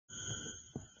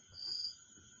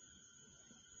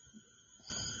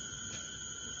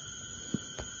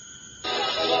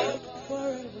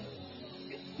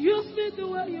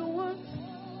whatever you want.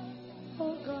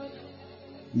 Oh God.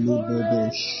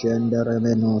 Libobo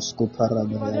Shenderemenos If at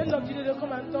the end Kuparadaya. of the day they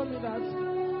come and tell me that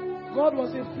God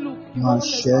was a fluke, you Ma won't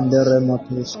let me.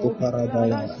 Shenderemotos I will be glad I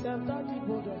Kuparadaya. serve that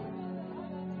God.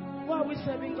 Why are we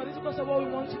serving God? It's because of what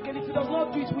we want to get. If He does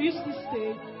not do it, will you still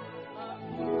stay?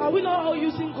 Are we not all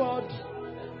using God?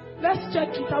 Let's check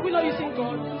it. Are we not using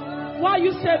God? Why are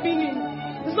you serving Him?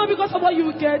 It's not because of what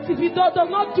you get. If He does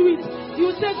not do it,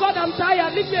 you say, God, I'm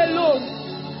tired. Leave me alone.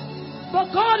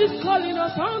 But God is calling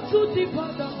us unto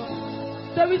deeper.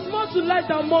 There is more to life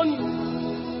than money.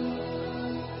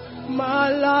 My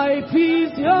life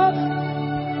is yours.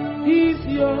 Is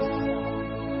yours.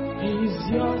 Is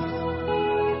yours.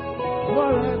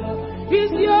 Forever.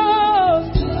 Is yours.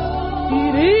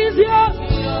 It is yours.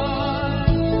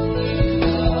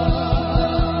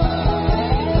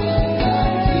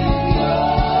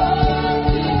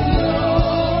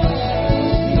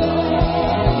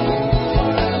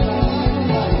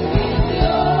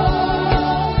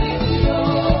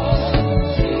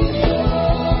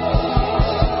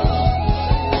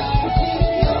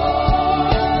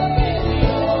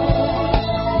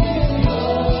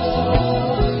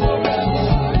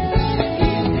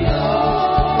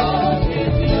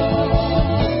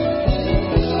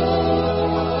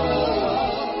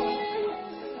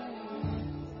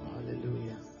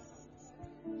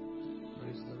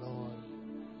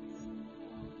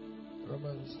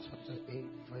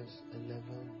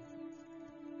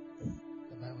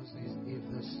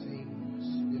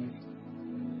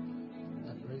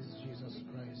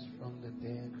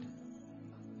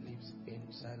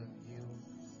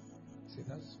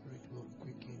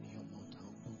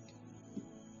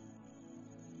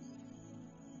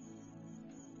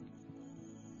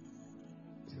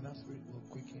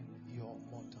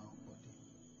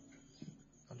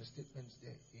 Statements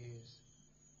there is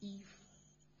if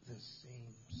the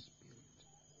same Spirit.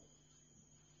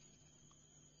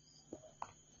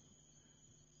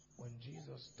 When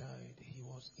Jesus died, He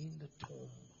was in the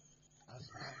tomb as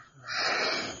life.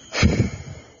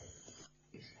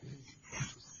 A spirit that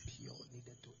is pure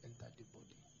needed to enter the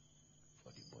body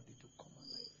for the body to come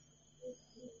alive.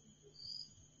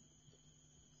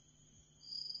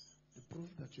 The proof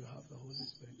that you have the Holy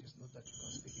Spirit is not that you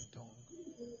can speak in tongues.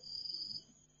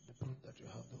 The proof that you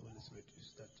have the Holy Spirit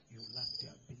is that you lack the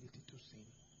ability to sing.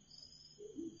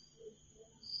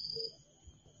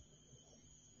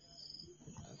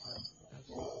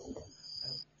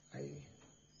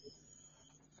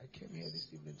 I came here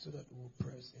this evening so that we'll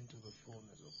press into the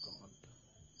fullness of God.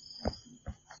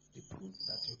 The proof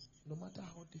that no matter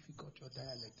how difficult your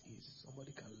dialect is,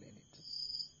 somebody can learn it.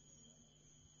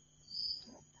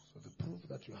 So the proof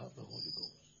that you have the Holy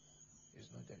Ghost is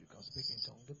not that you can speak in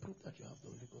tongues. The proof that you have the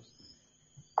Holy Ghost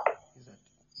is that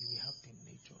you have the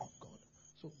nature of God.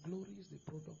 So glory is the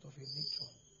product of a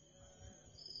nature.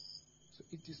 So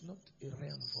it is not a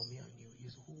realm for me and you,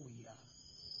 it's who we are.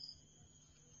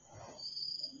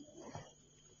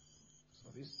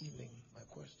 So this evening, my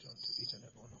question to each and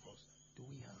every one of us, do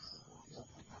we have the Holy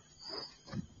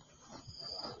Spirit?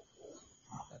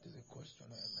 That is a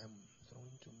question I'm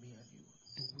throwing to me and you.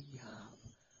 Do we have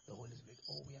the Holy Spirit?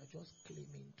 Or we are just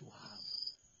claiming to have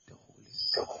the Holy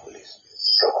Spirit? The Holy Spirit.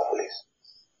 The Holy Spirit.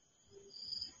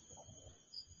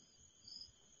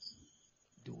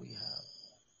 Do we have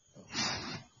the Holy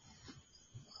Spirit?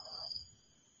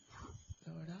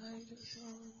 Lord, I just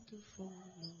want to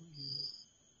follow you.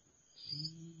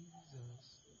 Jesus,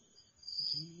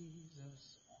 Jesus,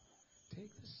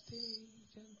 take the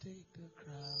stage and take the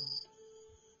crowd.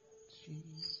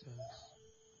 Jesus,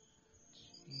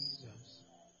 Jesus.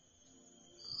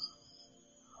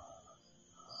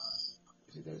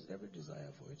 You see, there is every desire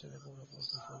for each and every one of us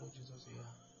to follow Jesus here.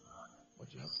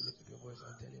 But you have to lift up your voice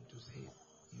and tell him to save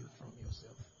you from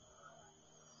yourself.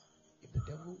 If the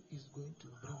devil is going to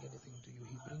bring anything to you,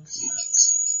 he brings it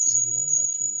in the one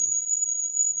that you like.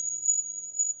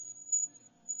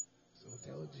 So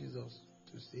tell Jesus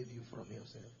to save you from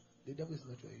yourself. The devil is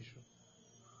not your issue.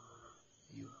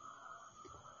 You.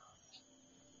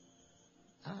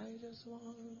 I just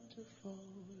want to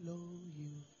follow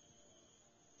you.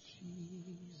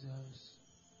 Jesus,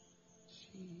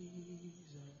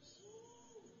 Jesus.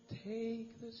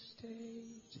 Take the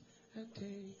stage and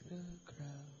take the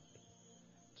crowd.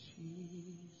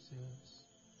 Jesus,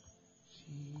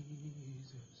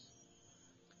 Jesus.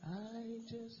 I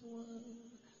just want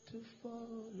to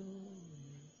follow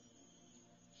you.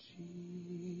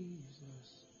 Jesus,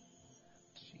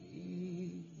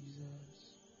 Jesus.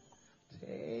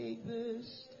 Take the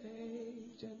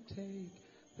stage and take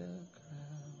the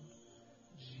crown.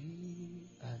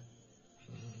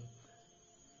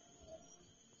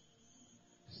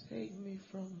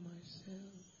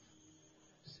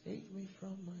 Save me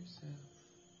from myself.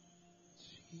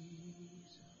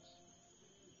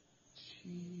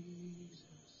 Jesus.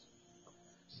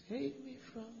 Save me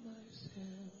from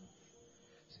myself.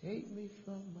 Save me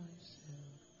from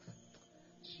myself.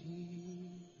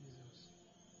 Jesus.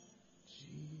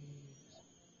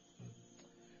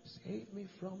 Save me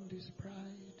from this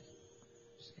pride.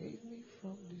 Save me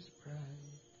from this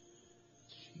pride.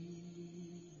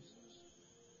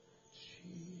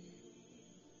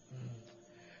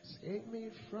 Save me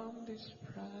from this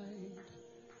pride.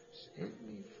 Save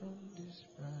me from this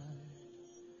pride.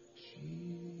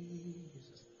 Jesus.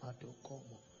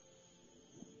 Adokomo.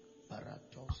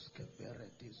 Baratoske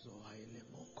veredizo haile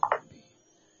mokombi.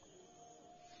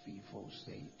 Vivo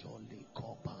seitoli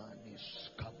kobanis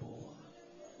kaboa.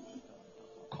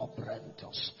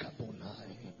 Cobrantos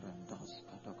kabunai.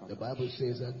 The Bible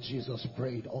says that Jesus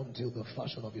prayed until the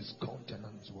fashion of his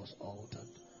countenance was altered.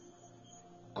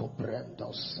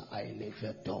 Cobrantos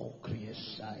ailevedon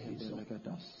criesaizo.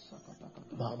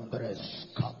 Mambres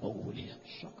kabulia.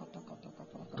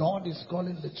 God is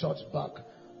calling the church back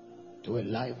to a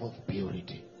life of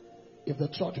purity. If the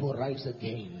church will rise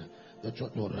again, the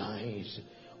church will rise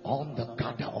on the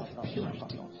cadre of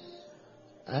purity.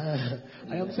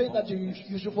 I am saying that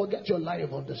you should forget your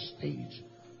life on the stage.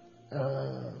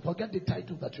 Forget the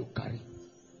title that you carry.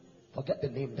 Forget the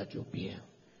name that you bear.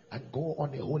 And go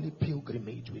on a holy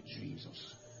pilgrimage with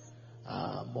Jesus.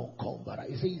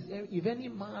 He says, if any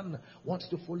man wants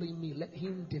to follow me, let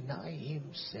him deny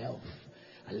himself.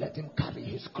 And let him carry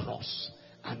his cross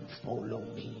and follow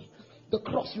me. The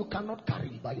cross you cannot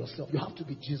carry by yourself. You have to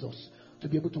be Jesus to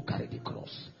be able to carry the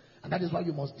cross. And that is why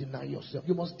you must deny yourself.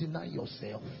 You must deny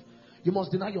yourself. You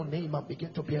must deny your name and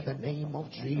begin to bear the name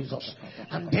of Jesus.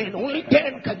 And then, only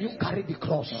then can you carry the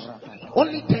cross.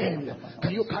 Only then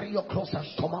can you carry your cross and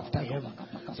come after him.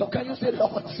 So can you say,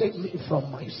 Lord, save me from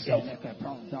myself.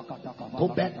 Go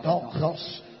back to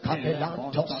cross.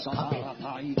 Cabelantos cabe.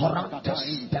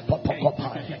 Porantes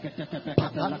tepopocopai.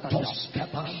 Pagantos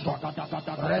cabando.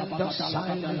 Rendos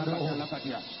sileno.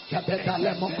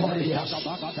 Cabedalemoncorias.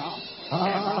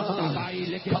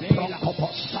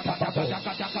 Caprocopos sabado.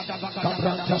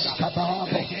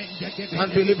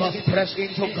 Unbelievers press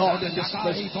into God in this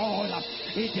place.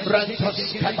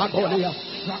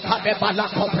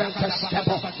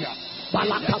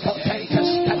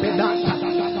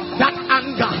 That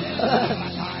anger,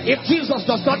 if Jesus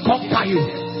does not conquer you,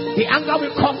 the anger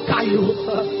will conquer you.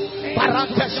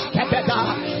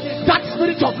 That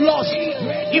spirit of lust,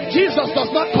 if Jesus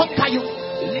does not conquer you,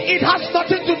 it has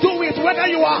nothing to do with whether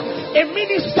you are a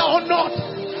minister or not.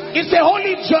 It's a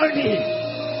holy journey.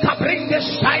 Kabring the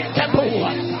side temple.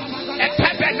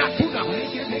 Etebenatuna.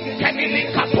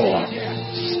 Kemilikapo.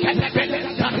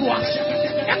 Skebebeletaruas.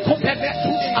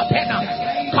 Ekobenetus apena.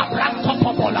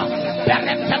 Kabrankopobola.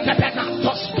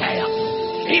 Beretebebenatoskea.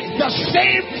 If the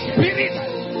same spirit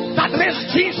that raised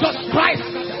Jesus Christ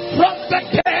from the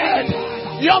dead,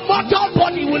 your mortal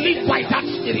body will live by that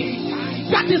spirit.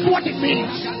 That is what it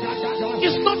means.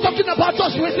 It's not talking about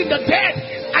just raising the dead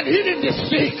and healing the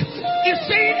sick. It's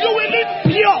saying you will live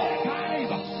pure.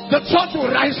 The church will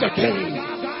rise again.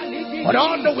 But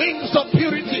on the wings of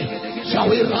purity shall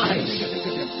we rise.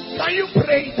 Can you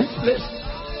pray in this place?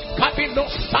 Kabino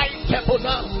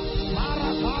Saitebona.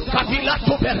 Kabila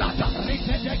Tuberata.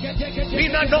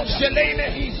 Bina no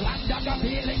Selene.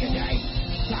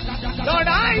 Lord,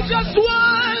 I just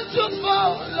want to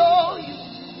follow you.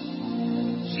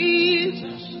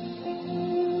 Jesus.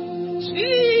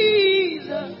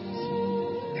 Jesus,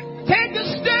 take the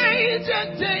stage and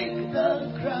take the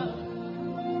crown.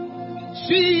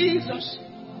 Jesus,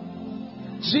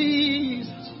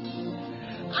 Jesus,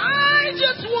 I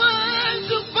just want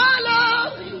to follow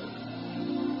you.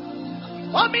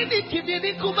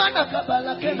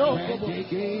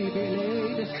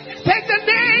 Take the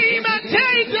name and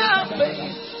take the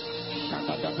face.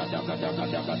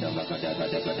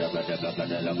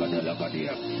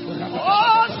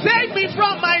 Oh, save me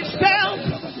from myself.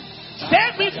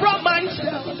 Save me from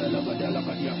myself.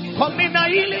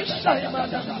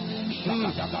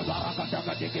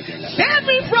 Save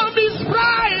me from this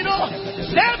pride. Oh,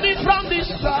 save me from this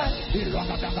pride.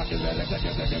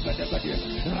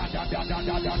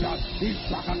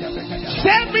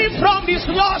 Save me from this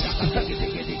lust.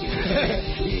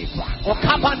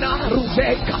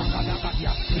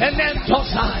 And then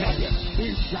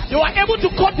you are able to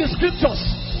quote the scriptures,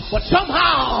 but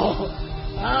somehow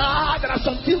there are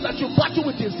some things that you battle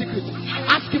with in secret.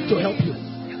 Ask him to help you.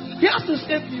 He has to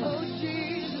save you.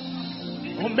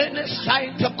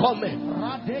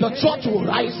 The church will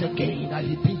rise again, I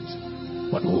repeat,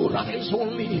 but will rise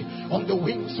only on the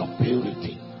wings of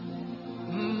purity.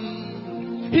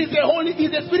 He's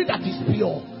the spirit that is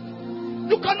pure.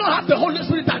 You cannot have the Holy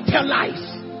Spirit and tell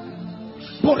lies.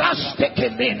 The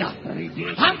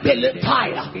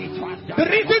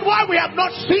reason why we have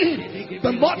not seen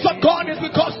the march of God is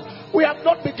because we have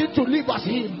not begun to live as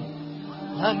Him.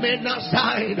 Amen.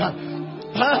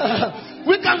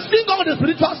 We can sing all the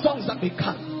spiritual songs that we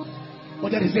can,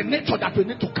 but there is a nature that we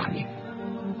need to carry.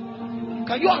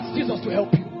 Can you ask Jesus to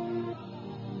help you?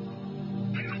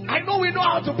 I know we know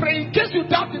how to pray. In case you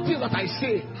doubt the things that I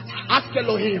say, ask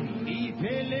Elohim.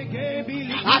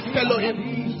 Ask Elohim.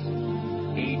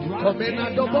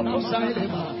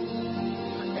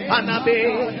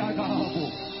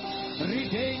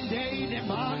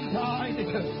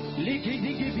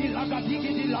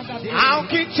 I'll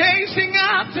keep chasing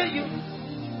after you.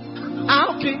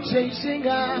 I'll keep chasing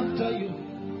after you.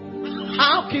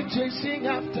 I'll keep chasing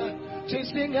after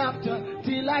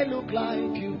till I look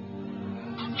like you.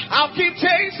 I'll keep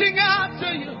chasing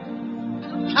after you.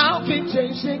 I'll keep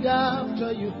chasing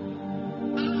after you.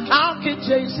 I'll keep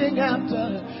chasing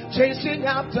after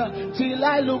till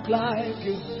I look like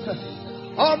you.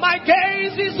 All my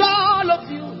gaze is all of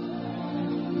you.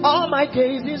 All my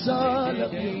gaze is all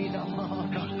of you.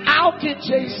 I'll keep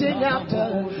chasing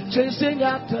after.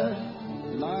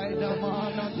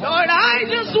 Lord, I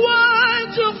just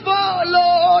want to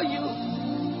follow you.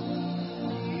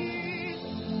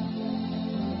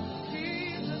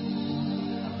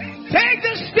 Take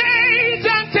the stage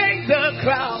and take the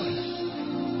crown.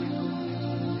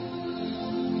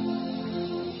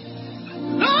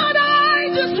 Lord, I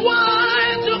just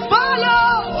want to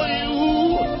follow you.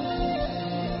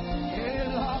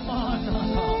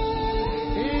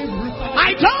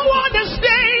 I don't want the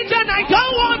stage and I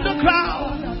don't want the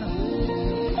crown.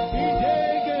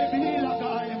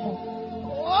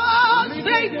 Oh,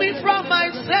 save me from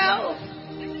myself.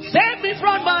 Save me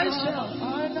from myself.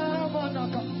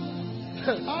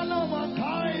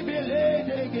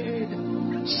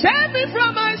 Save me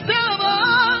from myself.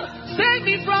 Oh, save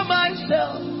me from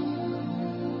myself.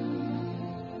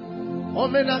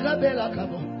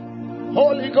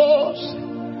 Holy Ghost,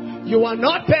 you are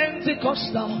not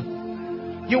Pentecostal.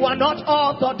 You are not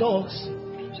Orthodox.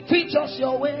 Teach us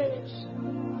your ways.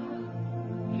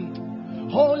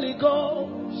 Holy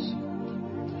Ghost,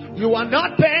 you are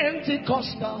not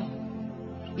Pentecostal.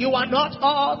 You are not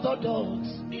Orthodox.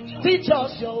 Teach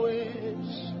us your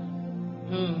ways.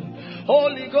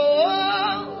 Holy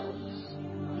Ghost,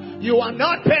 you are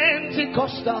not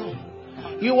Pentecostal.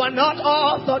 You are not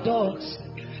Orthodox.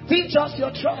 Teach us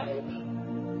your tribe.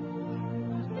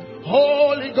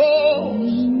 Holy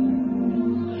Ghost,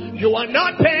 you are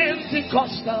not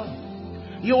Pentecostal.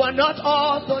 You are not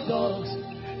Orthodox.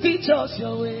 Teach us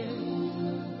your ways.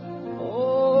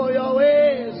 Oh, your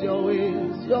ways, your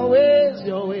ways, your ways,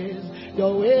 your ways,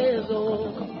 your ways,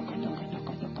 oh.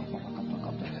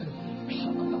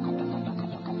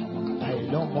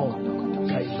 No more.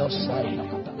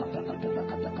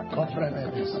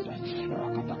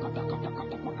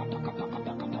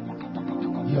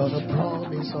 You're the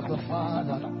promise of the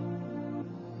Father.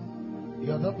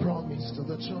 You're the promise to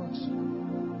the church.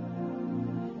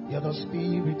 You're the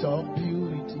spirit of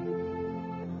purity.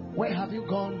 Where have you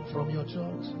gone from your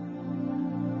church?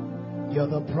 You're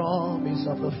the promise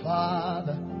of the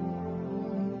Father.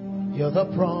 You're the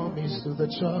promise to the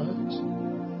church.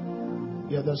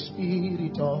 You're the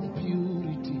spirit of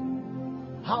purity.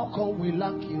 How come we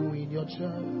lack you in your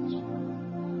church?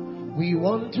 We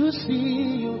want to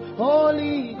see you,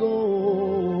 Holy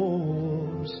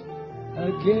Ghost,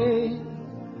 again.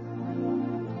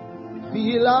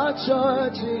 Fill our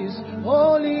churches,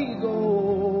 Holy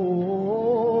Ghost.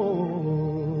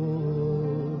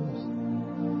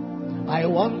 I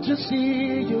want to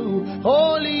see you,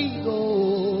 Holy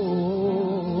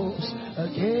Ghost,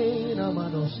 again. I'm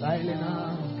on silent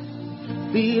now.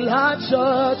 Fill our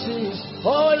churches,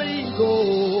 Holy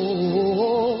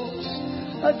Ghost,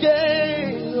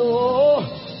 again. Oh,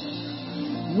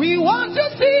 we want to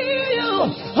see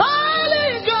you,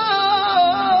 Holy Ghost.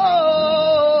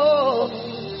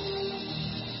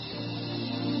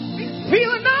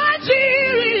 Fill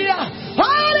Nigeria,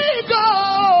 Holy Ghost.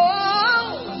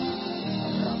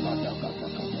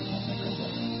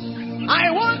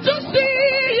 I want to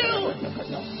see you,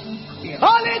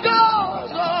 Holy Ghost.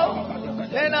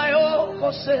 Then I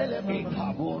go celebrate.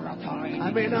 I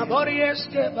mean, a body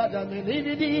escape, but I mean,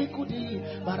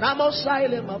 but I'm a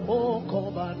silent, a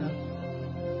boko bana.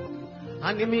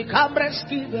 And me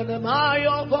cabreski, the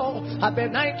Mayovo, a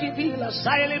Benaiki Villa,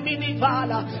 silent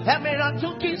minivala, and me not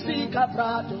to kiss the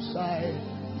caprato side.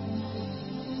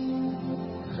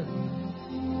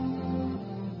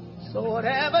 So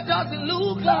whatever doesn't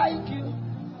look like you,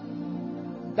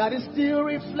 that is still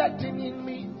reflecting in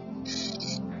me.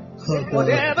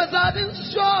 Whatever doesn't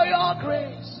show your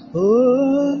grace,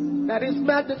 that is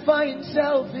magnifying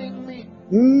itself in me.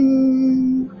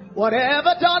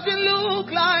 Whatever doesn't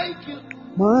look like you,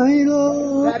 My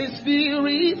Lord. that is still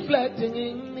reflecting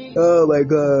in me. Oh my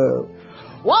God.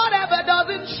 Whatever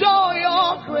doesn't show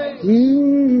your grace,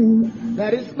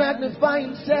 that is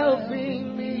magnifying itself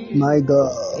in me. My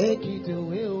God. Take it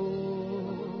away, oh.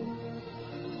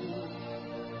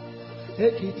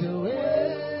 Take it away.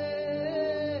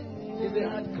 Is a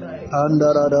heart cry.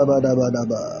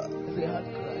 Andaradabadabadaba. Is a heart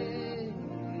cry.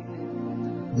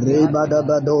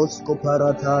 Rebadabadosko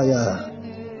parataya.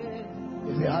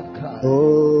 Is a heart cry.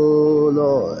 Oh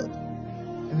Lord.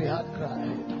 Is a heart cry.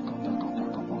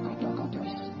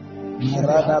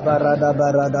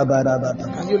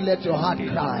 Can you let your heart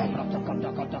cry?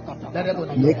 Let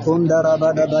everyone hear.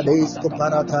 Nekundarabadabadesko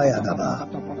parataya daba.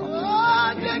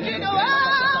 Oh, take it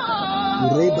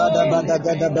away.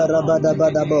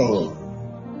 Rebadabadagadabadabadabo.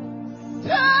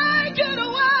 Take it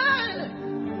away.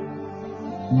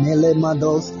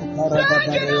 Melemadosko Take it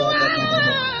parataya. away.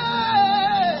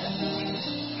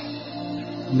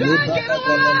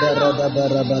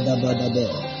 Lebadagadabadabadabadabo.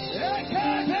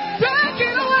 Take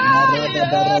it away.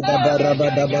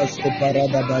 Maradabadabadabasko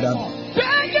paradabadabo.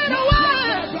 Take it away.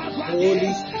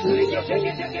 Holy Spirit. Take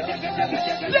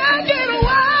it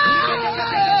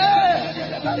away.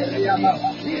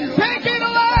 Take it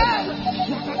away.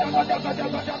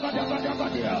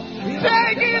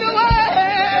 Take it away.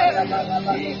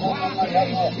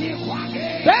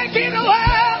 Take it away.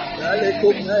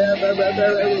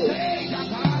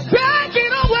 Take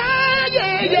it away.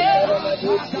 Yeah, yeah.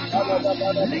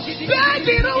 Take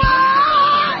it away.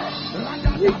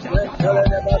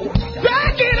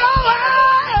 Take it away.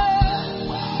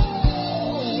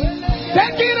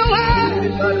 Take it away. Take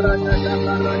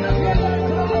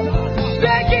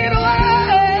it away. Take it away.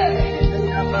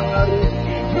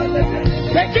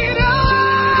 Take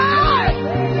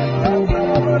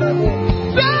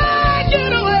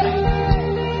it away.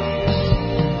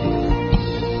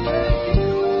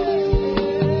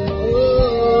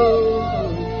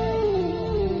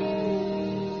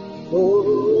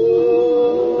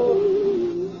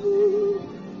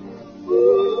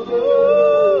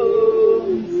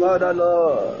 Father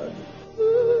Lord.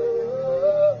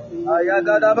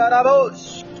 Ayagadabarabos.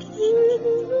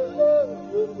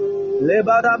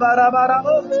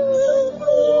 Lebadabarabaraos.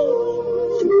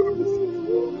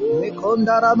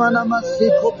 Mekondaramana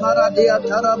masiko paradia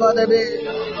tarabadebe.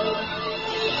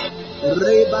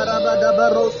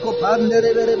 Rebarabadabarosko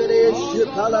pandereberebere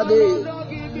shipalade.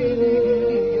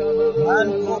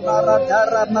 Manko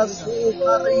baratara masu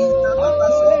parita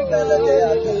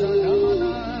babasembeledeata.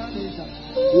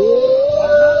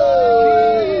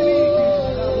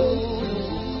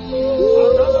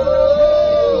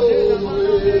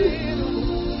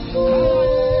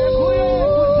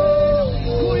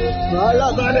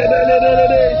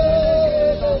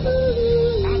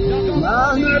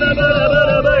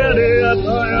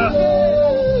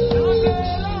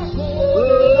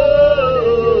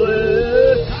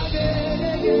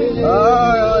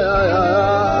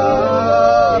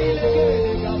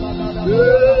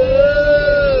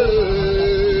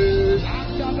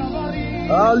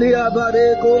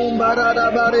 Aliabare kumbarada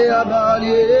bare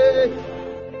abale.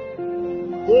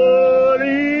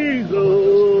 Holy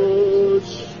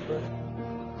Ghost.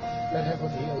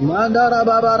 Mandara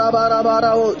babara bara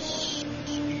baraos.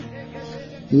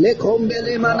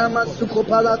 Lekombele mana masuko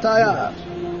palataya.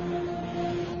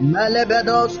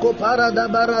 Malebedos ko parada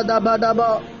barada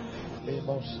badaba.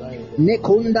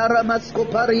 Nekundara masko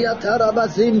paria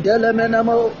tarabazim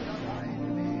delemenamo.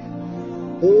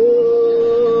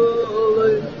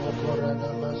 Holy.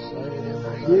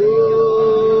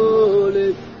 Holy.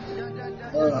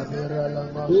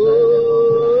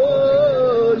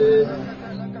 Holy.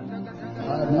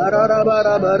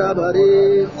 Mararabarabari.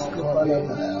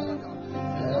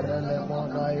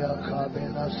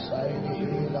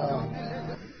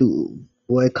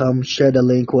 Welcome, share the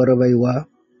link wherever you are.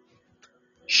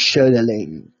 Share the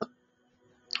link.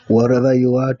 Wherever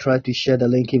you are, try to share the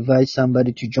link. Invite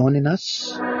somebody to join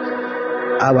us.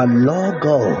 Our Lord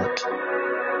God,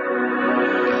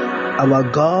 our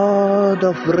God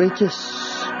of riches,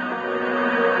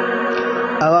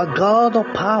 our God of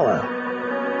power,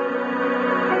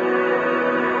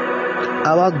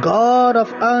 our God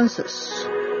of answers,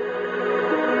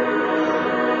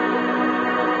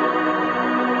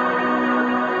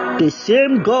 the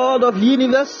same God of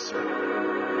universe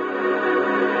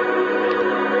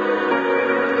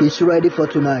is ready for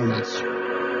tonight,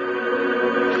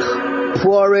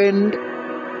 pouring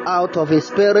out of His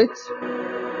Spirit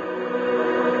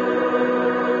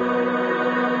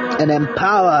and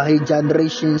empower His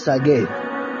generations again.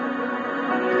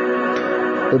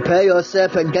 Prepare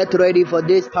yourself and get ready for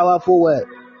this powerful word.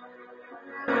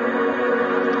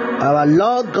 Our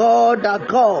Lord God, our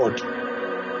God,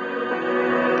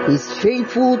 is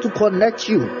faithful to connect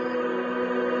you,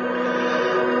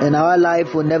 and our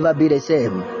life will never be the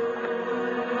same.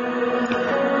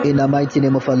 In the mighty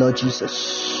name of our Lord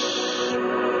Jesus.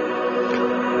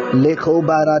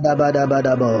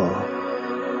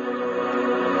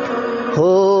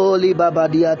 Holy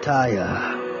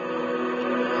Babadiataya.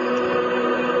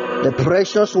 The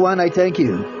precious one, I thank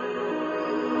you.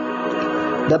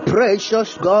 The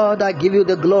precious God, I give you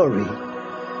the glory.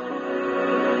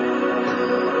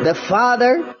 The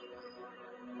Father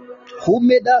who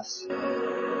made us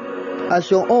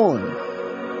as your own.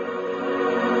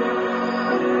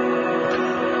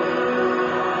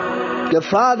 The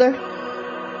Father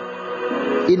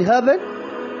in heaven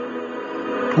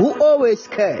who always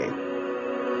cares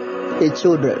His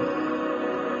children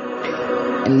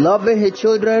and loving His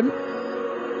children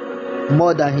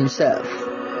more than Himself.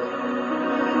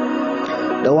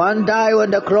 The one died on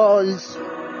the cross,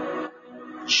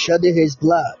 shedding His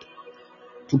blood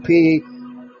to pay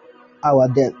our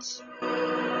debts,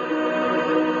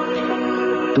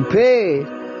 to pay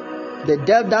the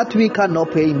debt that we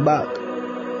cannot pay Him back.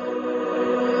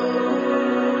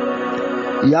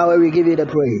 Yahweh, we give you the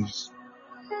praise.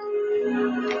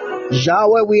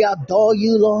 Yahweh, we adore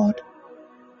you, Lord.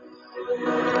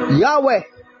 Yahweh,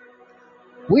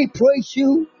 we praise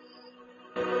you.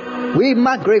 We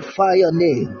magnify your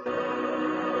name.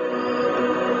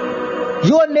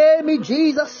 Your name is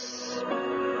Jesus,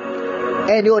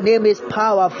 and your name is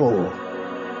powerful.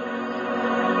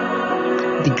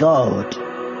 The God,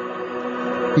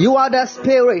 you are the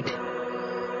Spirit.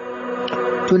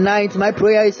 Tonight, my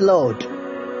prayer is, Lord,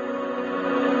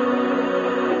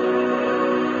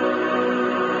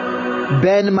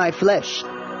 burn my flesh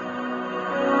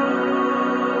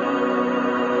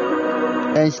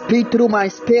and speak through my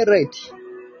spirit.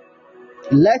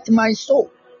 Let my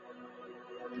soul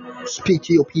speak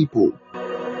to your people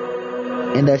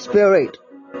in the spirit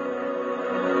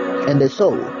and the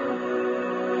soul,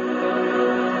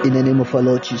 in the name of our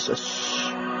Lord Jesus.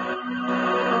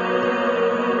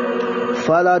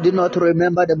 Father, do not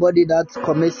remember the body that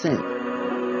commits sin.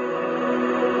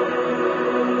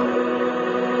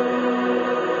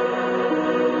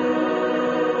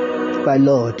 My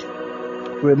Lord,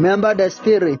 remember the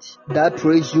spirit that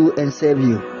praise you and serve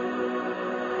you.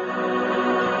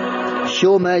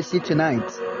 Show mercy tonight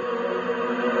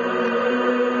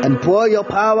and pour your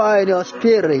power and your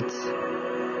spirit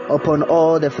upon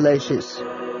all the fleshes,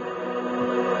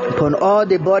 upon all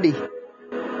the body.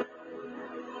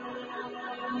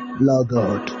 Lord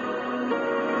God,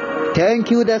 thank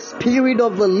you, the Spirit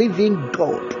of the living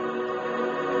God,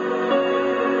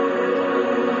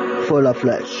 full of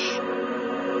flesh.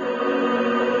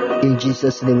 In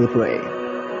Jesus' name we pray.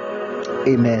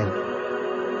 Amen.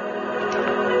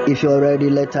 If you're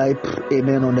ready, let's type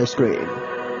amen on the screen.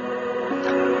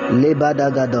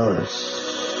 Lebadagados.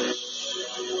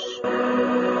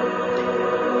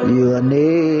 Your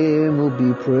name will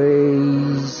be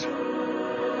praised.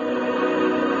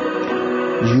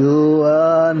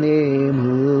 Your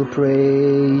name will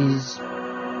praise.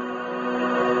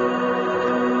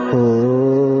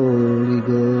 Holy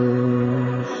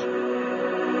Ghost.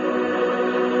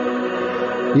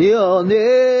 Your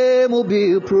name will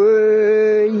be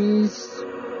praised.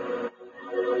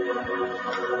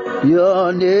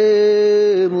 Your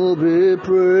name will be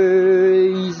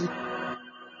praised.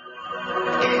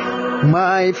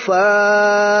 My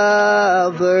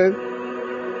Father,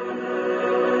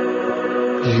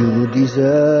 you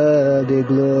deserve the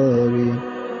glory.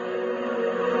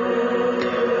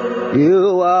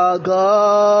 You are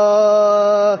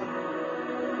God.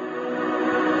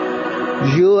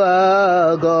 You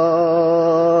are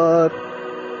God.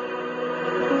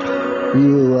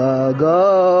 You are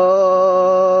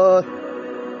God.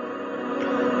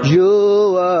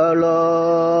 You are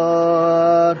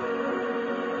Lord.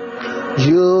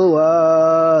 You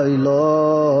are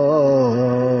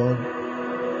Lord.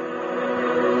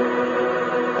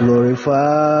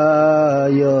 Glorify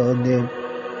your name.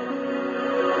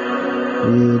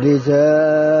 You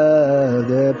deserve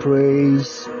the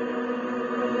praise.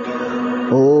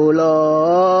 Oh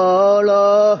Lord,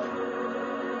 Lord,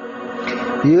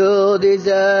 you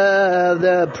deserve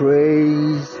the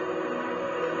praise.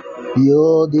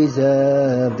 You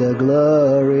deserve the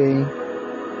glory.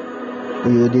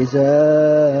 You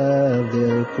deserve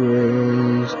the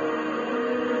praise.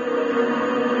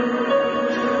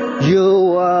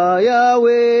 You are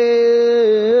Yahweh.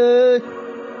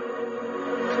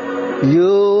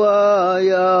 You are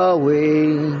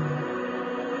Yahweh.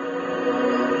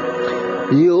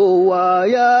 You are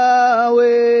Yahweh.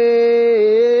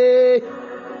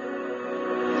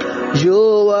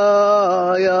 You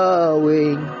are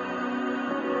Yahweh.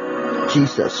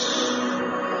 Jesus.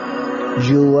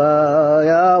 You are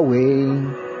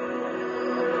Yahweh.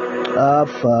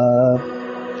 Alpha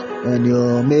and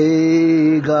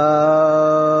Omega.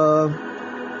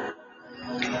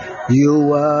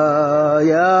 You are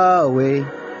Yahweh.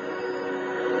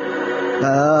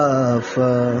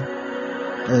 Alpha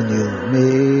and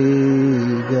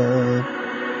Omega.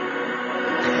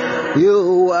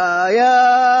 You are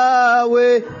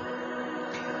Yahweh.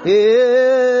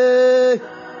 Yeah.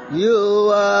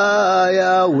 You are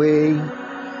Yahweh.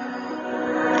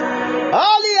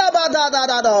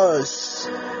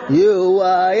 You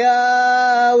are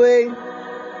Yahweh.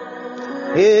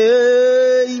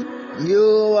 Hey,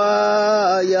 you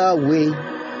are Yahweh.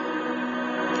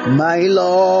 My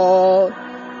Lord,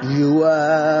 you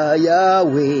are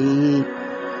Yahweh.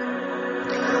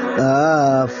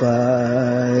 Alpha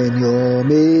and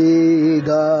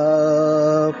Omega.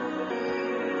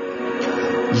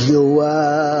 You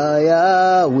are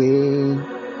Yahweh.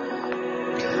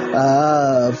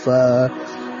 Alpha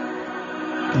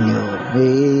and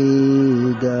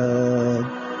Omega.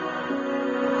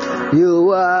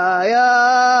 You are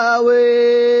Yahweh.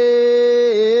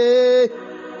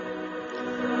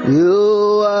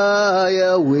 You are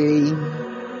Yahweh.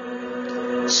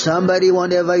 Somebody,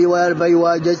 wherever you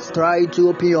are, just try to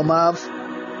open your mouth.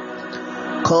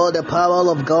 Call the power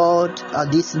of God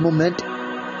at this moment.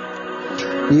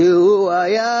 You are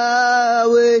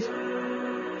Yahweh.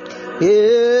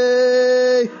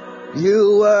 Yeah,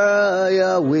 you are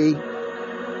Yahweh.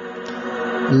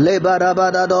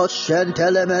 Lebarabadados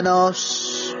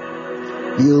shentelemanos.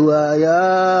 You are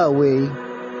Yahweh.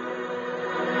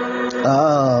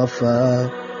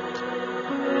 Alpha.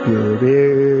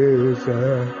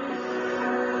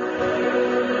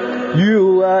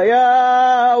 You are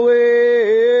Yahweh.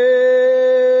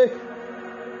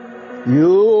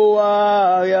 You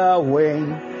are Yahweh.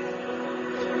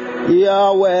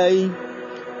 Yahweh.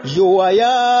 You are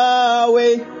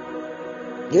Yahweh.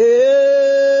 Yeah.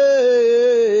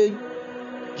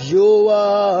 You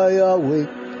are Yahweh.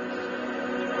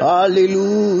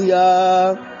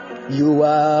 Hallelujah. You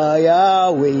are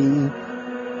Yahweh.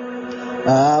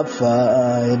 Alpha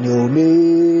and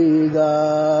Omega.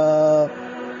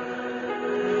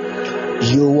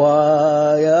 You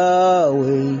are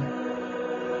Yahweh.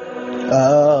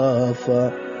 Alpha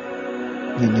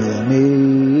and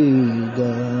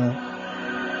Omega.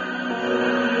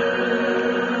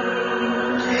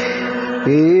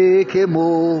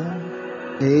 Ekemo,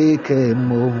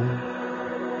 Ekemo,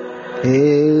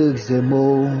 Exemo,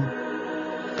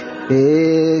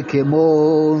 Ekemo.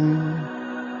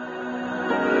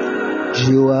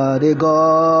 You are the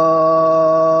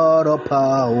God of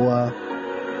power.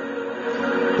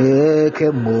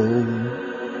 Ekemo,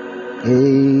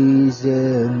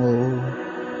 Exemo,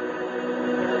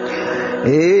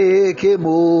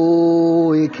 Ekemo,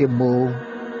 Ekemo,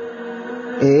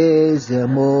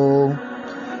 Exemo,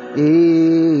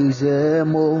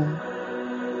 Exemo.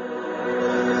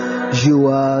 You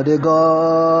are the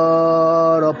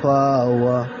God of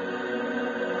power.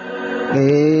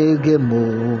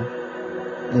 Ekemo,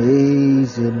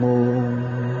 Exemo,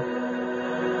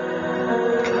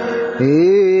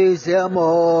 Exemo,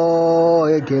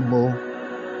 Ekemo,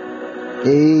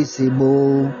 Exemo,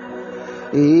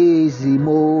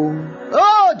 Exemo.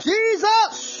 Oh,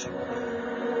 Jesus!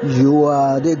 You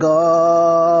are the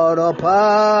God of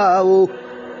power.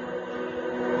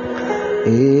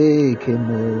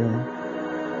 Ekemo,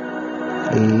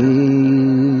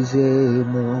 Exemo.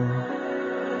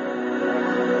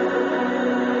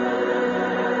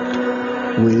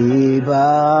 We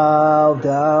bow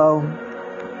down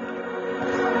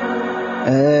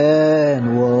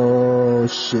and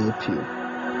worship you,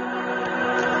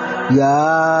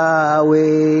 Yahweh.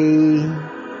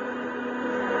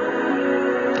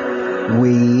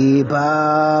 We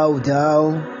bow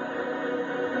down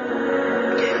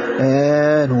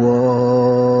and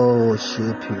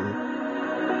worship you,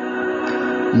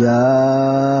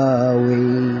 Yahweh.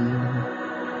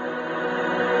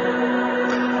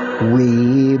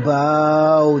 We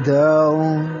bow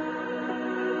down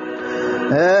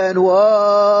and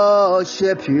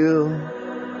worship you,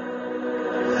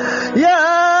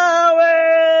 Yahweh,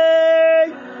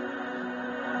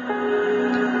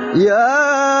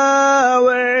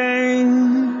 Yahweh,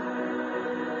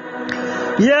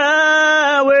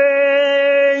 Yahweh,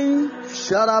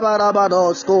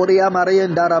 Sharabarabados Korea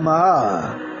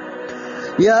Mariendarama.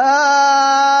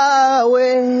 Yahweh,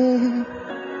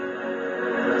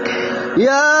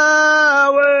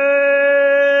 Yahweh,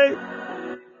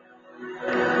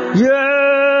 Yahweh,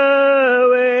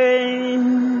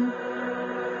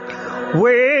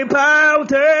 we bow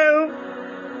down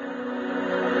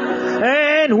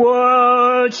and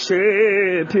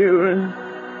worship you,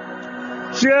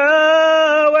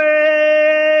 Yahweh.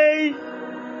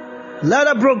 Let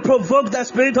us provoke the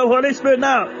Spirit of Holy Spirit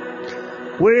now.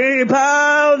 We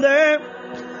bow down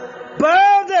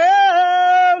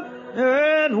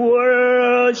and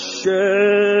worship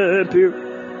you,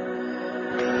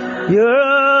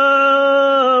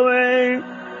 Yahweh.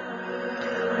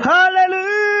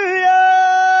 Hallelujah,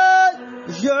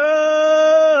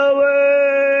 Yahweh.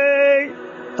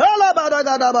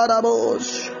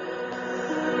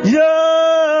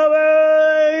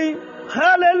 Yahweh,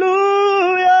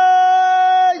 hallelujah,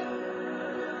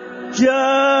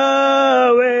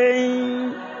 Yahweh,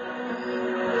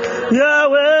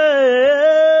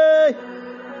 Yahweh,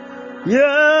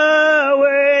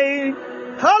 Yahweh,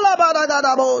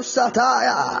 halabadagadabo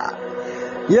sataya,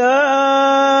 Yahweh.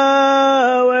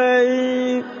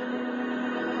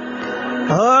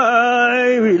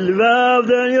 I will bow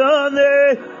down your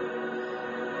name.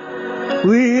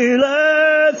 We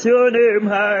lift your name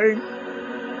high,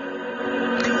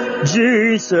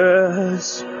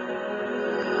 Jesus.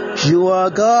 You are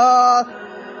God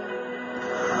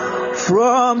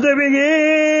from the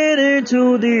beginning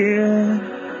to the end.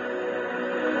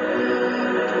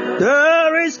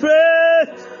 There is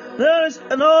praise, there is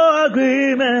no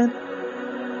agreement.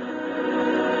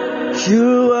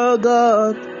 You are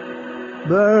God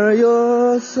by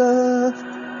yourself.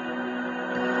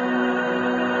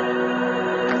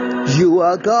 You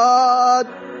are God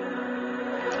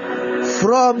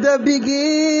from the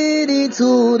beginning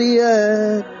to the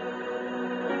end.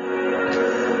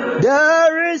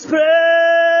 There is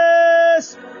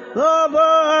praise of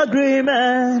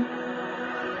agreement.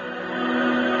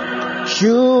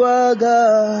 You are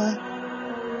God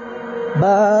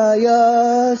by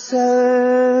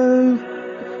yourself.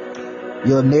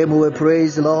 Your name we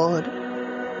praise, Lord.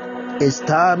 It's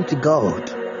time to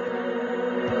God.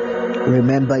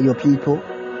 Remember your people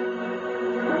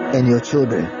and your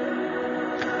children.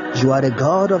 You are the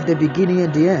God of the beginning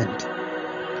and the end.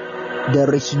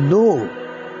 There is no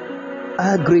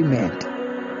agreement.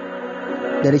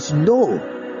 There is no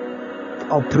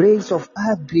praise of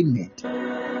agreement.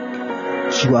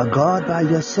 You are God by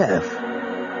yourself.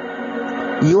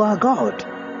 You are God.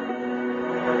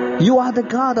 You are the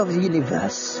God of the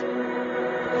universe.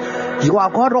 You are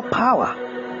God of power.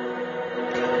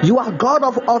 You are God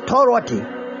of authority.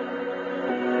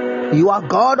 You are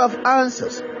God of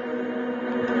answers.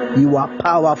 You are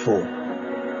powerful.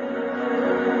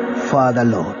 Father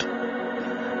Lord,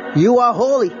 you are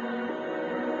holy.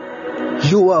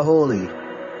 You are holy.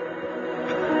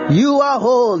 You are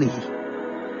holy.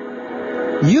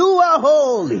 You are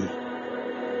holy.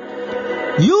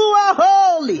 You are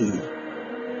holy.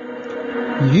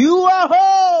 You are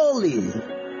holy.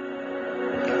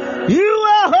 You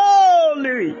are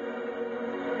holy.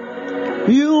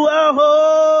 You are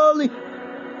holy.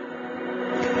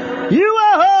 You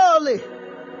are holy.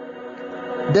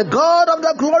 The God of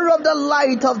the glory of the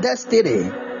light of destiny.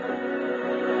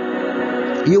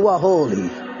 You are holy.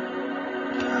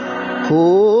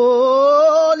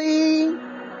 Holy.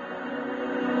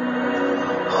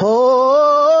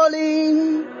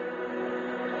 Holy.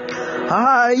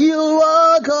 Are you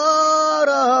a God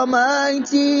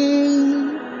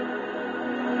Almighty?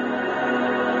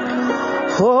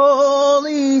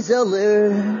 Holy is the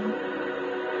Lamb.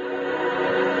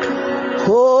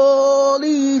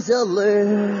 Holy is the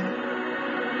Lamb.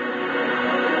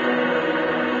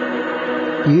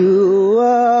 You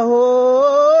are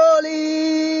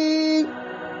holy.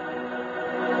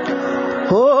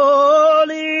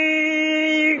 Holy.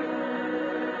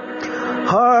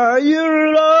 Are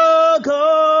you Lord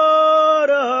God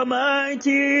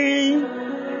Almighty?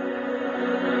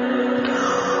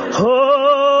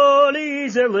 Holy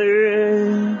is the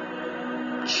Lamb.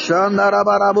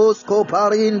 Shandarabarabusco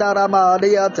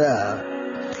parindaramadiata.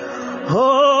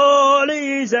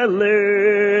 Holy is the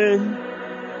Lamb.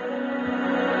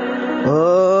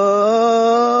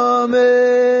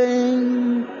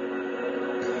 Amen.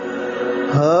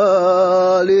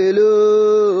 Hallelujah.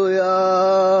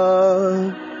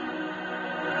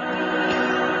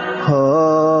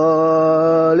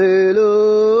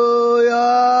 Hallelujah.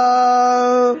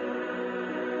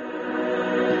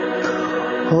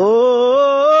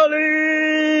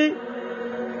 Holy,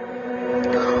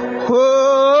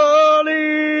 holy,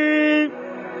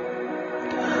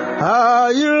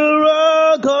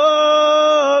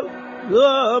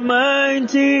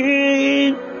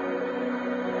 anointing.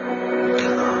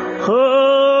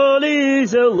 Holy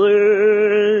is the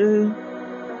Lord.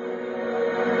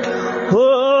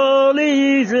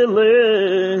 Holy is the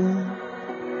Lord.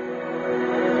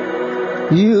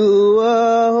 You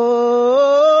are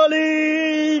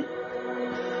holy,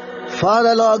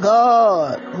 Father Lord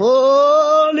God.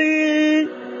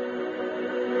 Holy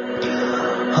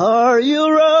are you,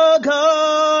 Lord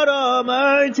God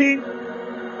Almighty,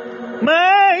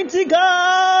 mighty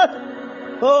God.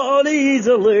 Holy is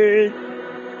the Lord.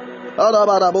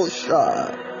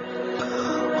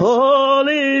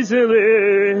 Holy is the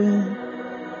Lord.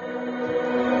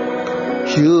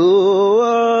 You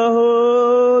are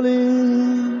holy.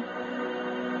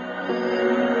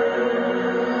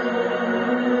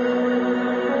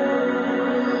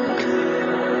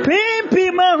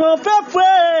 Pimpi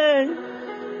mahofafwe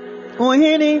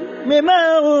ohini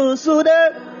mema usude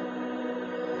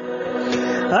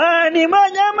ani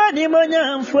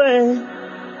manya mfwe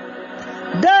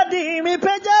dadi mi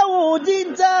peja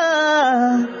udinta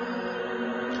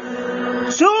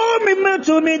sumi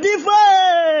mtu mi difwe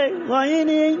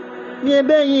ohini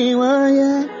mibeyi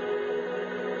waya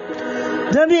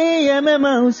dadi ya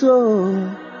mema uso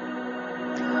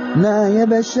na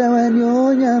yabashawa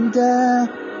nyonyamta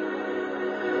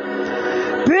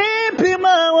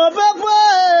Pima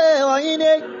wafafwe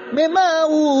waine mema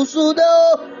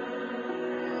usudo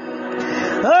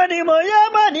ani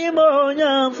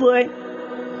moya mfwe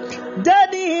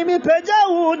dadi mi peja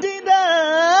udinda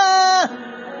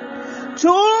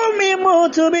chumi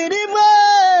mutu bidifwe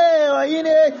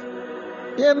waine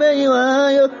yemeyi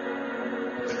wayo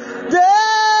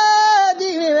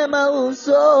dadi mema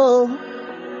uso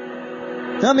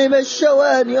nami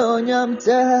beshawa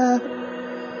nyonyamta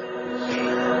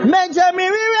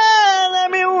Mejamiriwe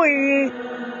miwi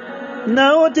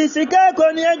na utisika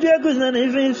koni ajwe kuzna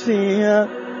nififia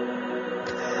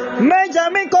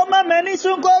Mejami koma meni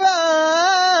sunkora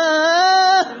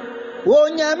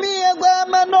Wonyami egwa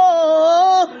mano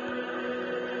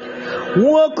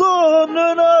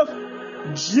Wokununo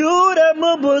Jure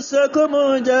mubusa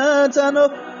kumujatano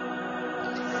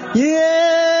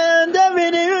Yenda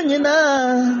vini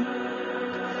yunyina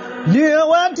Niyo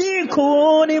wati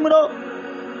kuni mno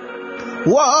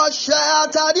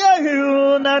Washata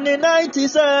diahu nani 90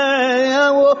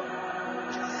 sayawo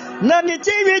nani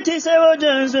tiviti sawo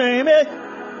jansweme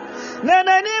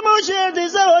nani musheti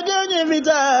sawo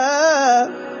janvita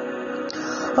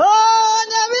oh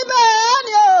nyami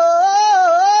banyo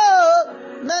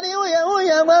nani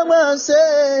uya mama se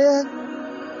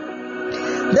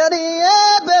nani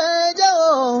abejo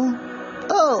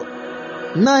oh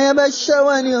na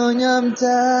yabashawani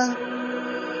onyamta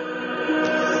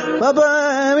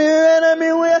Papa, mi wena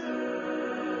mi we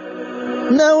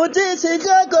na utisi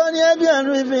kako ni aduan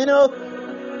rifino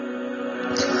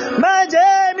Maje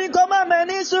mi koma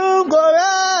meni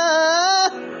sungora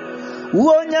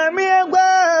Wonyami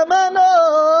egwa mano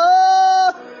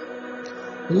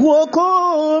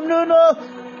Wokum nuno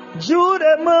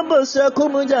Jude mbusa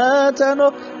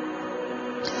kumujatano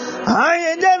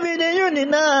Aye Davide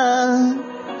yunina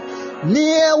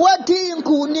Niye wati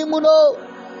nkuni muno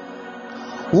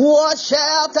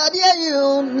Washata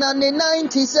diayu nani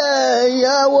 90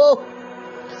 sayawo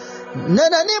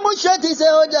Nani musheti se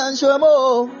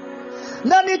ojanshwemo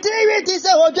Nani tiviti se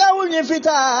ojawu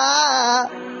nyifita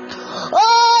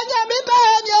Oh nyami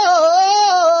banyo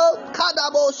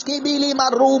Kadaboski bili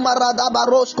maruma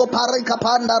radabarosko parika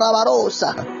panda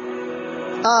rabarosa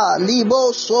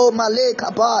Liboso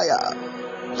maleka paya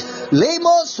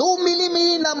Limosu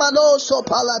milimina manoso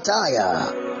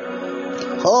palataya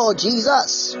Oh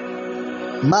Jesus,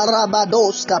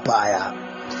 Marabados kapaya.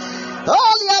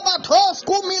 Oliabatos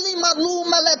kumili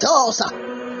maluma letosa.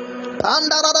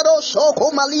 Pandaradoso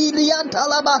kumalili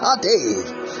antalabahate.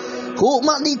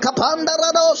 Kumali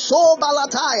kapandaradoso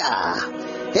balataya.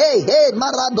 Hey,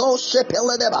 maradose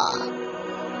peledeba.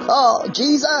 Oh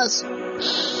Jesus.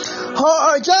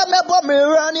 Oh, jamebo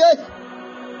mirani.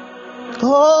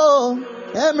 Oh,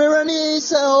 emirani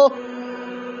so.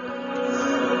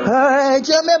 Hey,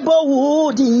 jamebo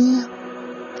woody.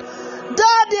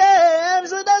 Daddy, I'm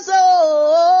so that's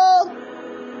all.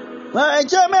 My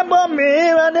jamebo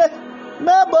mirani.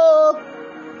 Mebo,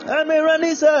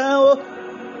 emirani so.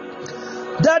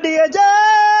 Daddy,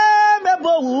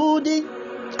 jamebo woody.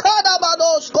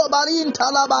 Kadabados kobarin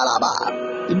talabalaba.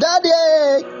 Daddy,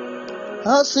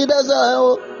 I see that's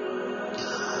all.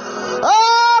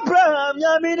 Abraham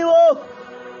yamini wo.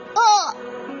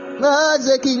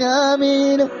 Nazeki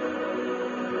yamini.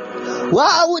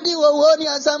 Wa udi wo woni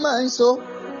asamanso.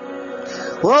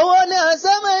 Wo woni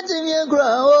asamanti mi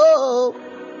gra o.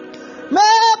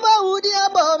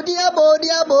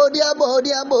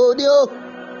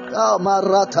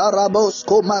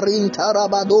 Maratarabosko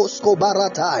marintarabadosko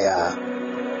barataya.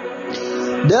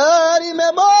 Daddy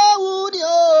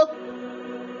mebaudio.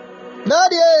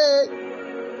 Daddy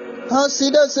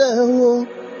hasida sewo.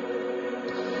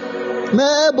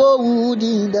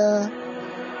 Meboudinda.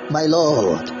 My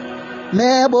Lord.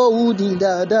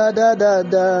 Meboudinda da da da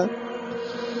da.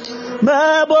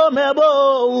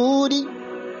 Meboudi.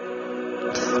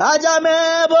 Aja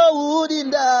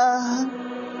meboudinda.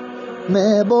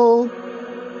 Mebo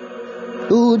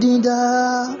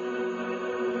udinda.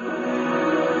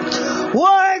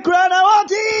 Why crana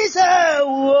what is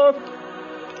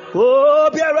oh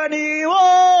piarani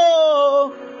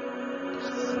oh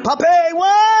Papa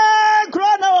why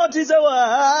crana what is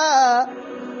oh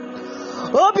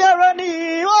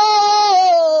piarani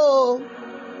oh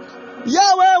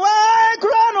Yahweh why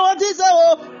crana what is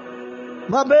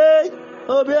Mabe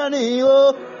oh piarani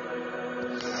oh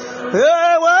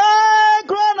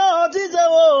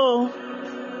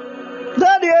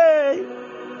Daddy,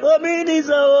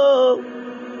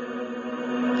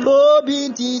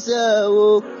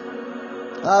 Obintizo,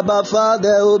 Abba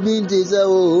Father,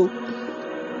 Obintizo,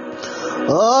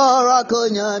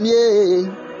 Orakonyamye,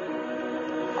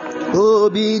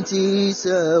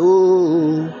 Obintizo.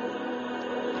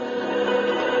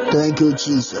 Thank you,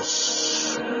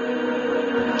 Jesus.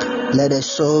 Let the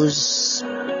souls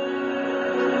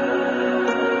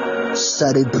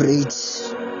celebrate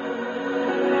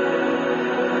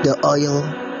the oil,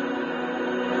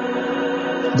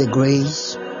 the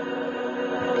grace,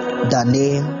 the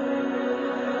name.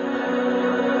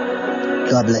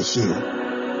 God bless you.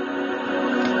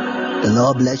 The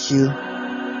Lord bless you.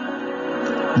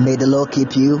 May the Lord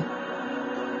keep you.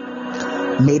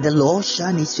 May the Lord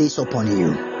shine His face upon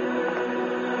you.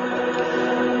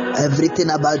 Everything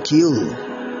about you,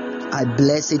 I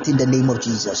bless it in the name of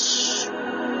Jesus.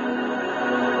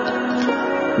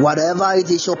 Whatever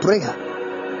it is your prayer,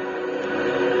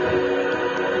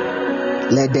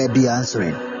 let there be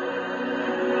answering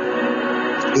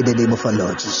in the name of our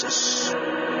Lord Jesus.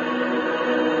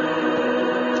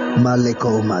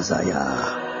 Maleko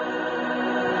Mazaya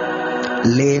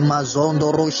Le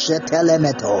Mazondo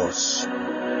Roshetelemetos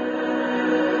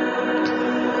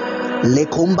Le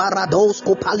Kumbarados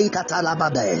Kopalikata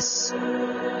Labades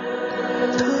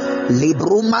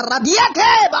Libruma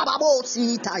Radiake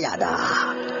Bababosi Tayada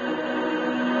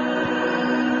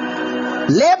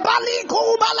Le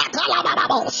Baliko Balakala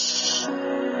Bababos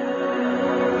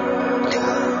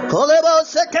Kolebo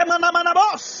Sekemana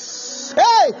Manabos.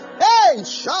 Hey,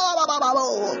 Shabababo.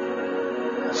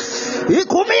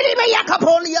 Ikumiri me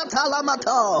yakapoli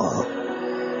atalamata.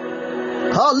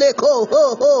 Haleko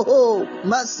ho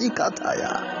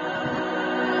masikataya.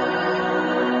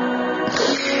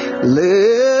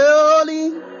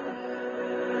 Leoli.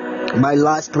 My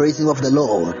last praising of the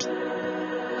Lord.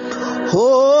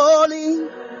 Holy,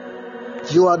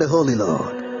 you are the Holy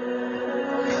Lord.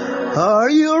 Are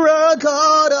you a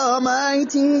God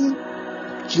Almighty?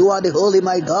 You are the Holy,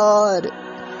 my God.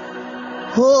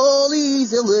 Holy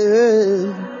is the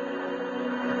Lamb.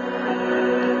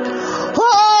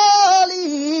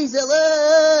 Holy is the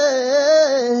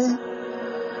Lamb.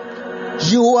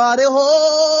 You are the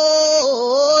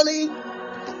Holy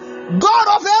God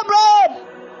of Abraham.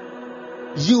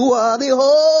 You are the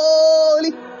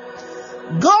Holy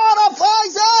God of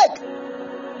Isaac.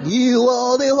 You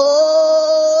are the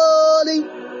Holy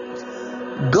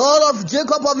God of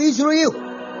Jacob of Israel.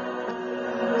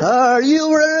 Are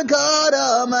you a God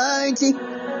Almighty?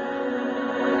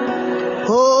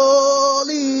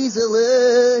 Holy is the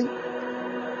Lamb.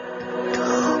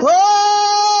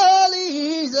 Holy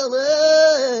is the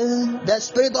Lamb. The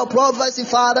spirit of prophecy,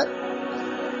 Father.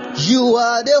 You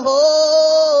are the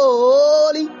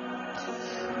Holy. You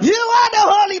are the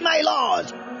Holy, my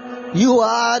Lord. You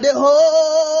are the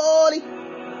Holy.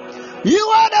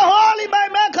 You are the Holy, my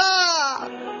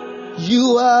Maker.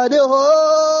 You are the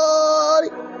Holy.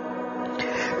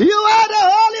 You are the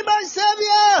Holy, my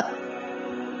Savior.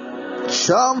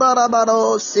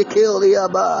 Shambarabaro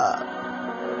Sikiliaba.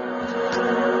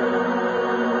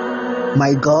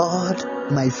 My God,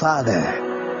 my Father,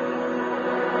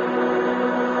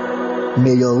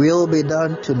 may your will be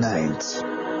done tonight.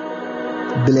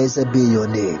 Blessed be your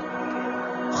name,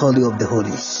 Holy of the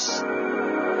Holies,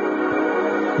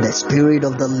 the Spirit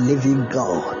of the living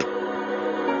God,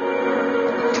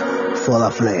 full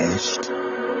of flesh.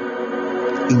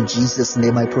 In Jesus'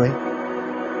 name I pray.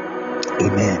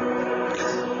 Amen.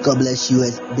 God bless you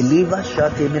as believers.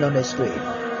 Shout amen on the screen.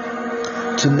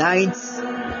 Tonight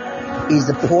is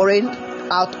the pouring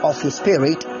out of His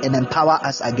Spirit and empower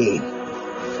us again.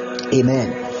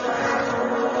 Amen.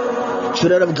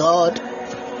 Children of God,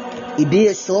 it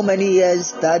be so many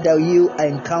years that you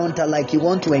encounter like you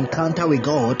want to encounter with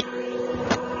God,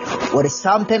 or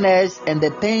something else, and the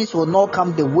things will not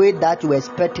come the way that you are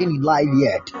expecting in life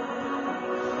yet.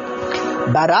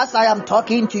 But as I am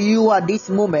talking to you at this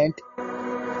moment,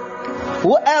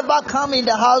 whoever come in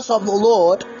the house of the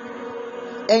Lord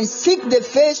and seek the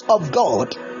face of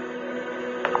God,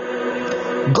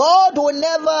 God will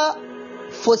never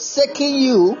forsake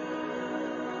you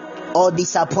or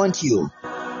disappoint you.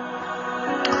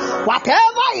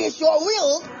 Whatever is your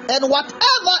will and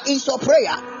whatever is your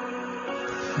prayer,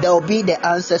 there will be the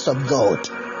answers of God.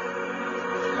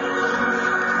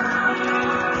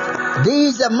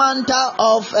 This is a month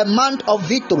of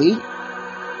victory,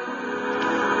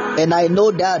 and I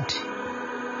know that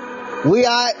we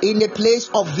are in a place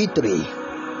of victory.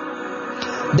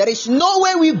 There is no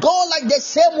way we go like the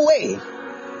same way,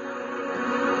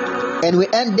 and we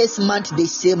end this month the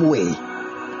same way.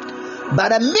 But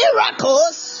the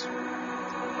miracles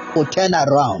will turn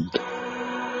around.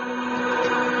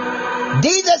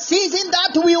 This is a season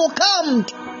that we will come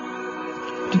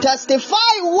to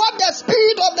testify what the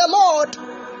Spirit of the Lord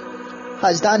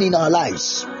has done in our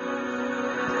lives.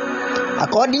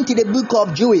 According to the book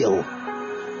of Joel,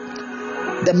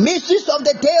 the mysteries of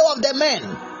the tale of the men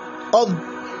of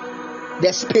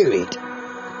the Spirit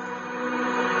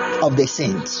of the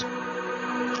saints,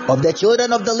 of the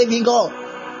children of the living God.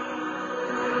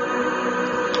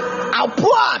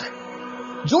 Outpoured,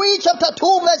 Joel chapter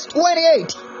 2 verse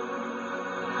 28.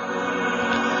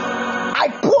 I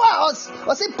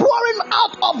was it pouring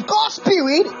out of God's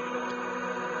Spirit.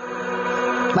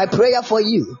 My prayer for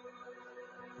you,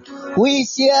 who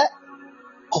is here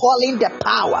calling the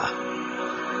power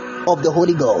of the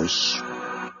Holy Ghost.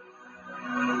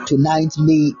 Tonight,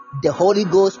 may the Holy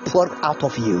Ghost pour out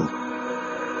of you.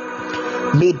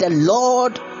 May the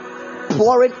Lord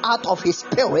pour it out of His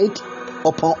Spirit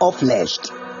upon all flesh.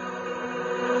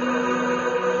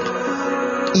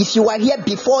 If you are here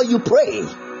before, you pray,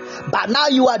 but now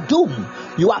you are doomed.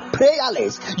 You are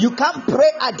prayerless. You can't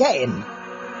pray again.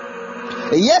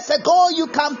 Years ago you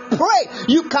can pray,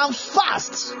 you can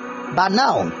fast, but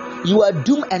now you are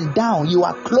doomed and down. You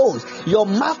are closed. Your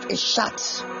mouth is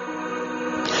shut.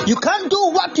 You can't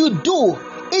do what you do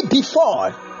it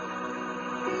before.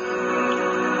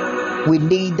 We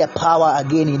need the power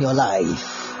again in your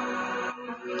life.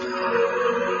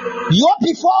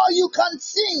 Before you can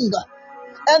sing,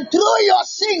 and through your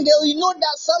singing, you know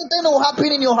that something will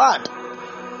happen in your heart.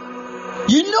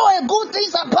 You know a good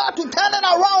thing's about to turn it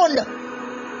around.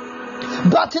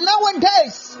 But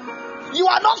nowadays, you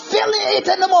are not feeling it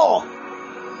anymore.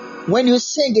 When you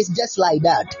sing, it's just like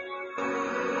that.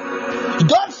 You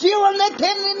don't feel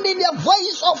anything in the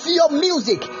voice of your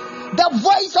music, the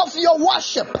voice of your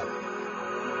worship.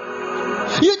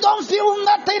 You don't feel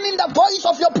nothing in the voice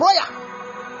of your prayer.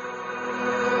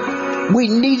 We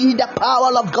need the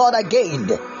power of God again.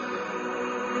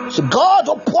 So God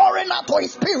will pour out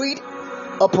His Spirit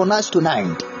upon us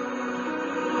tonight.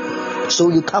 So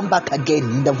you come back again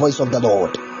in the voice of the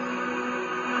Lord.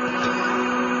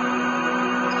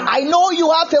 I know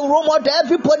you have a rumor that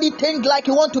everybody think like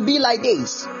you want to be like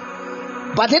this.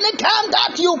 But any time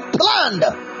that you planned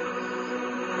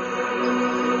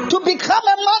to become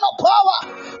a man of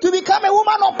power, to become a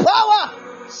woman of power,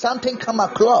 something come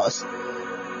across.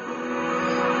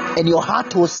 And your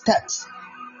heart will start.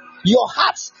 Your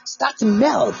heart start to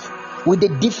melt with a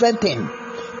different thing.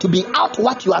 To be out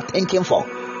what you are thinking for.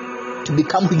 To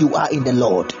become who you are in the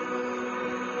Lord.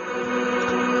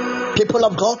 People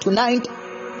of God, tonight,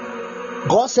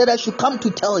 God said I should come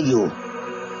to tell you,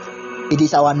 it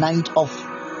is our night of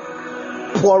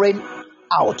pouring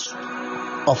out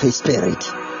of His Spirit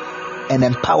and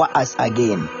empower us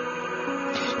again.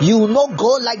 You will not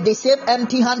go like the same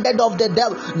empty-handed of the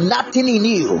devil, nothing in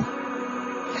you.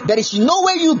 There is no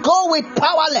way you go with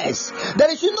powerless. There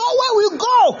is no way you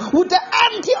go with the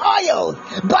empty oil,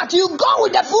 but you go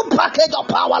with the full package of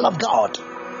power of God.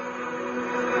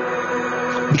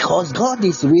 Because God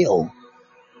is real.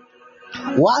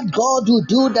 What God will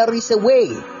do, there is a way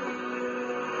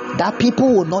that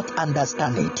people will not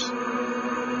understand it.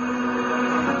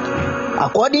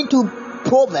 According to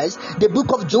Proverbs, the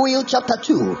book of Joel chapter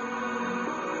 2,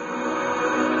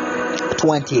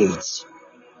 28.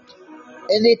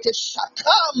 And it shall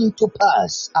come to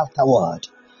pass afterward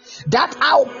that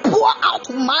I'll pour out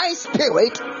my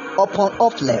Spirit upon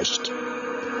all flesh.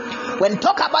 When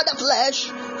talk about the flesh,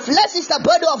 flesh is the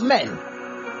body of men.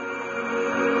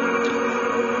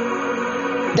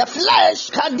 The flesh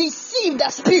can deceive the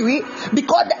spirit,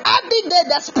 because every day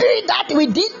the spirit that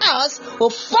within us will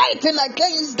fighting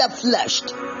against the flesh.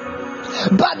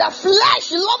 But the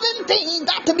flesh loving thing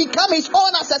that become his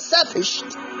own as a selfish.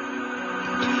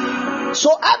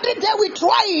 So every day we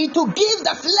try to give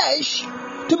the flesh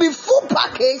to be full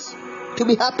package to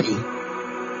be happy,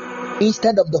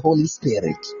 instead of the Holy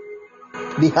Spirit.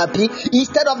 Be happy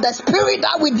instead of the spirit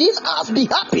that within us. Be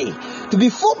happy to be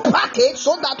full package,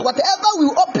 so that whatever we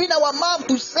open our mouth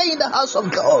to say in the house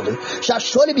of God shall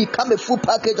surely become a full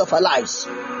package of our lives.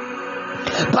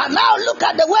 But now look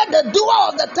at the way the doer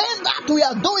of the thing that we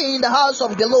are doing in the house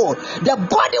of the Lord. The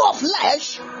body of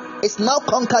flesh is now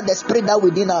conquered the spirit that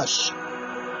within us.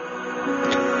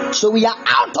 So we are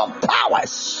out of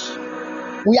powers.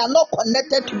 We are not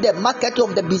connected to the market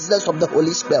of the business of the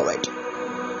Holy Spirit.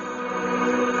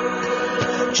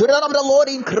 Children of the Lord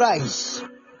in Christ,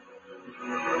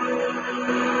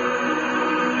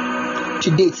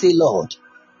 today say, Lord,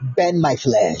 burn my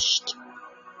flesh.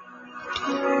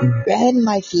 Burn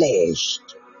my flesh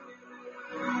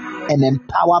and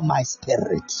empower my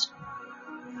spirit.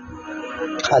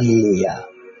 Hallelujah.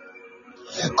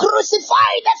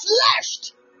 Crucify the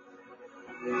flesh.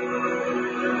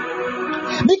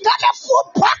 Become a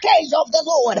full package of the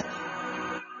Lord.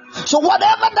 So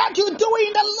whatever that you do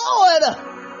in the Lord,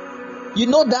 you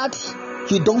know that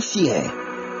you don't fear.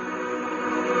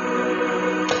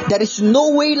 There is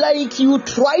no way like you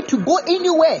try to go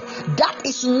anywhere. That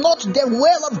is not the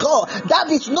will of God. That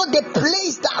is not the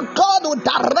place that God will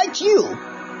direct you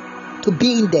to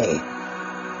be in there.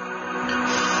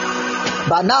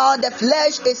 But now the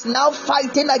flesh is now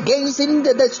fighting against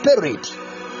the spirit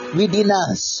within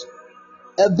us.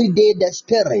 Every day the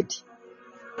spirit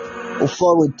will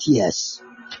fall with tears,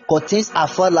 because things are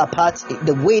fall apart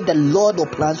the way the Lord will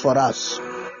plan for us,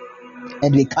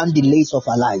 and we can't delay of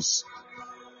our lives.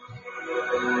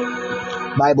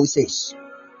 Bible says,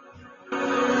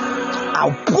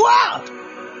 I'll pour out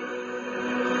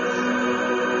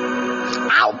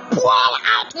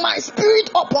my spirit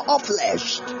upon all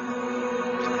flesh.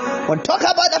 When talk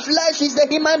about the flesh, is the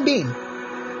human being.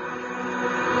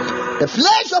 The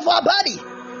flesh of our body,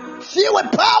 filled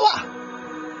with power,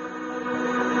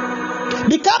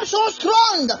 become so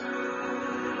strong.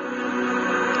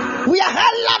 We are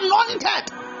highly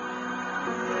anointed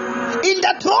in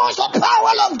the thrones of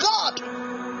power of God.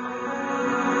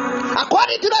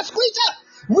 According to the scripture,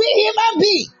 we human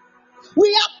beings,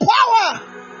 we have power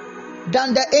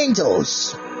than the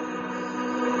angels.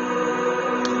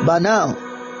 But now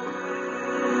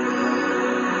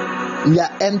we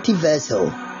are empty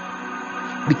vessel,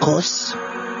 because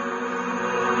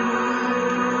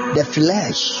the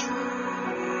flesh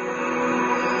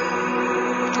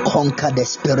conquer the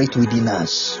spirit within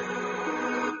us.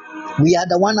 We are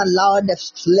the one allowed the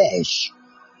flesh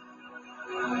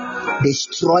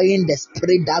destroying the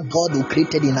spirit that God who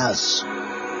created in us.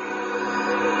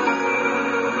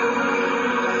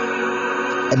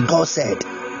 And God said,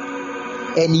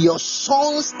 and your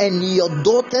sons and your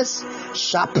daughters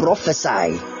shall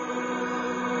prophesy.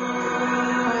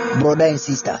 Brother and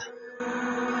sister,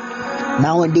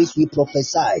 nowadays we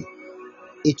prophesy,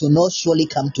 it will not surely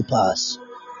come to pass,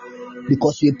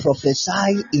 because we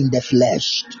prophesy in the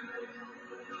flesh,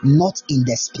 not in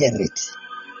the spirit.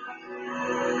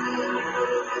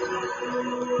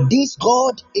 This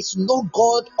God is not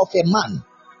God of a man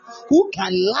who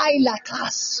can lie like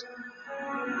us.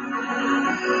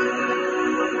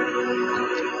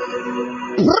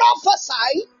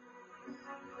 Prophesy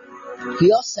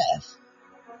yourself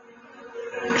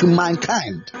to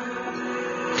mankind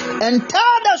and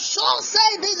tell the soul,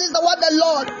 say this is what the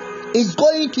Lord is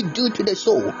going to do to the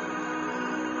soul.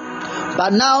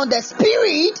 But now the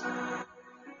spirit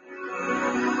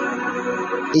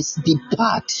is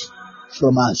depart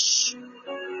from us,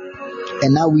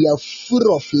 and now we are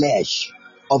full of flesh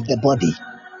of the body.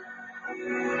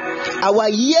 Our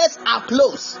ears are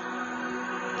closed,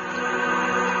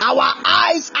 our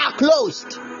eyes are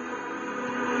closed.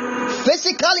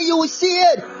 Physically you will see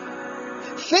it,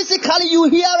 physically you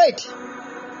hear it,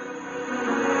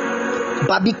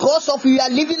 but because of we are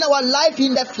living our life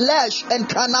in the flesh and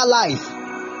carnal life,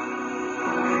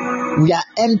 we are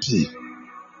empty,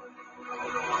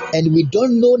 and we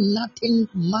don't know nothing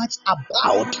much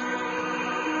about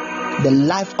the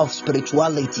life of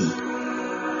spirituality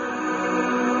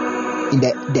in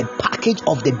the package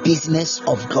of the business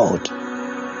of God.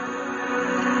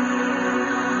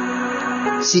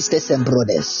 Sisters and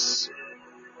brothers,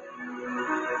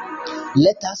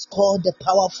 let us call the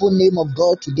powerful name of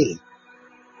God today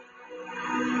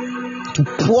to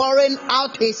pouring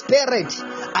out His Spirit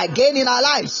again in our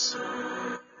lives,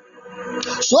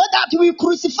 so that we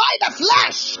crucify the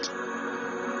flesh.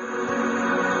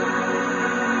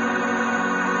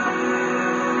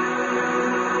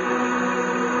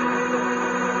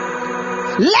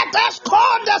 Let us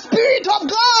call the Spirit of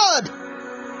God,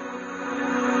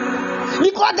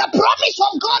 because the promise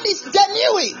of God is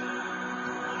genuine.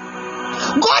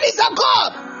 God is a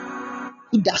God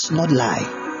who does not lie.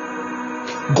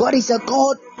 God is a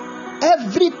God,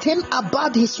 everything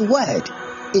about His word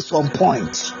is on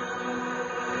point.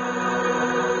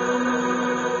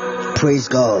 Praise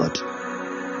God.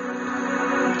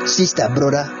 Sister,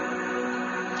 brother,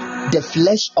 the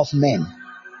flesh of men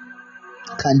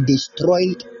can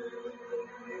destroy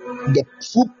the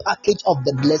full package of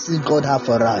the blessings God has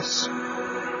for us.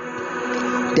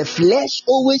 The flesh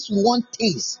always wants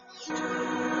things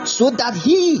so that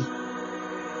he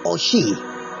or she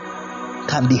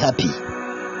can be happy.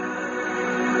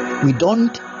 We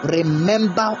don't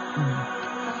remember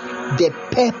the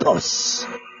purpose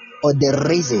or the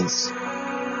reasons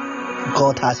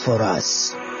God has for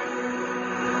us.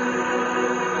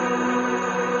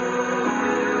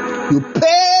 You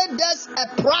paid us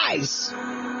a price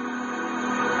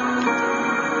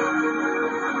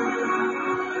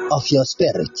of your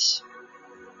spirit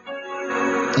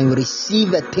and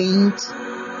receive a thing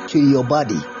to your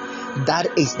body.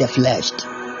 That is the flesh.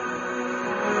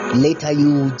 Later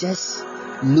you just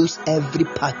lose every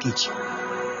package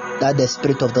that the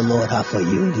Spirit of the Lord has for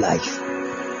you in life.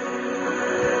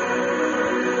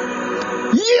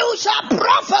 You shall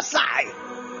prophesy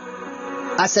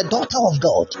as a daughter of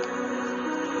God,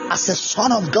 as a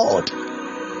son of God.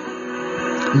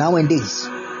 Nowadays,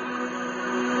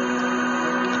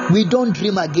 we don't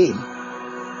dream again.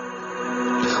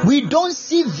 We don't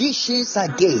see visions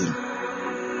again.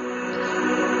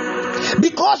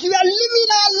 Because we are living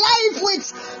our life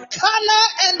with carnal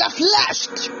and the flesh.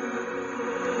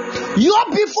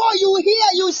 Before you hear,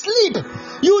 you sleep,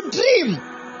 you dream.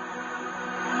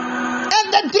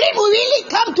 And the dream will really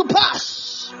come to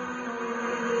pass.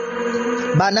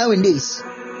 But nowadays,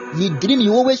 you dream,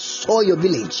 you always saw your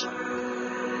village.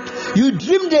 You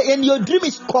dream and your dream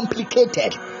is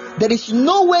complicated. There is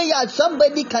no way that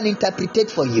somebody can interpret it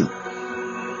for you.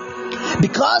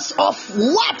 Because of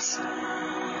what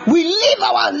we live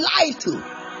our life to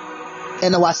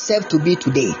and ourselves to be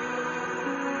today.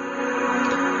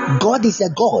 God is a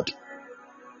God,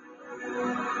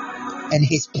 and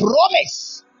His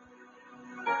promise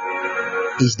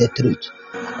is the truth.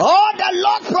 All the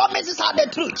Lord's promises are the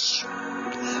truth.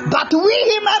 But we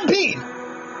human beings,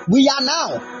 we are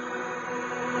now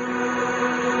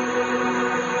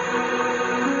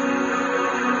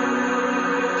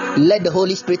let the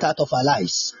Holy Spirit out of our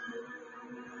lives.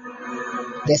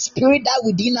 The Spirit that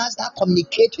within us that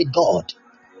communicates with God.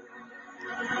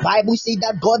 Bible says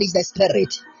that God is the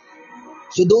Spirit.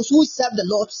 So those who serve the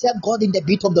Lord serve God in the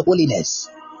beauty of the holiness.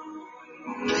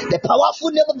 The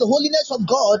powerful name of the holiness of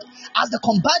God as they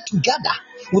combine together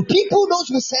with people those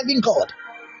who serve in God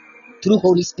through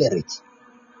Holy Spirit.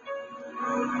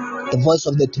 The voice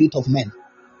of the truth of men.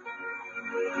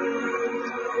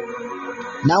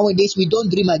 Nowadays we don't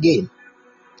dream again.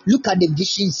 Look at the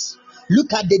visions.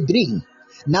 Look at the dream.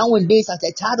 Nowadays, as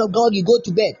a child of God, you go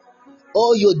to bed.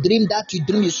 Or you dream that you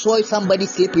dream you saw somebody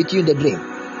sleep with you in the dream.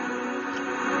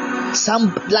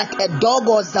 Some like a dog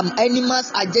or some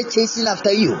animals are just chasing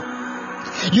after you.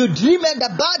 You dream and the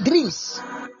bad dreams.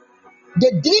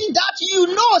 The dream that you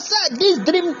know, sir, this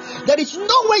dream, there is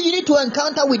no way you need to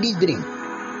encounter with this dream.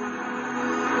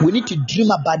 We need to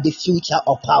dream about the future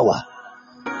of power.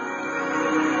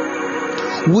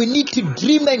 We need to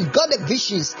dream and God the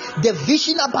visions, the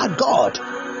vision about God.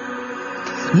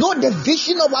 Not the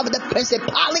vision of the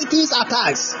principalities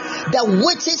attacks, the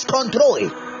witches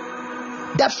control,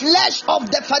 the flesh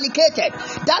of the fornicated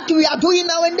that we are doing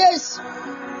nowadays.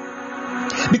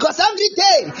 Because every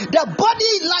day the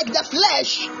body like the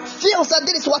flesh feels that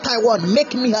this is what I want,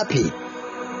 make me happy.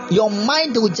 Your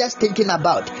mind will just thinking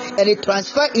about and it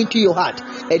transfer into your heart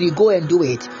and you go and do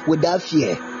it without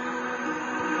fear.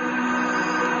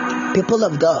 People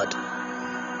of God,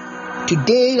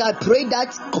 today I pray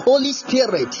that Holy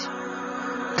Spirit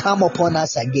come upon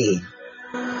us again,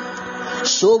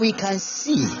 so we can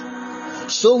see,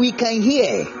 so we can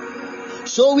hear,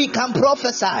 so we can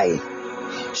prophesy,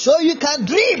 so you can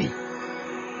dream.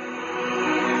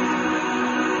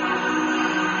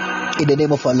 In the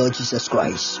name of our Lord Jesus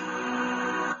Christ.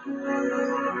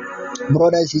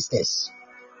 Brothers and sisters,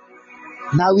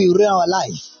 now we read our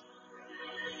life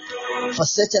for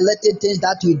such a little things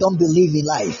that we don't believe in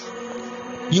life.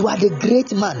 You are the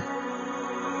great man.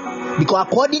 Because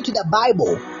according to the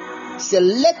Bible, say,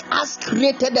 let us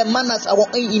create the man as our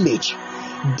own image,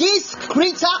 This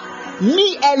creature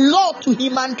mean a lot to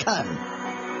humankind.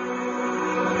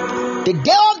 The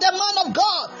day of the man of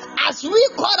God, as we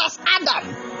call as Adam,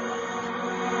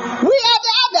 we are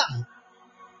the Adam.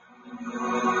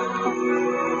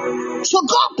 So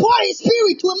God poured His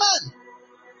Spirit to man.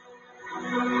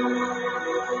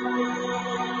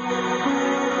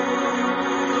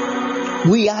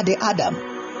 We are the Adam.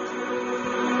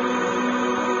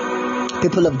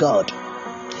 People of God,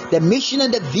 the mission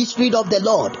and the victory of the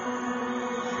Lord,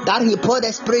 that He poured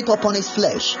the Spirit upon His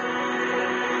flesh.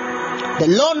 The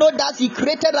Lord knows that He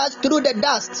created us through the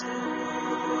dust.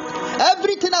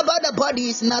 Everything about the body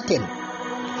is nothing.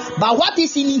 But what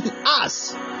is in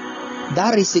us,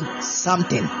 that is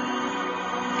something.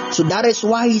 So that is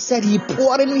why He said He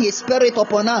poured in His Spirit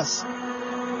upon us.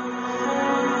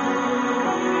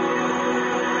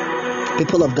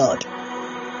 People of God,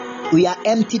 we are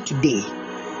empty today.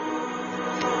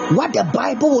 What the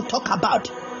Bible will talk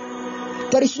about,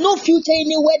 there is no future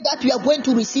anywhere that we are going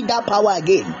to receive that power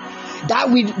again.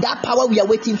 That power we are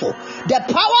waiting for. The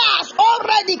power has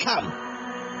already come.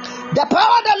 The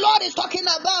power the Lord is talking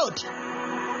about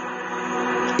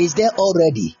is there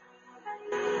already.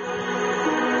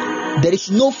 There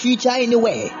is no future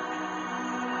anywhere.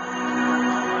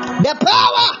 The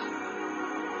power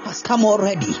has come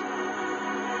already.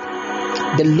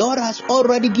 The Lord has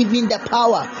already given the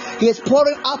power. He is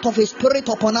pouring out of His Spirit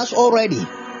upon us already.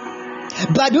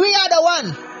 But we are the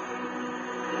one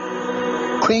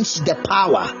quench the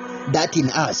power that in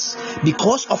us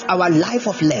because of our life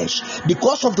of flesh,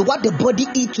 because of what the body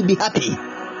eats to be happy.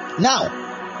 Now,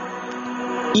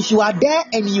 if you are there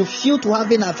and you feel to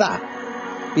have an affair,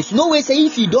 there's no way say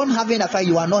if you don't have an affair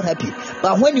you are not happy.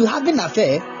 But when you have an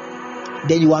affair,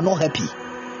 then you are not happy,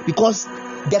 because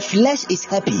the flesh is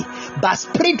happy, but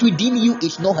spirit within you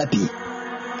is not happy.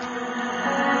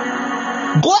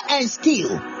 Go and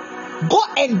steal, go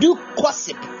and do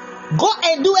gossip, go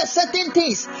and do a certain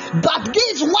things, but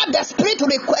this is what the spirit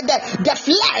requires, the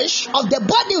flesh of the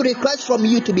body requires from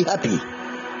you to be happy.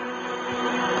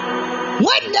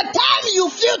 When the time you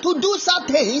feel to do some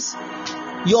things,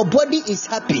 your body is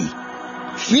happy,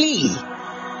 flee.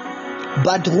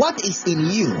 But what is in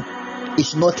you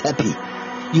is not happy.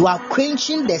 You are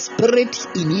quenching the spirit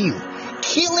in you,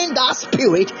 killing that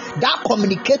spirit that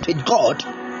communicates with God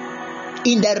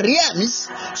in the realms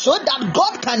so that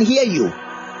God can hear you.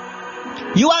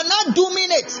 You are not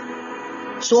doing it.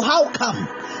 So how come?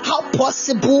 How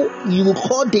possible you will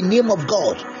call the name of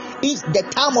God? Is the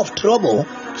time of trouble,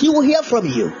 He will hear from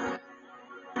you.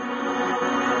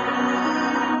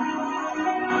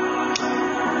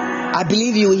 I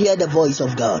believe you will hear the voice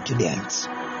of God tonight.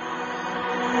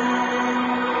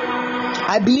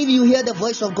 I believe you hear the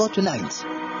voice of God tonight.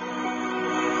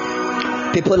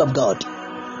 People of God,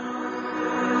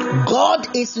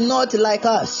 God is not like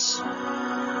us.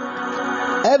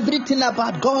 Everything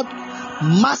about God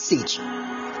message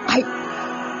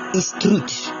is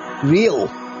truth, real.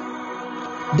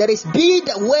 There is be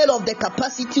the word of the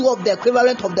capacity of the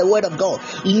equivalent of the word of God.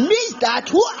 It means that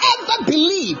whoever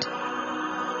believed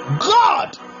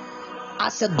God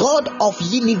as a God of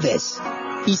universe,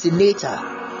 His nature.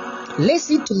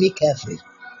 Listen to me carefully.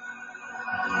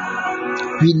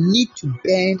 We need to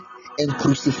burn and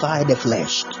crucify the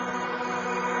flesh.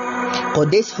 For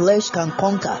this flesh can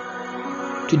conquer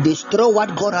to destroy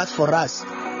what God has for us,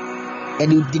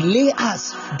 and it will delay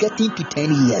us getting to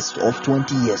 10 years or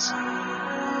 20 years.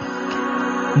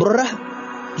 Brother,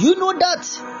 you know that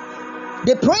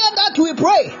the prayer that we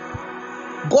pray,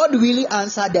 God really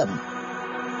answer them.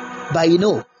 But you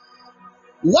know,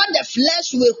 what the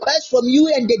flesh will request from you,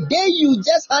 and the day you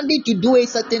just hand it to do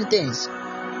certain things,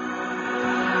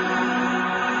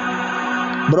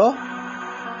 bro,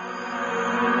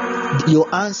 your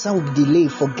answer will be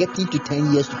delayed for getting to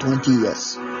 10 years to 20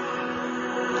 years.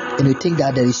 And you think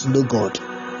that there is no God.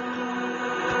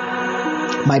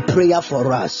 My prayer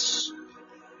for us,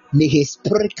 may His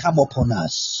Spirit come upon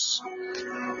us.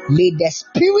 May the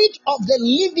Spirit of the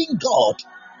living God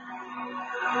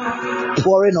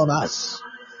pouring on us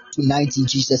tonight in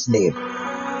Jesus' name.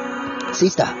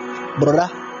 Sister, brother,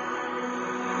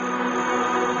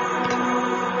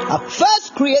 at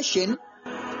first creation,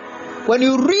 when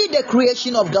you read the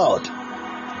creation of God,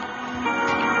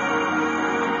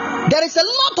 there is a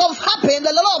lot of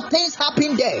things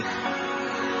happen there.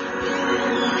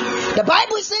 The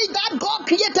Bible says that God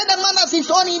created a man as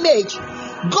His own image.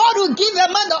 God will give a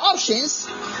man the options,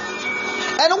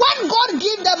 and when God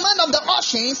gives the man of the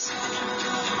options,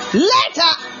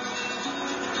 later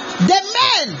the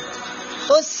man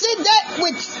will sit there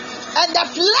with and the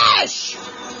flesh,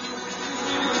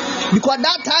 because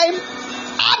that time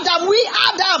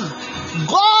Adam,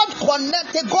 God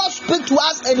connected, God speak to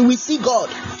us and we see God.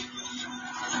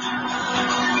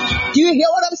 Do you hear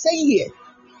what I'm saying here?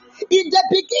 In the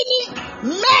beginning,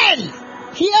 men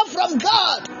hear from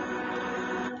God.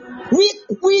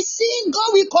 We see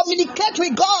God, we communicate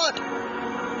with God.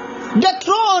 The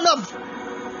throne of,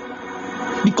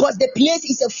 because the place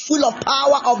is full of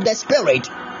power of the Spirit.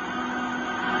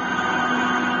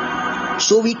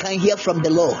 So we can hear from the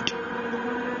Lord.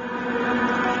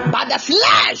 But the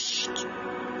flesh,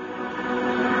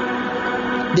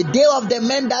 the day of the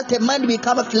man that a man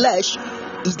become a flesh,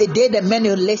 is the day the man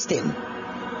will listen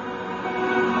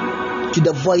to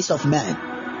the voice of man.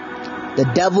 The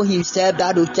devil himself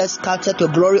that will just capture the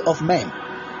glory of man,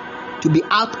 to be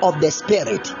out of the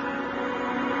Spirit.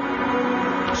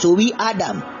 So we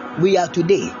Adam, we are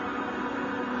today.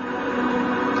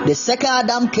 The second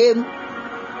Adam came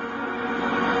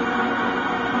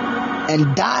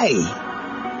and died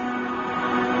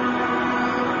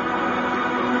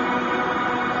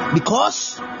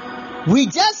because we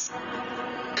just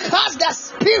cast the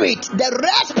spirit, the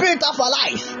red spirit of our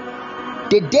life,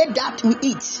 the day that we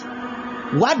eat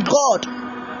what God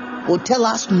will tell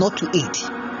us not to eat.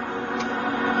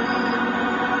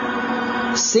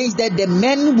 Says that the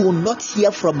men will not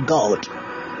hear from God.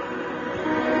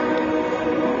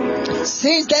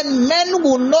 Says that men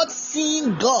will not see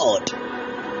God.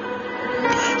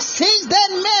 Says that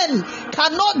men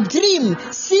cannot dream,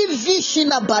 see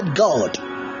vision about God.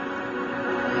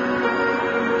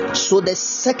 So the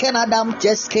second Adam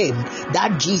just came,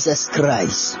 that Jesus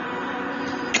Christ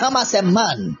come as a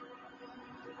man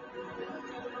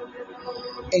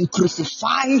and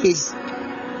crucify his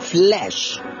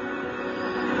flesh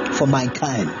for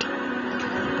mankind,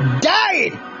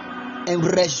 died and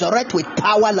resurrect with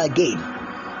power again,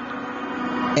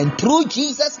 and through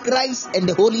Jesus Christ and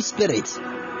the Holy Spirit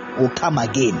will come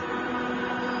again.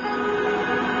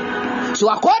 So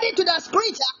according to the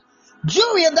scripture,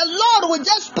 Joel, the Lord will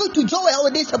just speak to Joel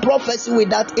with this prophecy with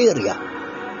that area,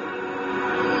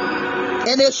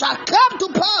 and it shall come to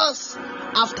pass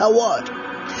afterward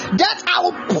that I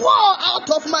will pour out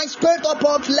of my spirit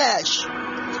upon flesh,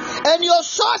 and your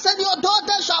sons and your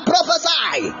daughters shall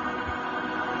prophesy.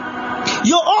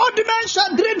 Your old men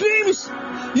shall dream dreams,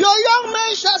 your young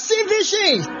men shall see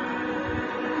visions.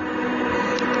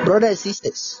 Brothers and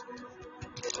sisters,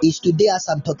 it's today as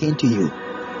I'm talking to you.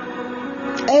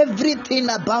 Everything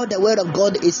about the word of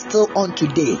God is still on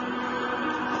today.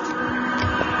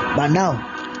 But now,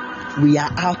 we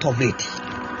are out of it.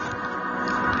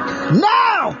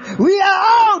 Now, we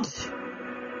are out.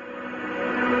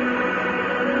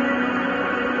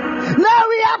 Now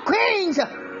we are queens.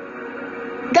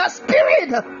 The spirit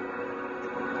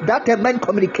that a man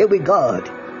communicate with God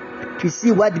to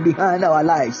see what's behind our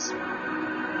lives.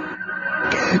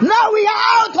 Now we are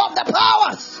out of the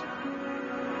powers.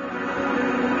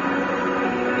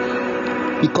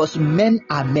 Because men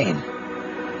are men.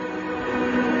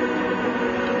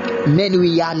 Men,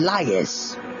 we are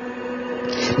liars.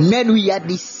 Men, we are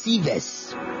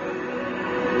deceivers.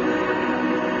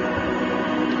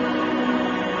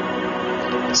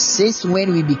 Since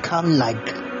when we become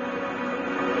like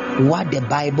what the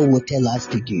Bible will tell us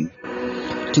to do,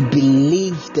 to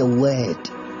believe the word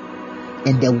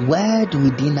and the word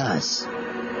within us,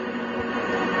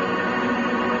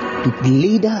 to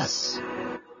lead us,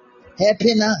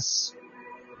 helping us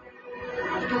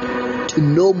to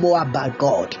know more about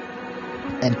God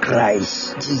and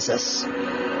Christ Jesus.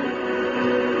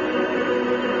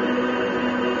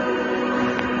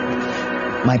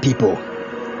 My people,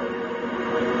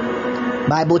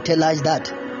 Bible tells us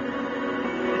that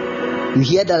you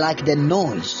hear like the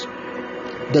noise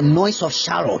of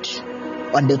chariot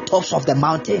on the tops of the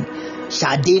mountain,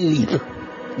 shall they leap,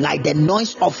 like the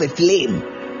noise of a flame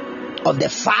of the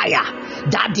fire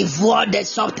that devoured the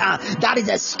sultan. That is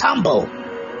a stumble.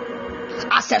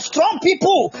 As a strong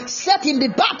people set in the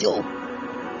battle,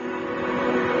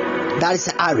 that is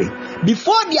a array.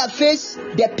 Before their face,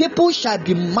 the people shall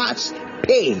be much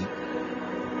pain.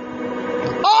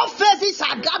 All faces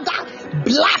shall gather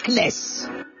blackness.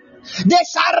 They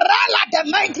shall run like the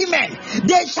mighty men.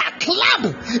 They shall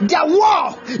climb the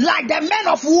wall like the men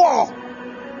of war.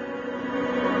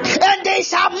 And they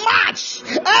shall march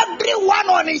everyone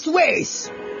on his ways.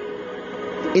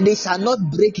 And they shall not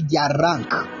break their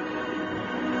rank.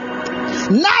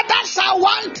 Neither shall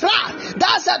one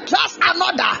trust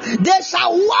another. They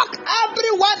shall walk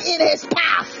everyone in his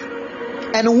path.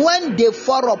 And when they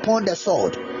fall upon the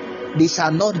sword, they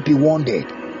shall not be wounded.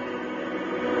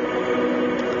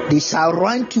 They shall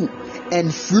run to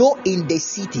and flow in the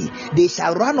city. They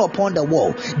shall run upon the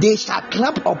wall. They shall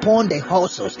clamp upon the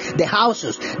houses.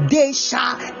 They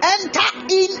shall enter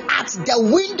in at the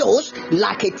windows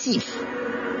like a thief.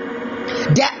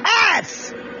 The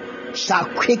earth shall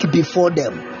quake before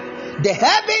them. The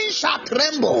heavens shall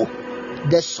tremble.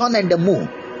 The sun and the moon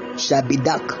shall be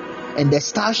dark, and the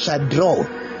stars shall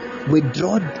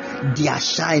withdraw their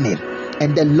shining.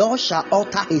 And the Lord shall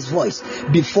utter his voice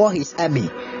before his army.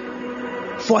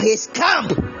 For his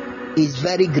camp is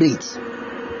very great.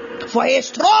 For he is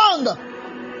strong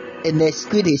and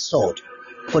execute his sword.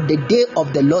 For the day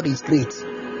of the Lord is great,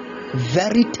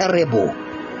 very terrible,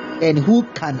 and who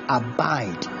can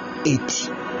abide it?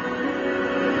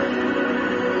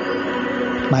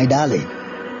 My darling,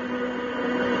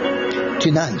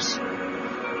 tonight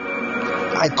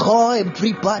I call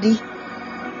everybody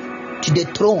to the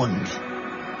throne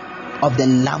of the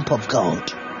Lamb of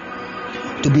God,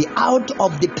 to be out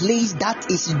of the place that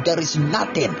there is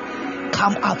nothing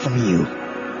come out from you.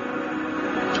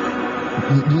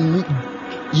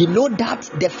 You know that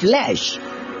the flesh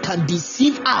can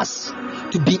deceive us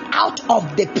to be out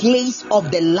of the place of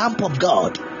the Lamb of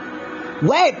God,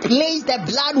 where a place the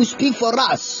blood will speak for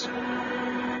us.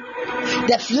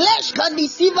 The flesh can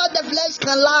deceive us, the flesh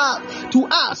can lie to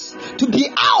us to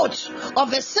be out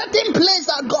of a certain place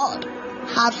that God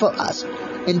had for us,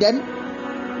 and then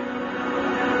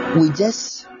we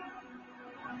just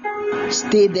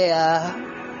stay there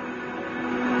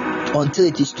until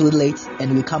it is too late,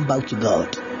 and we come back to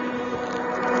God,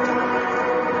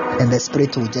 and the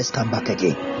Spirit will just come back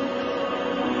again.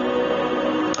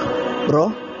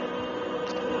 Bro,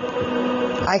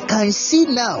 I can see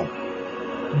now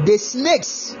the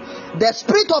snakes, the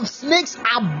spirit of snakes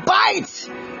abide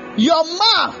your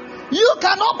mouth. You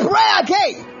cannot pray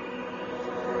again.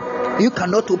 You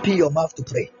cannot open your mouth to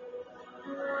pray.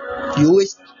 You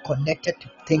always connected to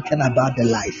thinking about the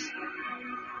life.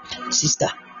 Sister,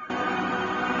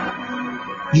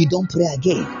 you don't pray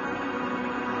again.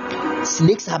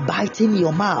 Snakes are biting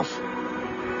your mouth.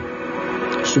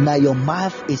 So now your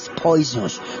mouth is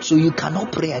poisonous, so you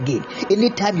cannot pray again.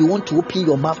 Anytime you want to open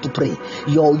your mouth to pray,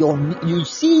 you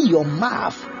see your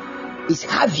mouth is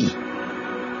heavy.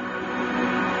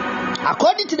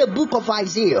 According to the book of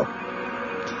Isaiah,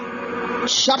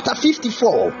 chapter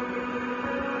 54,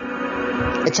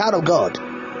 a child of God,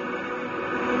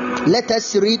 let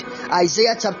us read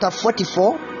Isaiah chapter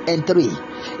 44 and 3.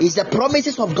 It's the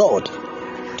promises of God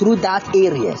through that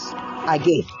areas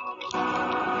again.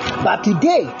 But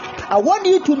today, I want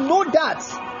you to know that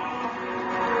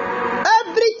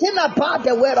everything about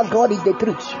the word of God is the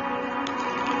truth.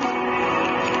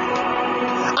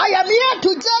 I am here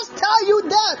to just tell you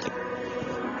that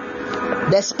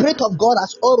the Spirit of God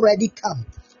has already come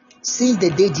since the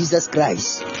day Jesus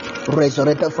Christ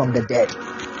resurrected from the dead.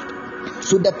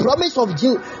 So the promise of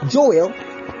Joel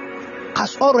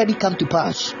has already come to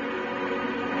pass.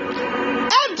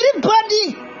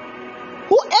 Everybody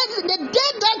who is the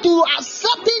day that you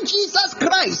accepting Jesus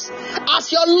Christ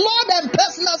as your Lord and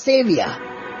personal Savior,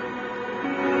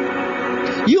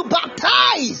 you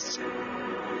baptized,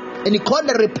 and you call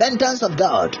the repentance of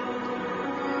God,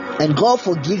 and God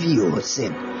forgive you your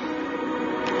sin,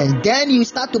 and then you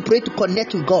start to pray to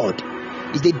connect to God.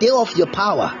 It's the day of your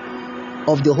power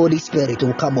of the Holy Spirit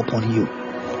will come upon you.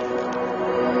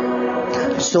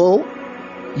 So,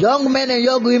 young men and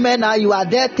young women, now you are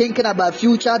there thinking about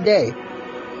future day.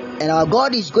 And our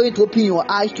God is going to open your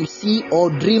eyes to see or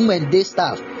dream and this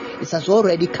stuff. It has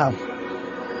already come.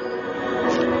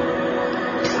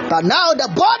 But now the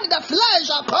body, the flesh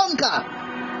shall conquer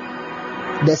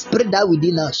the spirit that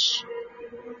within us,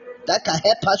 that can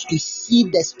help us to see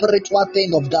the spiritual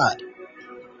thing of God.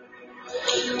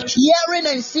 Hearing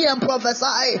and see and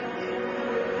prophesy.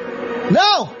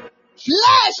 No,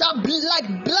 flesh are like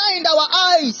blind our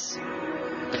eyes.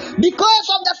 Because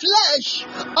of the flesh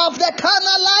of the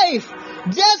carnal life,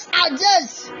 just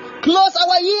close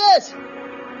our ears.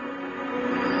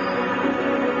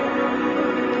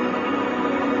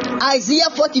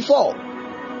 Isaiah 44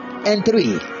 and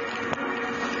 3.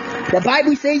 The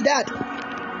Bible says that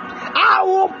I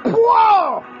will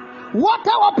pour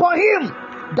water upon him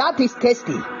that is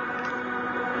thirsty,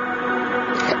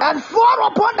 and fall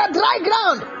upon the dry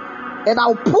ground, and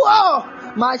I'll pour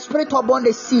my spirit upon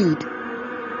the seed,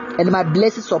 and my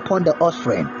blessings upon the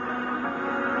offspring.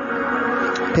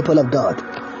 People of God,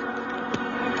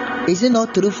 is it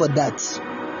not true for that?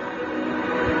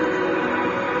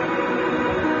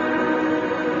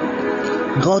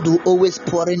 God will always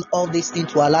pour in all these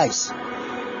things to our lives.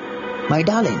 My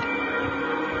darling,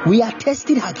 we are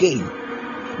tested again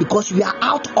because we are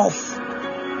out of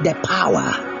the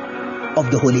power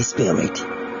of the Holy Spirit,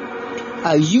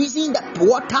 are using the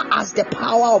water as the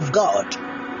power of God.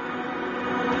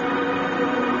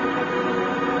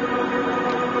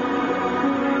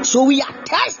 So we are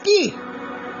thirsty.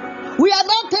 We are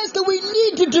not thirsty. We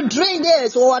need to drink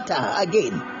this water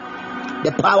again.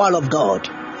 The power of God.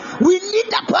 We need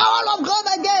the power of God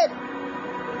again.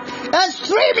 And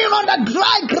streaming on the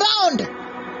dry ground.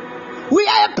 We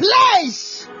are a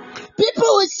place. People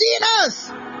will see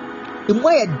us.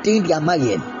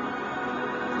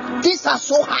 These are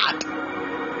so hard.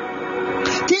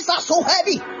 These are so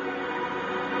heavy.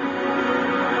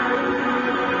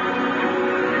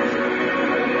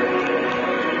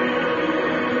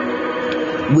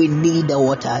 We need the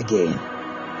water again.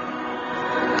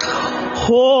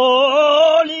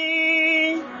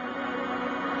 Holy,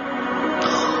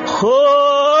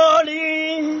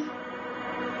 holy,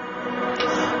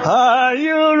 are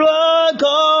you, Lord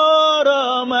God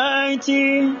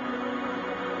Almighty?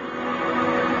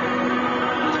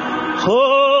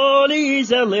 Holy is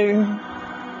the Lamb.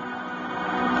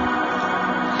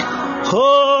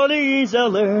 Holy is the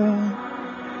Lamb.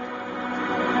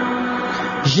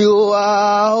 You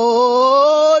are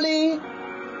holy,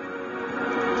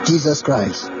 Jesus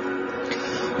Christ.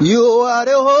 You are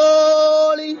the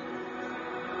holy.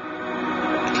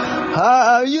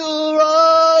 Are you,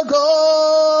 Lord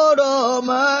God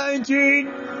Almighty?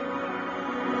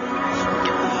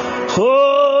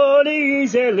 Holy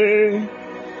is the Lamb.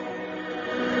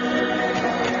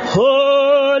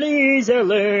 Holy is the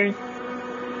Lamb.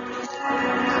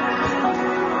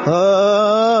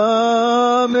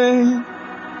 Amen.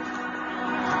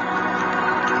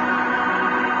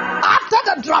 After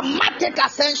the dramatic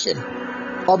ascension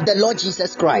of the Lord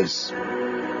Jesus Christ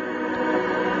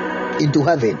into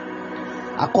heaven,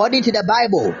 according to the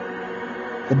Bible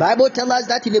tells us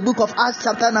that in the book of Acts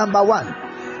chapter number 1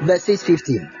 verses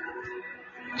 15,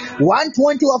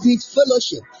 120 of his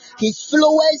fellowship, his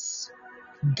followers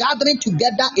gathering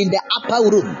together in the upper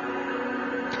room,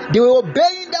 they were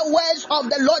obeying the words of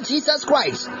the Lord Jesus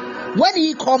Christ when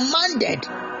he commanded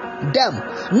them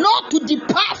not to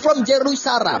depart from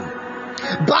Jerusalem,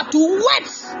 but to wait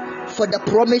for the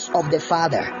promise of the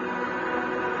Father.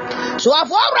 So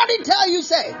I've already tell you,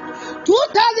 say,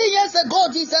 2,000 years ago,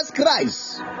 Jesus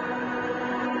Christ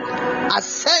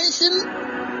ascension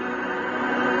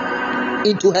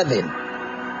into heaven.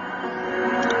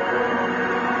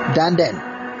 Then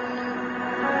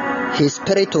his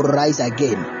spirit will rise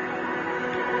again,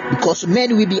 because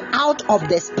men will be out of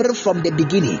the spirit from the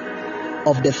beginning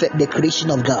of the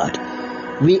creation of God.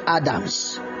 We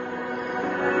Adams.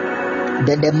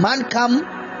 Then the man come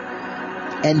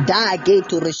and die again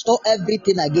to restore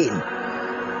everything again.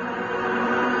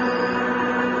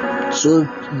 So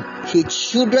his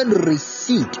children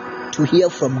recede to hear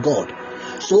from God.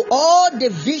 So all the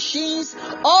visions,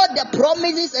 all the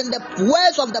promises and the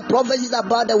words of the prophecies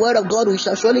about the word of God, we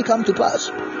shall surely come to pass.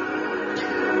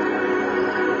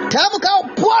 Tell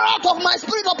God, pour out of my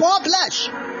spirit upon flesh.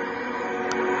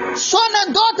 Son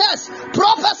and daughters,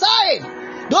 prophesy.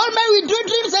 Don't make we dream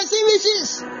dreams and see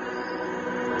visions.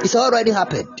 It's already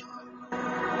happened.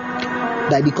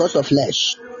 But because of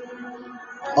flesh,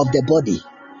 of the body,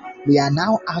 we are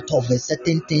now out of a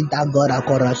certain thing that God has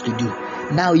called us to do.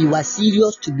 Now you are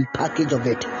serious to be packaged of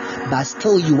it, but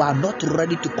still you are not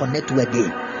ready to connect to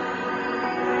again.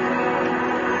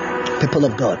 People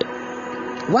of God,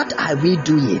 what are we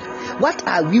doing? What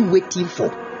are we waiting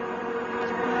for?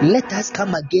 Let us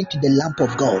come again to the lamp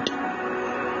of God.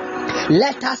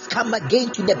 Let us come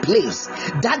again to the place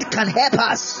that can help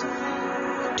us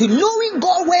to knowing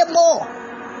God way more.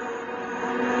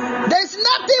 There's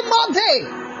nothing more there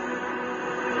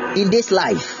in this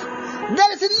life.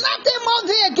 There is nothing more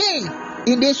there again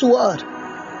in this world.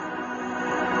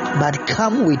 But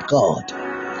come with God.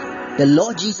 The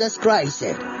Lord Jesus Christ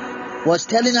was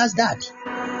telling us that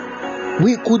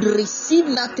we could receive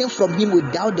nothing from him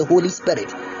without the Holy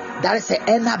Spirit. That is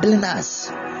enabling us.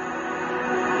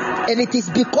 And it is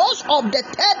because of the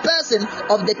third person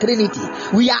of the Trinity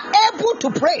we are able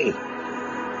to pray.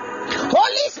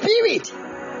 Holy Spirit,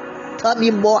 tell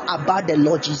me more about the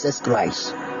Lord Jesus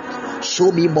Christ.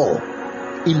 Show me more.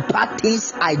 Impart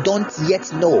things I don't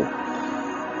yet know.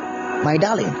 My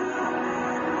darling,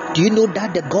 do you know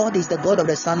that the God is the God of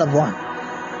the Son of One,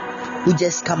 who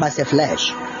just come as a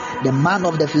flesh, the man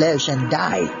of the flesh, and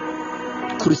die,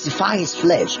 crucify his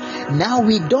flesh. Now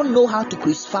we don't know how to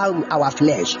crucify our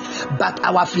flesh, but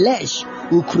our flesh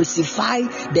will crucify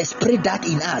the spirit that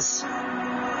in us,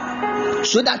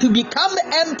 so that we become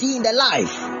empty in the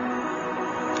life.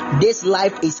 This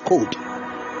life is cold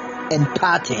and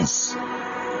patterns.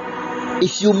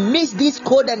 If you miss this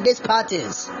code and these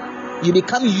patterns, you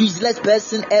become useless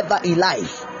person ever in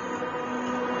life.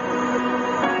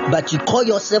 But you call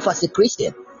yourself as a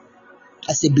Christian,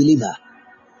 as a believer.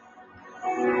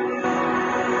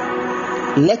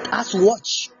 Let us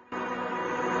watch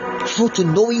through to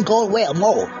knowing God well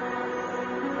more.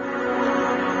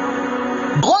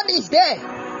 God is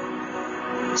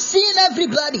there, seeing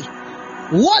everybody,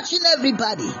 watching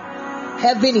everybody.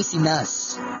 Heaven is in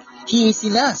us. He is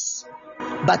in us.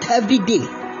 But every day,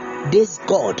 this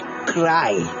God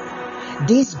cry.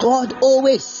 This God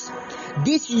always,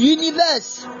 this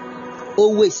universe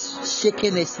always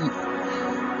shaking his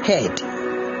head.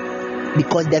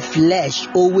 Because the flesh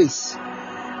always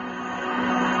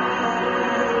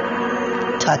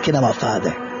talking about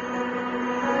Father.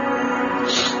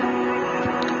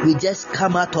 We just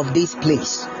come out of this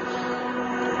place.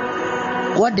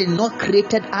 God did not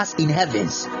created us in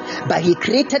heavens, but He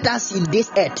created us in this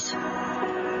earth.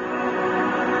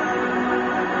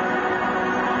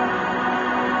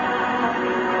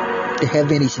 The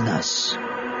heaven is in us.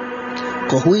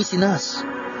 Because who is in us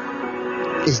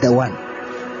is the one.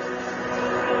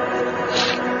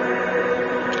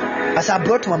 As I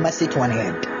brought my message to an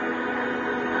end,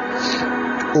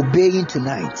 obeying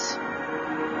tonight.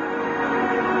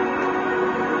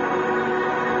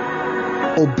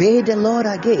 Obey the Lord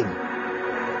again,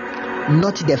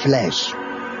 not the flesh.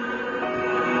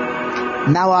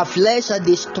 Now our flesh are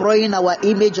destroying our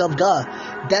image of God.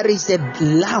 There is a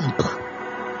lamp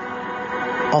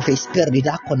of a spirit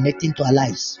that connecting to our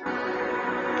lives.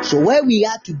 So where we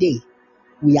are today,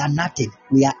 we are nothing.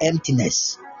 We are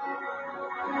emptiness.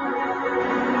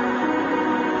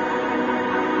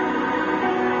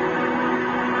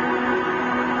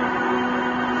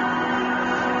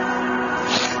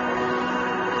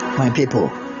 My people,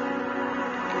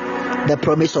 the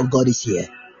promise of God is here.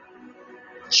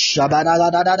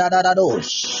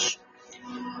 Shabadadadadadadosh.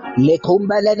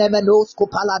 Lekumbelenemenos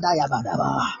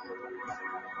kupaladayabadaba.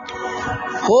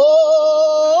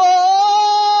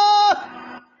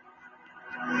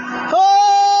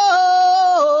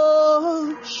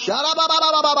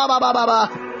 Shalabababababababa.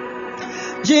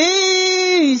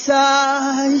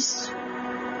 Jesus.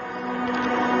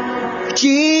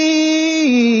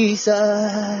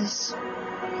 Jesus.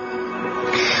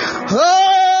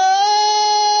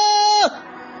 Oh,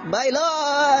 my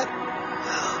Lord.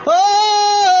 Oh,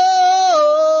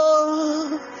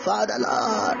 Father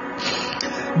Lord.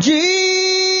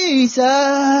 Jesus.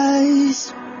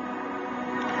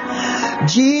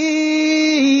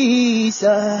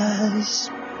 Jesus.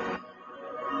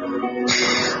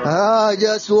 I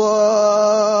just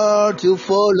want to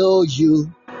follow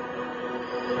you.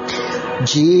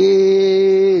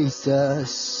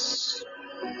 Jesus,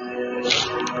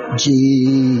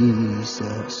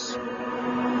 Jesus,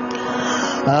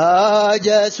 I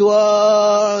just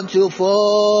want to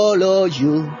follow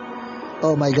you.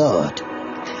 Oh my God,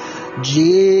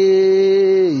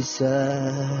 Jesus,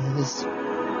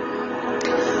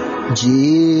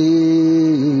 Jesus,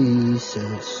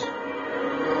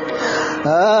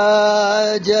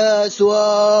 I just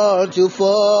want to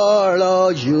follow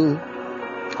you.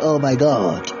 Oh my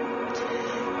God,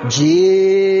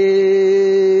 Jesus,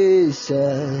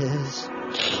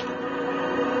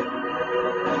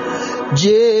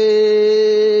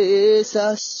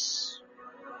 Jesus,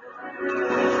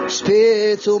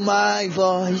 speak to my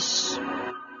voice,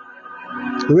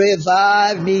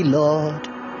 revive me, Lord,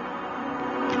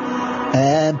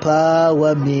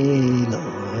 empower me,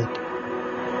 Lord,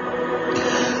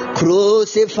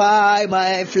 crucify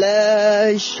my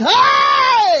flesh. Hey!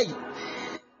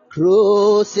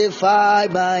 Crucify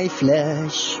my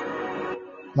flesh,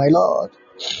 my Lord.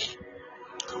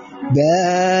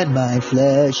 Burn my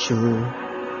flesh, oh.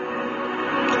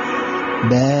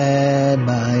 Burn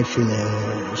my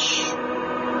flesh.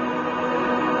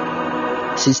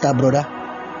 Sister, brother,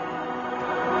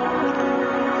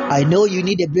 I know you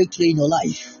need a breakthrough in your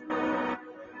life.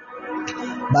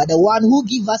 But the one who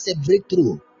gives us a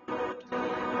breakthrough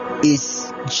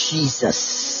is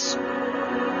Jesus.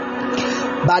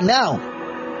 But now,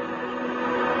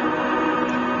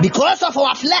 because of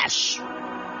our flesh,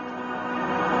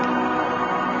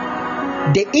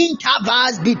 the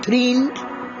intervals between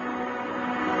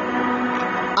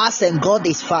us and God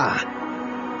is far.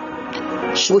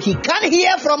 So He can't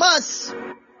hear from us.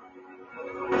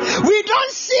 We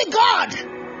don't see God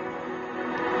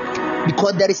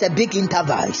because there is a big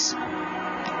intervals.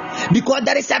 Because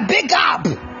there is a big gap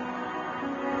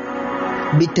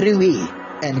between we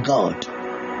and God.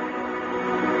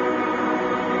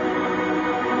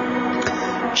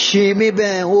 Shimi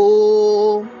ben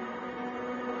o,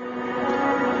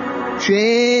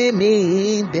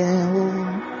 Chimi Bewo.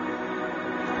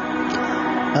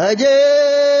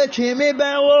 Aje Chimi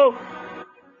Bewo.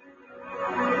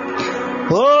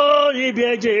 Oh,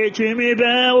 Nibeje Chimi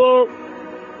Bewo.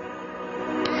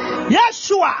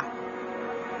 Yeshua.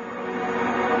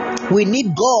 We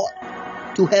need God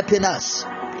to help in us.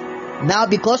 Now,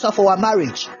 because of our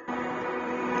marriage,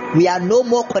 we are no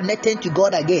more connected to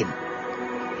God again.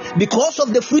 Because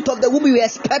of the fruit of the womb we were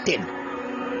expecting,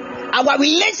 our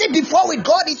relationship before with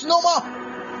God is no more.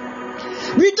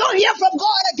 We don't hear from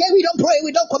God again. We don't pray.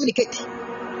 We don't communicate.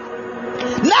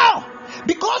 Now,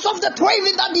 because of the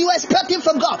craving that you were expecting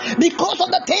from God, because of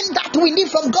the things that we need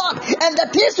from God, and the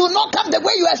things will not come the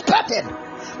way you expected,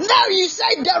 now you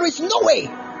say there is no way.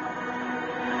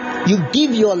 You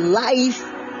give your life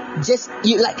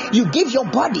you give your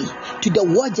body to the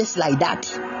world just like that,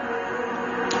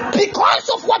 because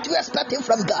of what you are expecting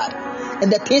from God,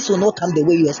 and the things will not come the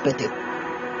way you expected.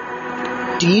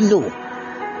 Do you know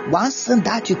one sin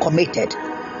that you committed?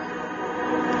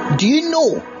 Do you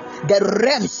know the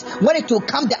realms when it will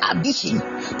come the addition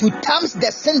to times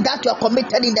the sin that you are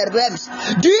committed in the realms?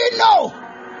 Do you know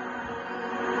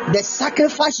the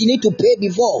sacrifice you need to pay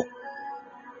before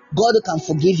God can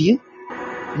forgive you?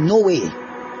 No way.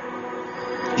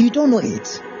 You don't know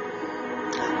it.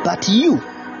 But you,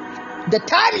 the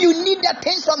time you need the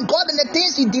things from God and the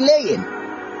things you delaying,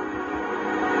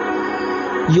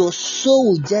 your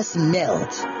soul will just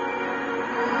melt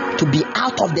to be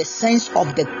out of the sense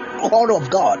of the core of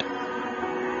God.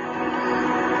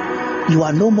 You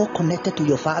are no more connected to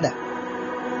your Father.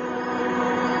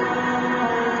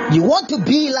 You want to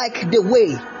be like the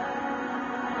way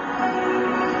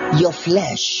your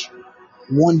flesh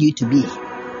wants you to be.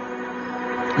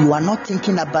 You are not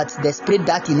thinking about the spirit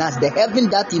that in us, the heaven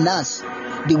that in us,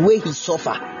 the way he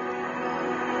suffered.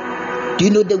 Do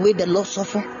you know the way the Lord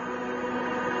suffered?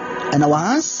 And our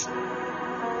hands?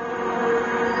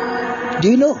 Do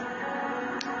you know?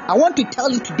 I want to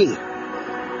tell you today,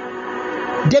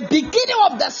 the beginning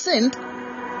of the sin,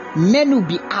 men will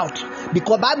be out,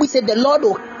 because the Bible said the Lord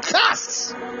will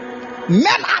cast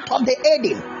men out of the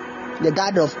Eden, the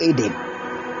Garden of Eden.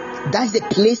 That's the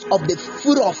place of the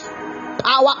fruit of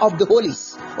power of the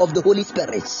Holy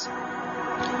Spirit.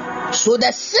 So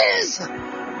the sins,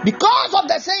 because of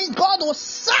the sins, God will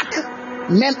suck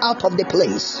men out of the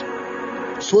place.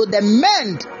 So the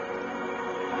men,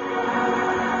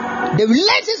 the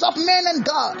relations of men and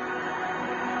God,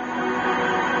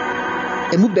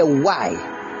 why?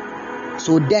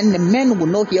 So then the men will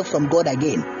not hear from God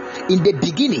again. In the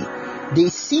beginning, they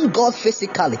see God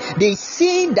physically. They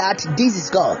see that this is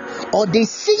God, or they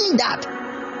see that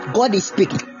God is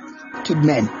speaking to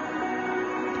men.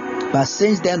 But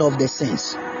since then of the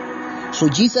sins, so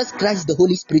Jesus Christ, the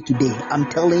Holy Spirit today, I'm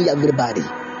telling everybody.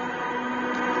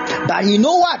 But you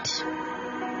know what?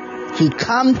 He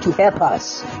came to help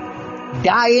us,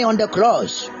 dying on the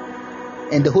cross,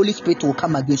 and the Holy Spirit will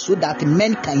come again so that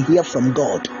men can hear from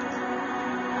God.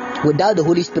 Without the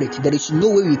Holy Spirit, there is no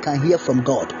way we can hear from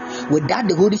God. Without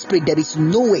the Holy Spirit, there is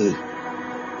no way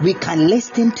we can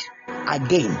listen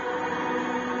again.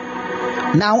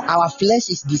 Now our flesh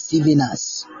is deceiving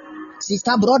us.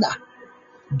 Sister, brother,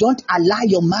 don't allow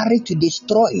your marriage to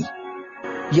destroy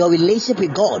your relationship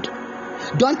with God.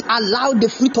 Don't allow the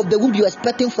fruit of the womb you're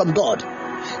expecting from God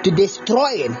to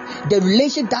destroy the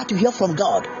relationship that you hear from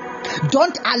God.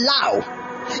 Don't allow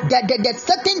that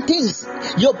certain things,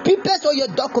 your papers or your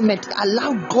document,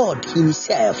 allow God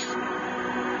himself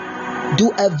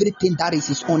do everything that is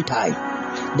his own time,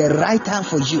 the right time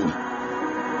for you.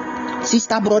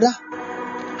 Sister, brother,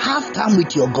 have time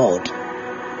with your God.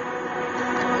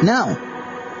 Now,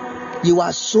 you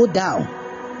are so down.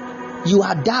 You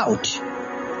are doubt.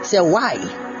 Say why?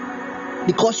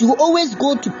 Because you always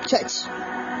go to church.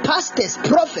 Pastors,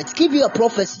 prophets give you a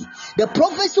prophecy. The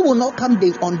prophecy will not come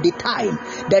on the time.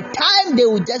 The time they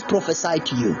will just prophesy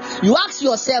to you. You ask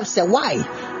yourself, say why?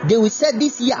 They will say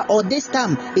this year or this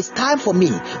time is time for me,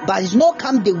 but it's not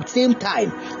come the same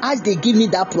time as they give me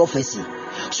that prophecy.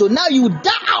 So now you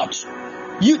doubt.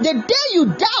 The day you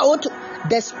doubt,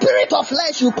 the spirit of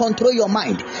flesh will control your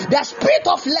mind. The spirit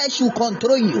of flesh will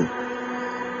control you.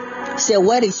 Say,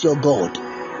 where is your God?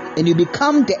 And you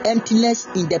become the emptiness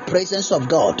in the presence of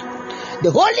God.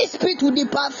 The Holy Spirit will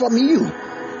depart from you.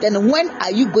 Then when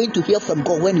are you going to hear from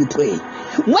God when you pray?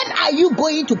 When are you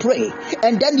going to pray?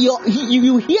 And then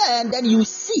you hear and then you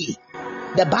see.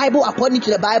 The Bible, according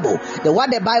to the Bible,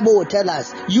 what the Bible will tell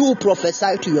us, you will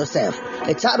prophesy to yourself.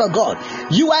 A child of God,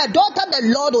 you are a daughter,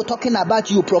 the Lord will talking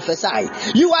about you, prophesy.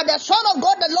 You are the son of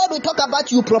God, the Lord will talk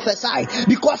about you, prophesy.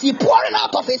 Because he pouring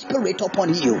out of his spirit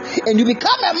upon you. And you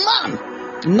become a man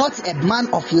not a man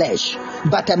of flesh,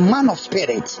 but a man of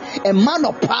spirit, a man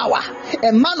of power,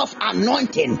 a man of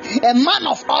anointing, a man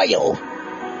of oil.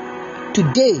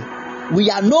 Today, we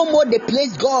are no more the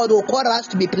place God will call us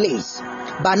to be placed,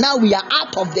 but now we are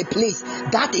out of the place.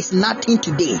 That is nothing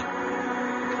today.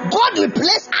 God will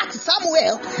place us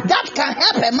somewhere that can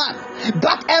help a man,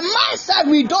 but a man said,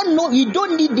 we don't know, you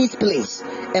don't need this place.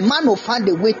 A man will find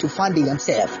a way to find it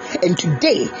himself. And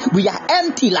today, we are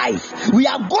empty life. We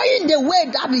are going the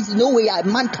way that is no way a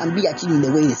man can be achieving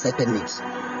the way he certain is.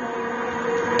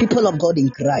 People of God in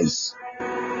Christ,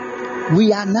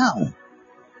 we are now.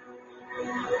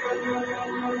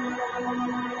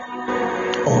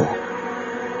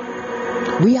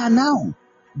 We are now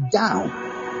down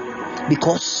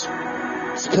because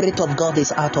Spirit of God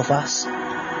is out of us.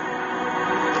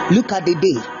 Look at the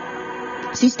day.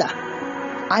 Sister,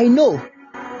 I know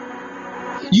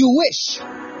you wish,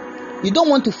 you don't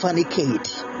want to fornicate.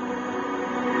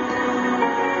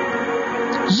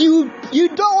 You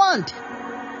don't want,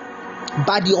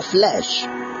 but your flesh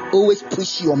always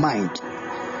push your mind.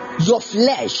 Your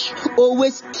flesh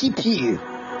always keep you,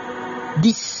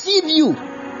 deceive you.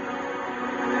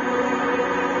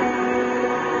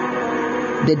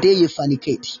 The day you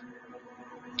fornicate,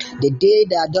 the day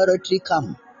the adultery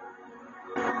come,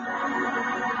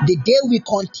 the day we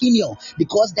continue,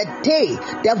 because the day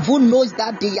the devil knows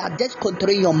that they are just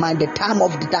controlling your mind, the time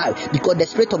of the time, because the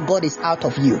Spirit of God is out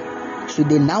of you. So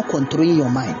they now controlling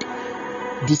your mind,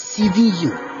 deceiving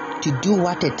you to do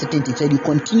what a certain thing. So you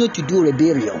continue to do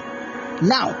rebellion.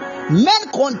 Now, men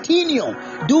continue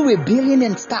do rebellion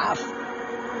and stuff,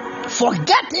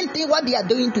 forgetting what they are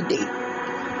doing today.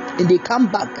 And they come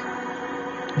back.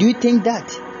 Do you think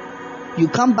that you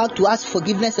come back to ask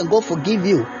forgiveness and God forgive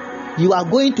you, you are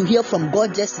going to hear from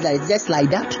God just like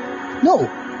that? No.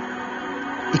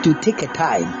 It will take a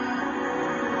time.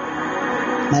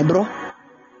 My bro,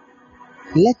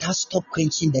 let us stop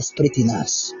quenching the spirit in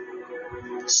us.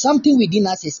 Something within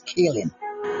us is killing.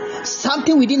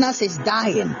 Something within us is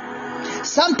dying.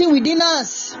 Something within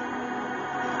us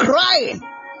crying.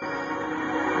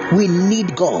 We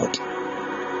need God.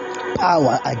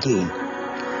 Power again.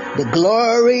 The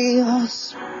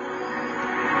glorious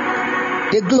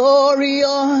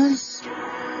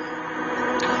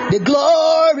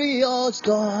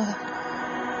God,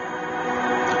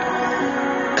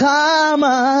 come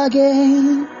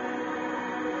again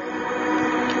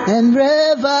and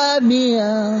revive me.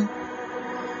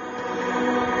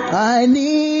 I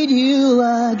need you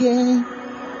again.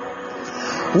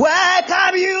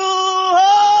 Welcome you,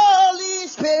 Holy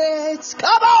Spirit.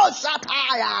 Come on,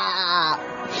 Shataya.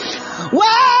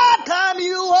 Welcome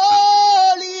you,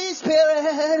 Holy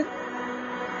Spirit.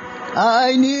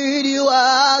 I need you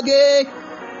again.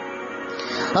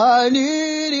 I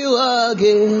need you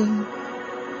again.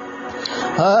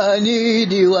 I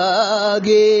need you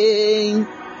again.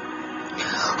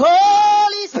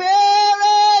 Holy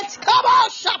Spirit, come on,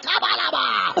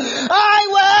 Shatabalaba. I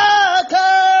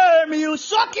welcome you.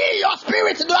 Soak in your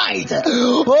spirit tonight.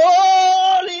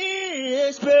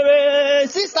 Holy Spirit,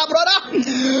 sister, brother,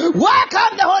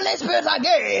 welcome the Holy Spirit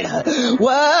again.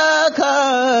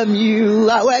 Welcome you.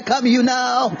 I welcome you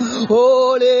now.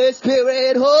 Holy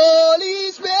Spirit,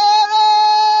 Holy Spirit,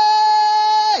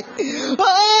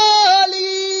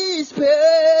 Holy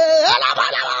Spirit,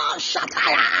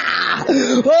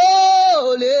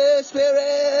 Holy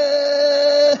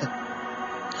Spirit,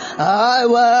 I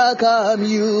welcome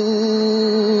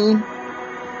you.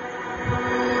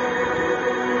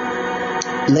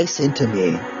 Listen to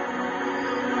me.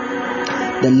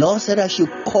 The Lord said I should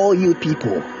call you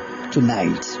people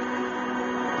tonight.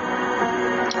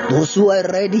 Those who are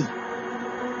ready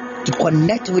to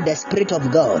connect with the Spirit of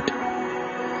God,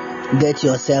 get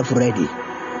yourself ready.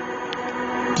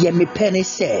 Dear me penny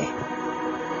say,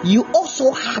 you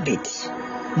also have it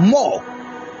more.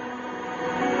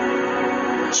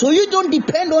 So you don't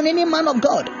depend on any man of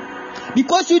God,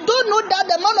 because you don't know that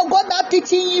the man of God that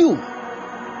teaching you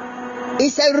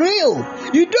is a real.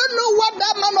 You don't know what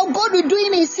that man of God will do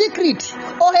in his secret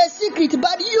or her secret,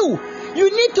 but you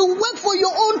need to work for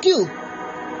your own too.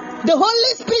 The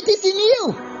Holy Spirit is in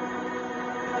you.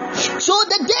 So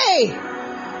the day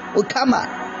will come up,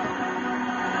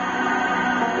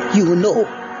 you will know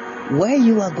where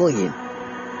you are going.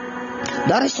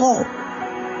 That is all.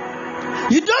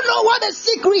 You don't know what the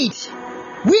secret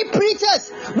we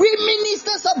preachers, we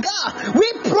ministers of God,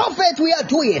 we prophets we are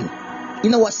doing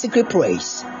in our secret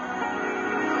praise.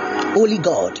 Only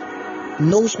God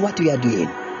knows what we are doing.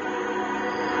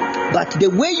 But the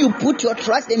way you put your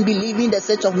trust and believe in the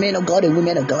search of men of God and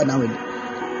women of God now,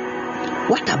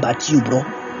 what about you, bro?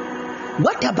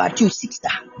 What about you, sister?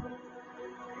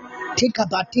 Think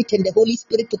about it and the Holy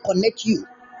Spirit to connect you,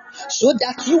 so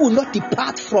that you will not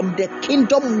depart from the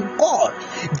kingdom of God,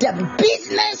 the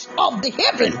business of the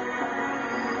heaven.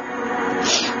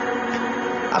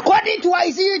 According to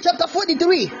Isaiah chapter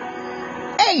 43:8,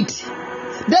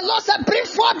 the Lord said, bring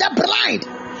forth the blind,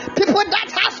 people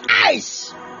that have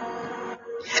eyes,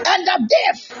 and the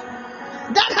deaf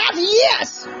that have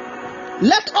ears.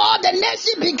 Let all the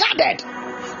nations be gathered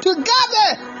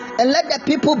together, and let the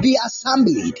people be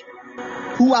assembled.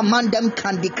 Who among them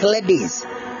can declare this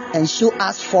and show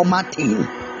us former thing?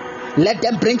 Let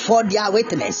them bring forth their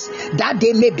witness, that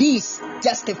they may be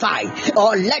justified,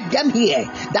 or let them hear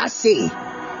that say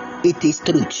it is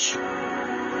truth.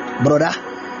 Brother,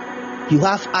 you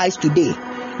have eyes today.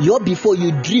 Before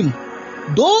you dream.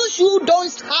 Those who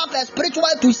don't have a spiritual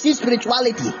to see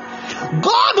spirituality,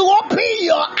 God will open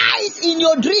your eyes in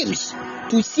your dreams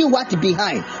to see what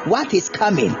behind, what is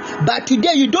coming. But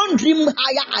today you don't dream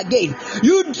higher again.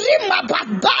 You dream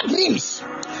about bad dreams.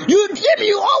 You dream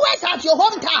you always at your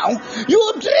hometown.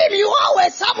 You dream you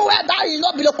always somewhere that is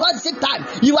not below gossip time.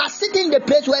 You are sitting in the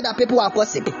place where the people are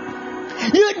gossiping.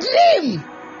 You dream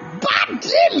bad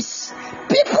dreams.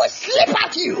 People sleep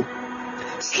at you,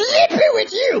 sleeping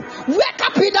with you. Wake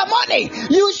up in the morning.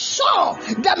 You saw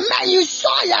the man. You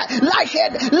saw like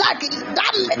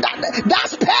that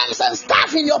sperms and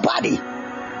stuff in your body.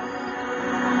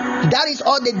 That is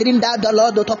all the dream that the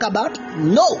Lord will talk about?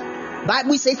 No.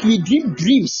 Bible says we dream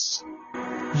dreams,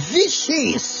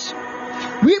 visions.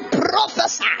 We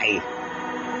prophesy.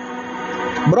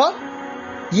 Bro,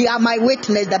 ye are my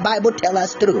witness. The Bible tells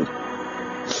us true.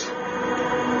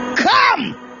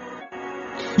 Come,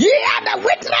 ye are the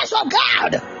witness of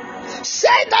God,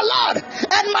 say the Lord,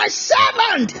 and my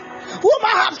servant whom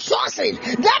I have chosen,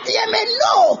 that ye may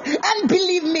know and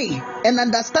believe me, and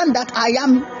understand that I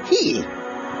am He.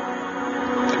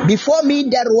 Before me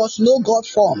there was no God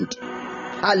formed.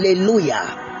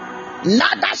 Hallelujah.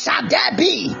 Neither shall there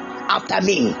be after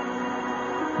me.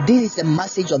 This is the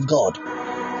message of God.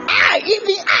 I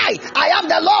am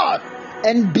the Lord,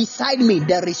 and beside me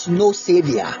there is no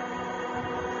Savior.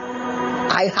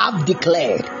 I have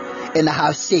declared and I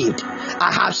have saved.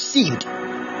 I have saved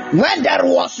when there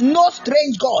was no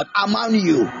strange God among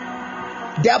you.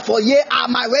 Therefore ye are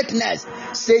my witness,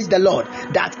 says the Lord,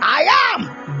 that I am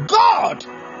God.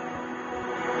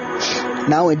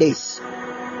 Nowadays,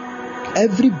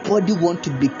 everybody wants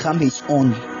to become his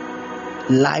own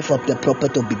life of the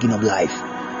prophet of beginning of life.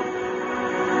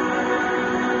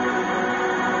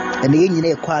 And the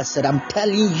engineer said, I'm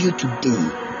telling you today,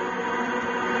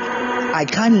 I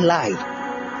can't lie.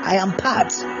 I am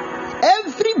part.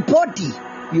 Everybody,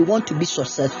 you want to be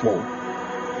successful.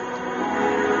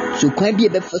 So can be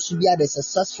a first to be the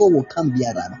successful will come be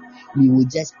around. We will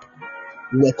just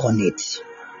work on it.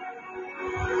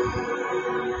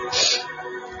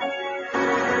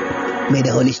 May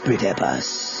the Holy Spirit help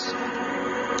us.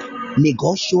 May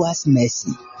God show us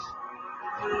mercy.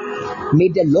 May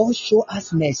the Lord show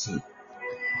us mercy.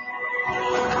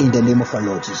 In the name of our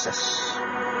Lord Jesus.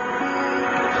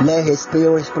 Let His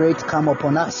Spirit come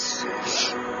upon us,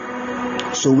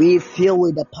 so we fill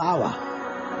with the power.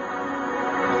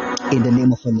 In the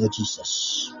name of our Lord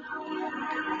Jesus.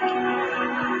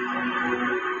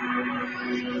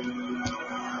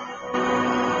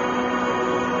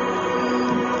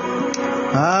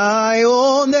 I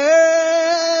will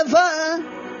never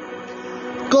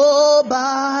go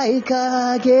back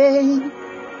again.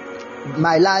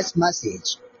 My last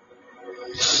message.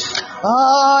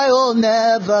 I will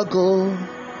never go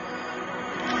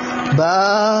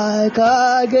back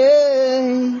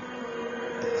again.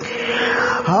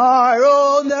 I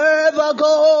will never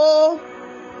go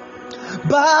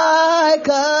back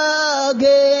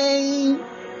again.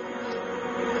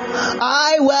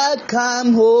 I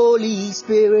welcome Holy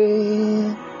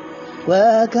Spirit.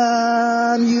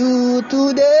 Welcome you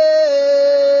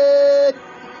today.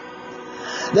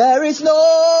 There is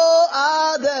no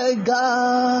other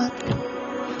God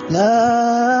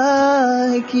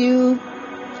like you.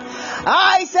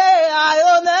 I say I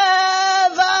will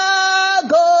never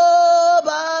go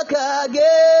back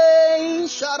again.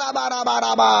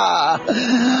 Sharabaraba.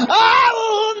 I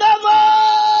will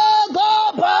never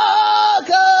go back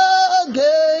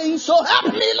again. So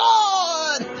help me,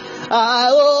 Lord.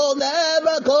 I will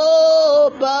never go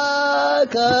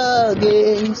back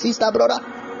again. Sister, brother,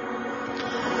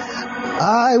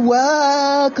 I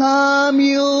welcome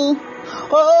you,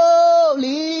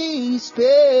 Holy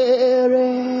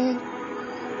Spirit.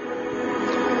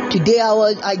 Today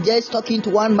I just talking to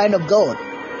one man of God,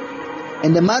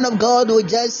 and the man of God will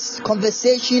just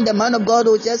conversation. The man of God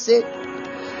will just say,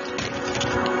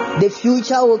 The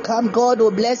future will come. God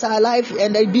will bless our life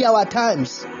and it'll be our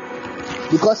times.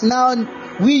 Because now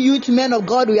we youth men of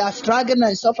God, we are struggling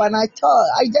and stuff. And I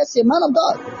just say, man of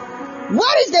God,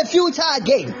 what is the future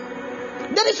again?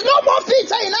 There is no more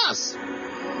future in us.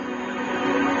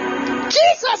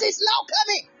 Jesus is now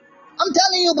coming. I'm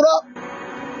telling you, bro.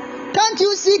 Can't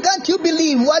you see, can't you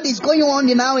believe what is going on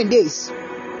nowadays?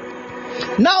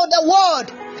 Now the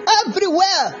world,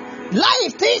 everywhere,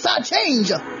 life, things are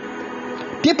changed.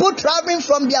 People traveling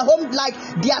from their home, like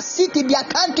their city, their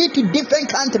country to different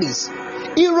countries.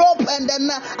 Europe and then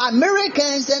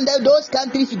Americans and then those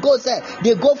countries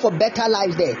they go for better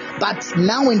lives there. But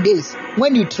nowadays,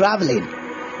 when you're traveling,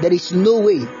 there is no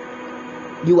way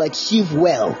you achieve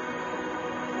well.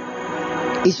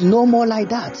 It's no more like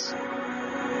that.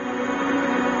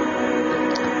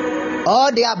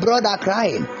 All they abroad are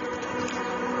crying.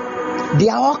 They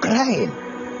are all crying.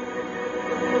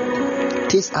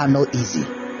 Things are not easy.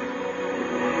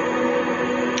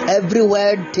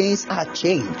 Everywhere things are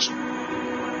changed.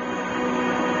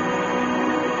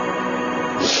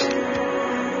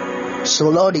 So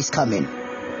Lord is coming.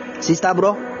 Sister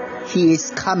bro, He is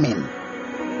coming.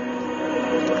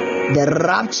 The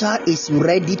rapture is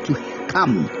ready to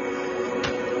come.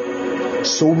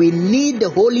 So we need the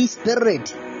Holy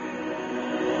Spirit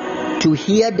to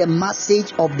hear the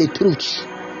message of the truth.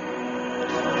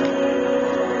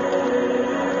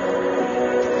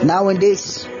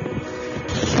 Nowadays,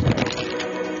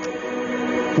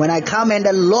 when I come and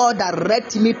the Lord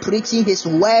direct me preaching His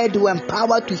word to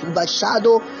empower, to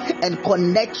overshadow and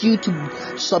connect you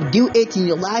to subdue it in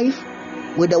your life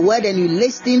with the word, and you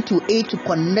listen to it to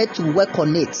connect, to work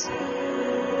on it,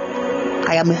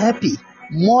 I am happy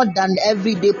more than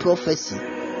everyday prophecy.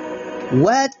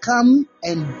 Word come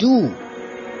and do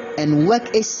and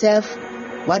work itself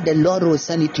what the Lord will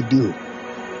send it to do.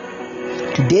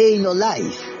 Today in your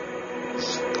life,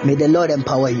 may the Lord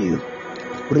empower you.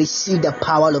 Receive the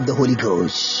power of the Holy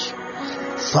Ghost.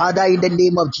 Father, in the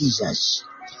name of Jesus,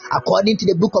 according to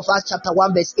the book of Acts chapter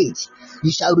 1 verse 8,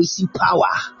 you shall receive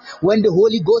power when the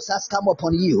Holy Ghost has come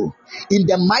upon you. In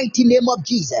the mighty name of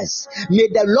Jesus, may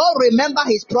the Lord remember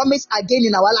His promise again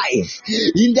in our life.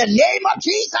 In the name of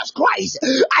Jesus Christ,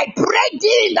 I pray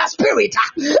thee in the spirit.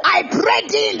 I pray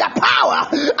thee in the power.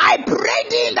 I pray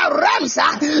thee in the realms.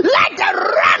 Let the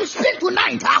realms speak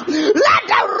tonight. Let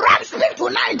the realms speak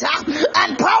tonight.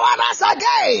 Empower us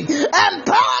again.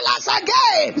 Empower us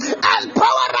again.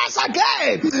 Empower us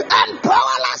again.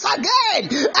 Empower us again.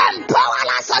 Empower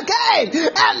us again.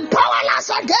 Empower us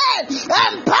again.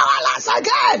 Empower us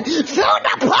again. Feel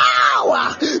the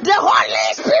power, the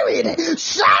Holy Spirit.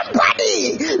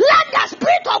 Somebody, let the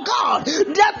Spirit of God,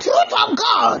 the truth of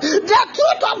God, the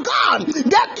truth of God,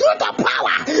 the truth of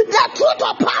power, the truth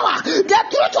of power, the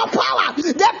truth of power,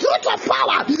 the truth of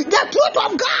power, the truth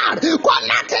of God,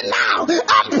 connecting now,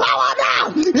 empower now,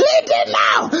 leading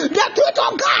now, the truth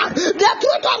of God, the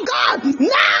truth of God,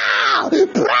 now,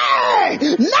 pray,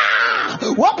 now,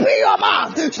 open your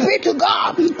mouth, speak to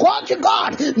God, call to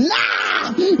God,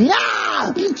 now,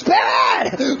 now,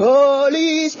 Spirit,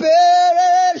 Holy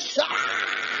Spirit,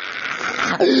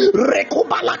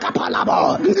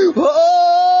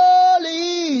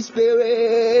 Holy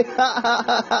Spirit,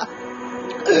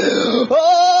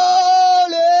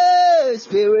 Holy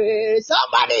Spirit.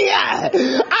 Somebody here,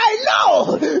 I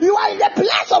know you are in the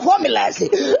place of homeless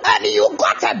and you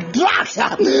got a drugs.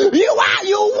 You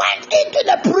went into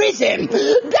the prison.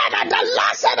 Then the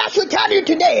Lord said I should tell you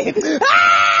today,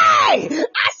 hey,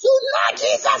 as you know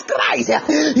Jesus Christ,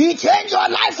 He changed your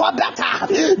life for better.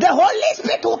 The Holy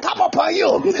Spirit will come upon you,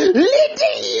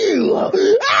 leading you.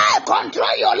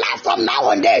 Control your life from now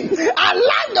on then.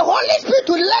 Allow the Holy Spirit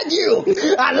to lead you.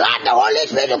 Allow the Holy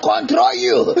Spirit to control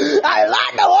you.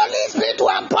 Allow the Holy Spirit to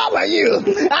empower you.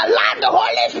 Allow the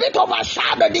Holy Spirit to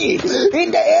overshadow thee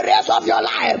in the areas of your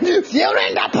life.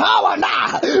 Feeling the power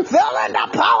now. Feeling the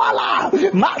power now.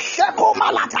 Masheko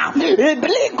malata.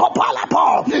 Ibliko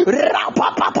palapo.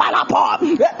 Rapapa palapo.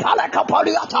 Epaleka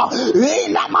poliata.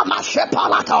 Ina mama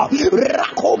shepalata.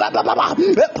 Rakuba baba.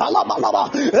 Epalabalaba.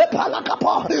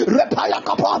 Epalakapa.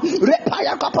 Repayakapa.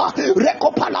 Repayakapa.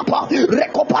 Rekopalapa.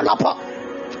 Rekopalapa.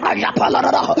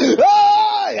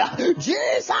 Hey,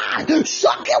 Jesus,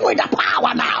 shock it with the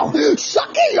power now.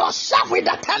 Shock it yourself with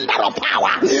the thunder of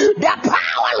power. The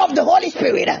power of the Holy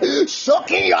Spirit.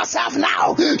 Shocking yourself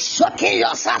now. Shocking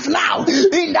yourself now.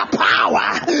 In the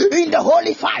power. In the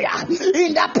holy fire.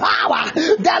 In the power.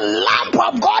 The lamp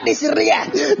of God is here.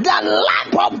 The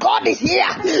lamp of God is here.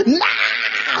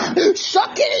 Now.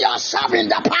 soaking yourself in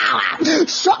the power,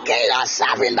 soaking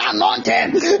yourself in the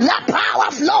anointing. Let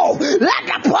power flow. Let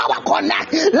the power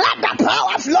connect. Let the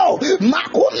power flow.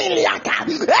 Makumiliaka.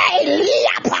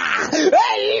 Eliapa.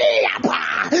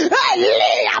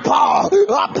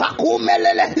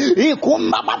 Apakumelele.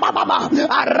 Ikumbababa.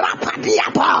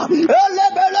 Arapadiapa.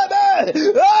 Elebelebe.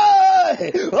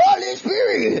 Holy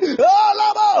Spirit.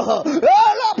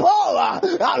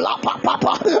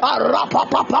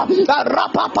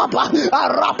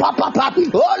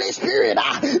 Holy Spirit,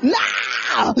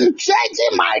 now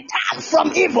changing my tongue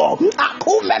from evil.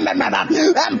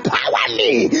 Empower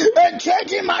me in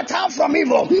changing my tongue from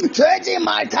evil. Changing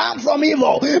my tongue from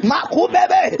evil. Changing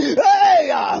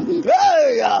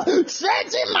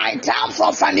my tongue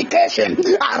from fornication.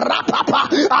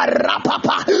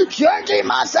 Changing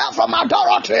myself from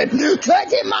adultery.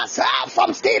 Changing myself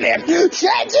from stealing.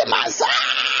 Changing myself.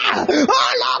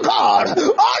 Oh Lord God.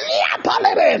 Only a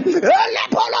parliament. Only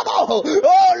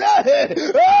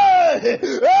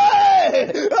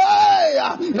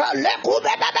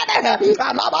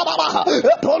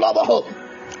polabo.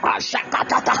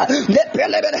 Ashakatata,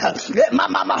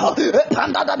 mama,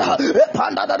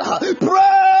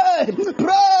 pray,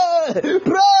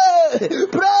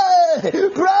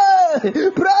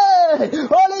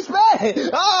 Holy Spirit,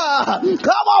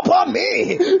 come upon me,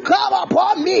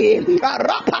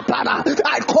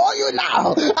 I call you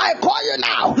now, I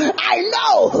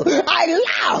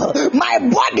allow my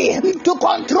body to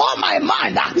control my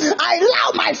mind, I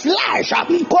allow my flesh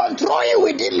controlling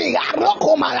within me.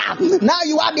 Now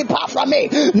you are depart from me.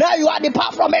 Now you are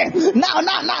depart from me. Now.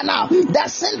 The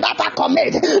sin that I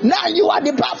commit. Now you are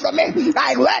depart from me.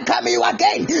 I welcome you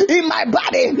again in my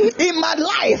body, in my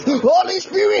life. Holy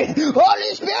Spirit. Now.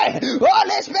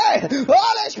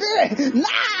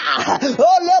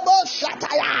 Holy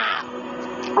Shataya.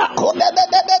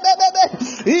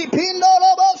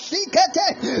 Ipinolobo sikete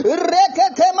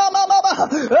rekete mama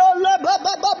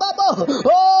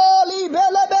holy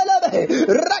belebelebe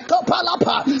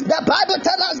rekopalapa. The Bible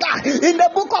tells us that in the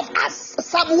book of Acts,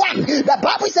 Psalm 1, the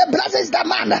Bible says, blessed is the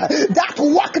man that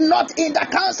walk not in the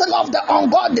counsel of the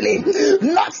ungodly,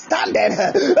 not standing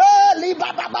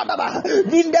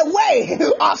in the way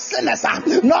of sinners,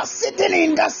 not sitting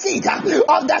in the seat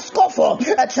of the scornful.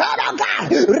 A child of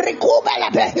God,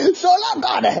 so Lord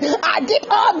God, I did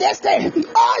all this thing.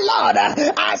 Oh Lord,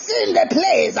 I seen the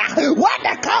place where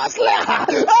the counselor,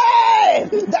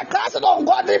 the counsel of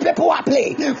godly people are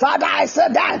playing. Father, I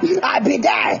said that I be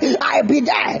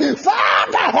there.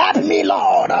 Father, help me,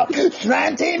 Lord.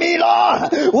 Strengthen me,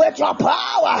 Lord, with your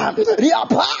power.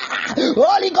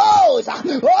 Holy Ghost.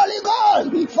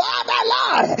 Father,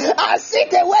 Lord, I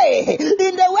sit away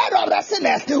in the way of the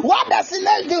sinners. What the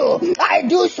sinners do, I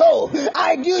do so.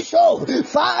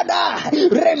 Father,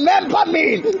 remember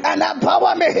me and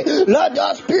empower me. Let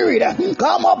your spirit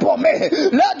come upon me.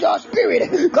 Let your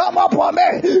spirit come upon me.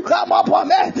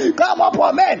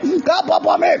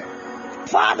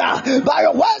 Father, by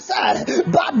your word said,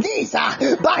 but this,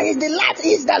 by his delight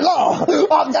is the law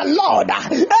of the Lord.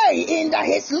 In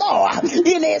his law,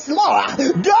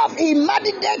 doth he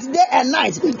meditate day and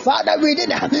night. Father,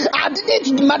 I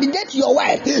didn't meditate your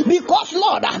word because,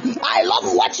 Lord, I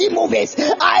love watching movies.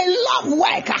 I love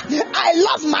work. I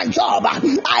love my job.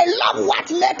 I love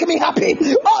what makes me happy.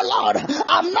 Oh, Lord,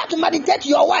 I'm not to meditate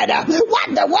your word. What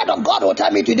the word of God will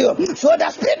tell me to do. So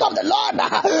the Spirit of the Lord,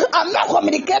 I'm not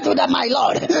communicating with my Lord.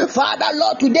 Father,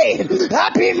 Lord, today,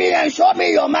 happy me and show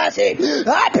me your mercy.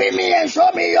 Happy me and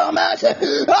show me your mercy.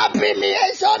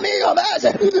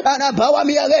 And empower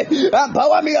me again.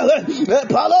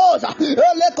 Palosa,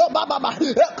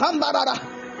 Kambarada.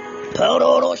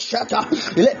 Pororo shata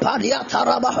le padia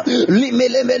taraba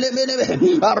limele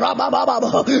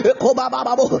rabababo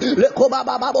kobababo le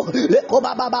kobababo le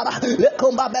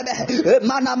kombabebe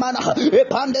mana e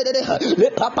pandede le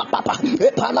papa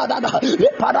e paladada le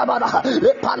padabada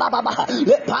le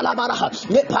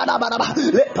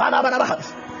palabara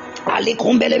Ali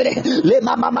kumbelebe le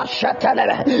mama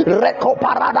shatalebe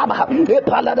rekoparadaba le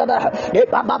paladada le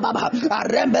bababa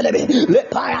arembelebe le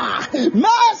paya.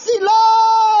 Mercy,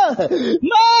 Lord,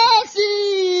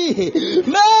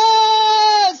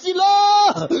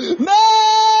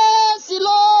 mercy,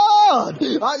 Lord.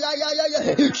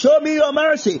 Show me your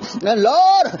mercy, and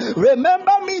Lord,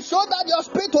 remember me so that your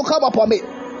spirit will come upon me.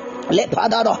 In the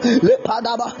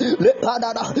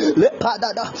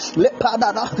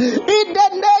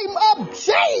name of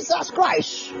Jesus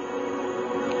Christ.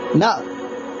 Now,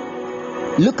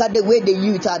 look at the way the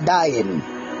youth are dying.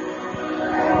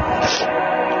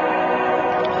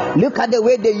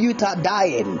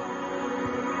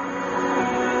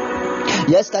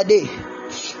 Yesterday,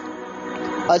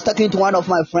 I was talking to one of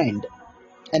my friends,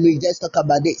 and we just talked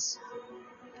about this.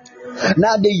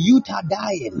 Now the youth are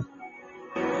dying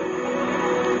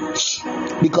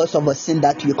because of a sin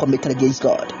that we committed against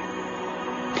God.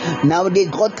 Nowadays,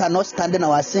 God cannot stand in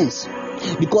our sins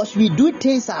because we do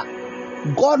things that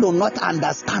God will not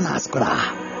understand us.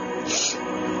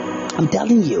 I'm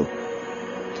telling you,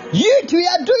 youth, we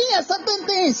are doing certain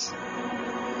things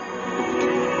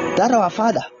that our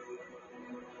Father,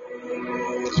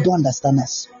 He don't understand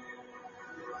us.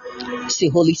 Say,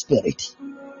 Holy Spirit,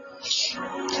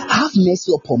 have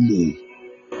mercy upon me,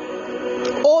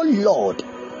 oh Lord,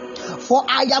 for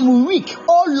I am weak.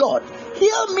 Oh Lord,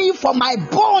 heal me, for my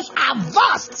bones are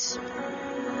vast.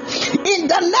 In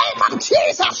the name of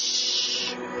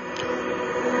Jesus,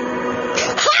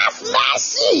 have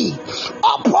mercy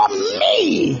upon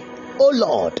me, oh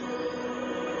Lord,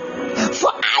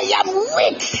 for I am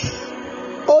weak.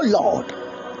 Oh Lord,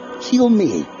 heal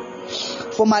me,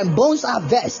 for my bones are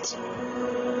vast.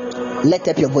 Lift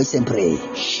up your voice and pray.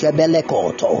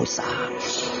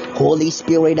 Holy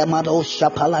Spirit, amado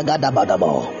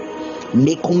shapalagadabadabo.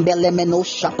 Mikumbele meno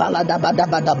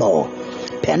shapaladabadabadabo.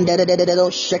 Penderedo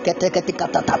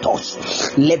sheketekatatatos.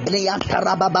 Lebria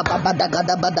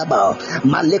tarabababadagadabadabo.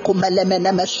 Malikumele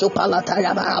meneme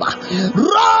supalatayababa.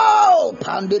 Ro!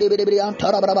 Pandiribibrian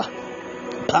tarababa.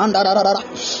 Pandarara.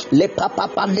 Le papa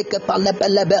pandike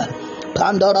palepelebe.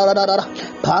 Show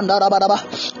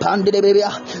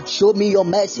me your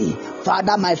mercy,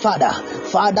 Father, my Father,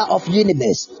 Father of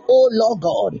universe. Oh Lord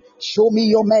God, show me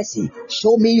your mercy,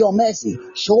 show me your mercy,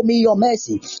 show me your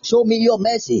mercy, show me your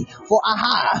mercy. For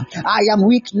I am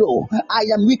weak, no, I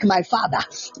am weak, my Father.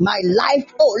 My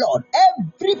life, oh Lord,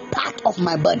 every part of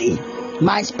my body,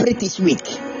 my spirit is weak,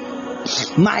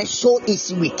 my soul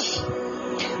is weak,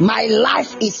 my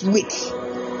life is weak,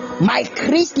 my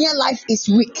Christian life is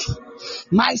weak.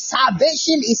 My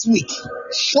salvation is weak.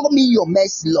 Show me your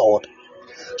mercy, Lord.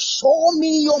 Show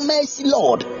me your mercy,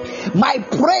 Lord. My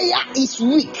prayer is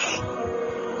weak.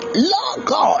 Lord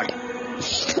God,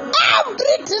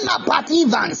 everything about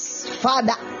Evans,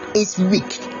 Father, is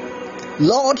weak.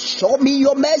 Lord, show me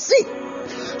your mercy.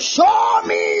 Show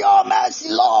me your mercy,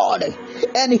 Lord,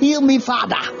 and heal me,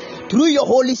 Father, through your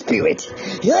Holy Spirit.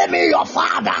 Heal me, your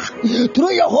Father,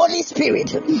 through your Holy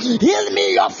Spirit. Heal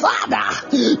me, your Father,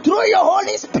 through your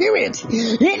Holy Spirit.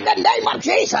 In the name of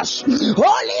Jesus,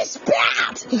 Holy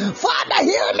Spirit, Father,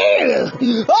 heal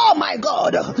me. Oh my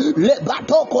God.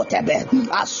 Lebatokotebe,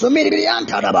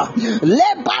 Asumiriantaraba,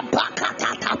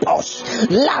 Lebapakatatapos,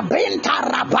 Labinta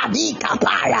Rabadi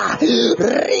Kapaya,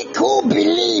 Riku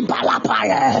Bili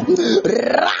Balapaya.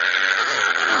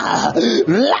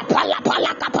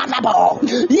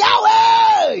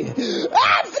 Yahweh,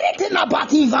 everything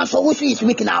about Ivan so is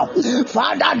weak now.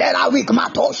 Father, there are weak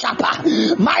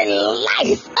Matoshapa. My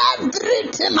life,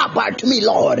 everything about me,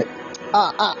 Lord.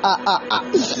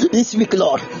 This week,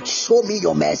 Lord, show me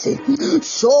your mercy.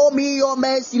 Show me your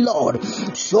mercy, Lord.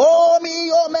 Show me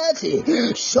your mercy.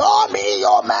 Show me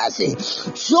your mercy.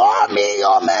 Show me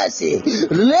your mercy.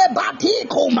 Lebati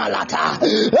kumalata.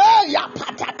 Ya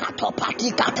patakato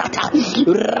patikatata.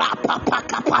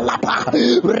 Rapapaka palapa.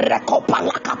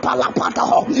 Rekopalaka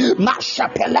palapata.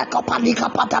 Mashapeleka palika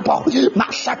patapo.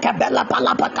 Mashakabela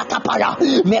palapakatapaya.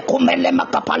 Mekumele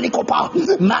makapalikopa.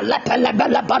 Malepele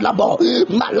bele balabo.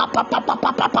 Malapa papa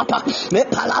papa papa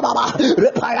repalaba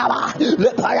repaya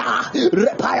repaya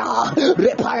repaya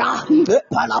repaya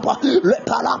repalaba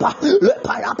repalaba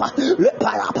repayapa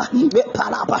repayapa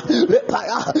repalaba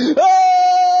repaya.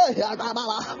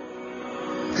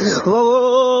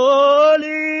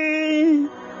 Holy,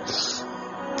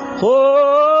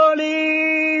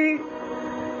 holy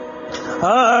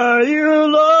are you,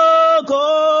 Lord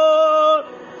God,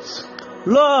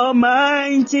 Lord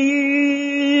mighty.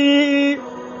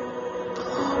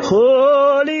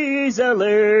 Holy is the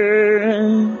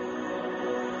Lamb,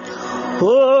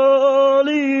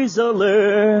 holy is the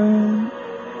Lamb.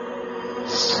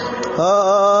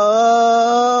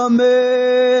 Amen.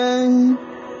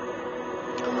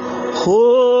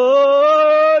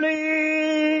 Holy,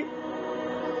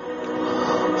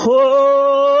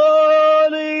 holy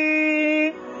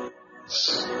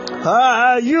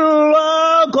are you,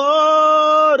 our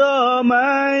God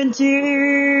Almighty.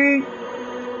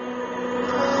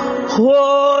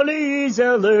 Holy is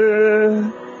the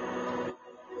Lamb,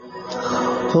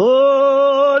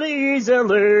 holy is the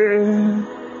Lamb.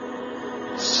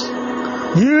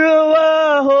 You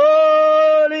are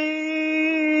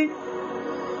holy,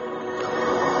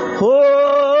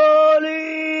 holy,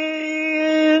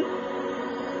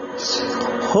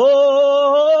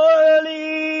 holy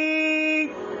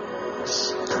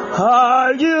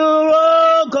are you,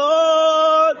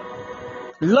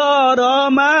 Lord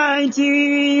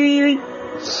Almighty,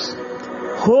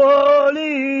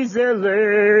 holy is the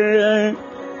Lamb,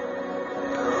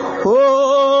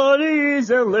 holy is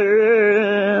the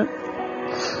Lamb.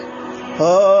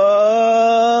 Amen.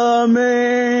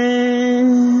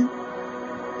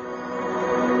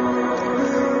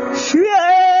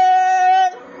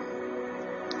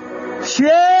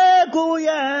 Shegu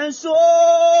Yanso,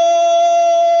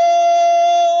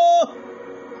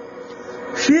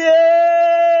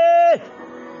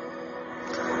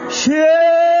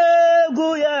 Shegu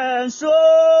Yanso,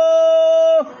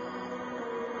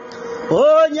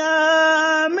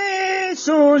 Onyami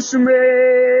Susme,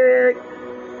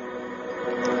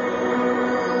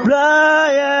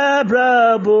 Blaya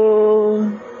Brabo,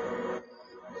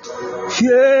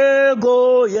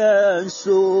 Shegu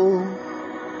Yanso.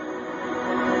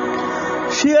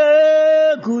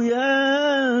 Shegu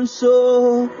Yanso,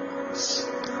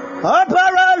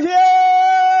 Aparavie,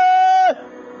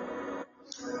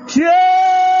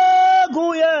 Shegu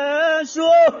Yanso,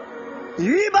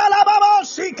 Ibalababa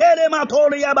Sikere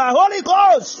Matoriaba, Holy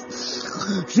Ghost,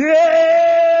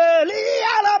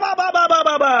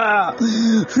 Shelialababa,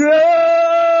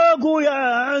 Shegu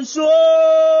Yanso,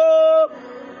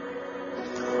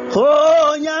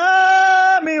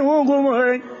 Onyami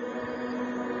Hungumai.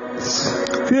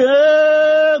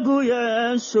 Shegu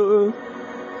Yanso,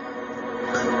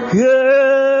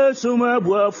 Yesu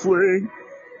mabwafwe.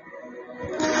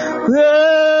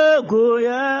 Shegu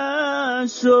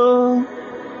Yanso,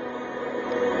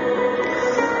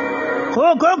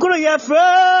 Kokokuru yafra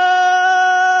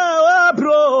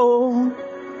abro,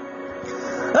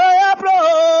 abro,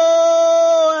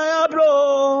 abro,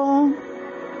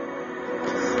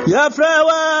 yafra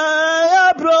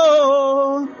abro.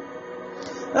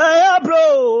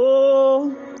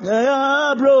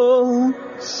 Bro.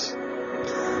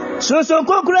 So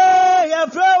kokre ya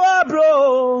frawa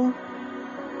bro.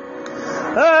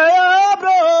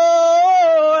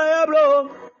 Bro.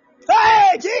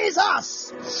 Hey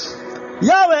Jesus.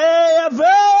 Yahweh ya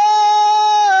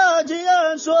frawa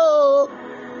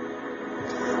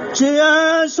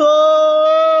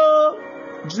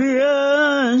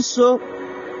Jianso.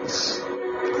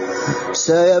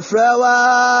 Say frawa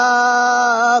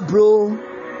bro.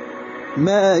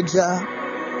 Meja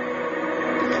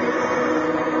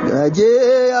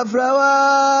Gaje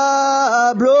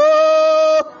Afrawa bro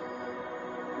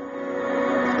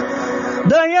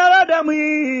Danyala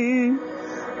Dami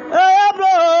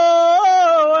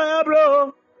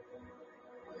bro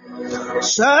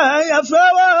Say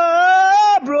Afrawa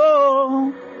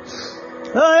bro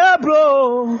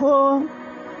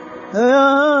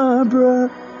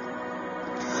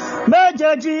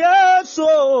Meja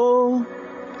Jiaso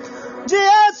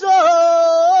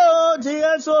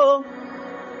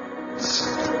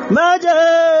Maje,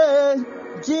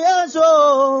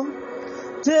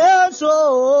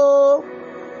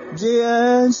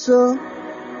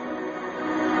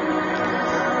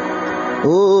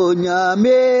 O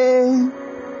Nyame,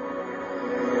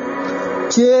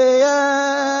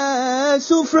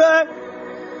 Sufre,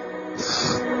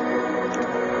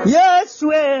 yes,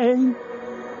 way,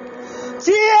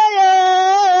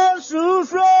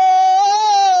 Sufre.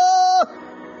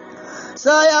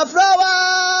 Saya frawa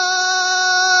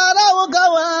la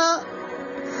ugawa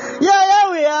ya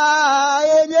we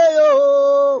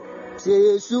enyeyo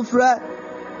te sufra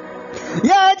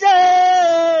ya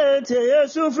te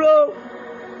sufro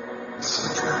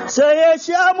saya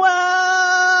shamwa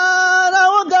la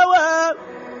ugawa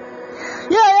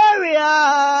ya we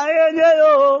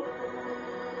enyeyo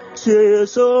te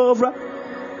sufra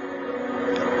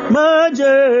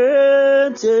maje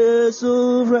te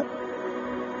sufra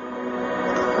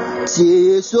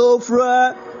Tie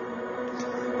sofra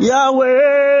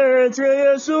Yahweh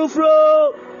tie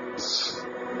sufro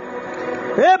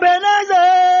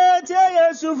Ebenezer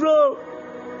tie sufro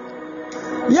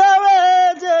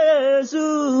Yahweh tie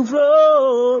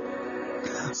sufro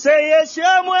Say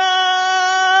Shamwa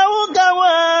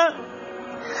Ugawa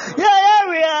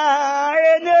Yahweh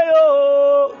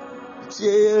Eneo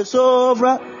tie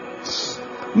sofra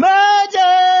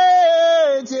Maje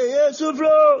tie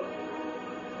sufro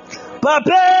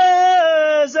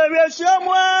Papa,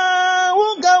 Shamwa,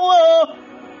 Ungawo,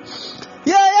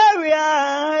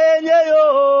 and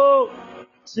yo,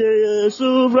 say,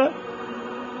 Sufra,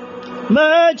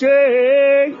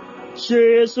 Magic,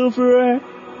 say, Sufra.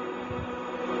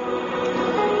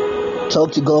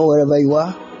 Talk to God wherever you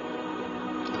are.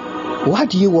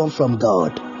 What do you want from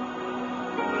God?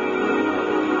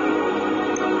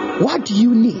 What do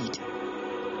you need?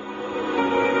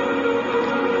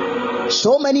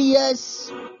 So many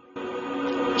years,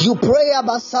 You pray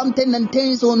about something and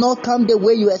things will not come the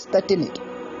way you're expecting it.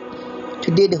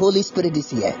 Today the Holy Spirit is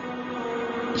here.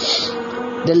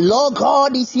 The Lord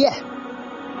God is here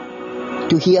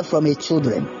to hear from His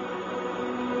children.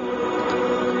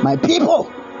 My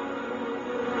people,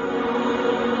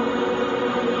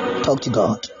 talk to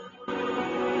God.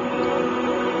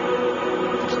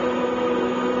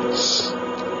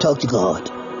 Talk to God.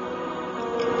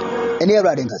 And here,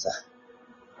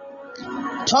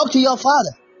 talk to your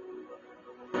Father.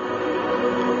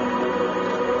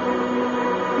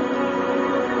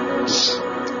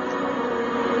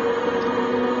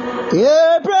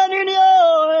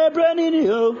 Brand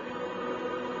new.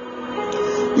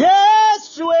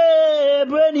 Yes,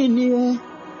 brand new.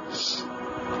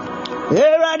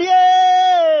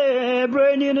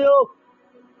 Brand new.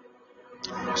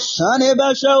 Sunny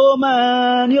Basha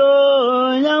woman, yo,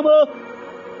 yamo.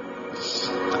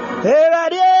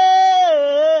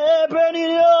 Brand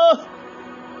new.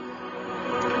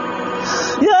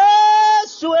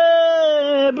 Yes,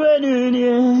 brand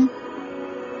new.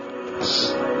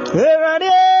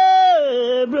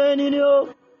 Brand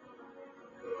new.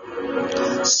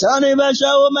 Sunny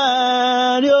Basha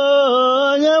woman, yo,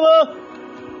 yamo.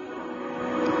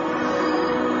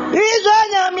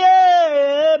 Izanyamye,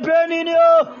 brand new.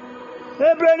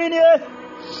 Brand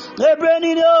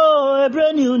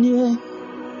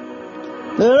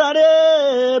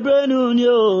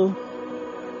new.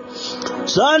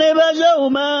 Sunny Basha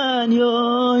woman, yo,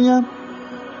 yamo.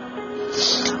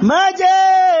 Maje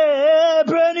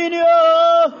Brenino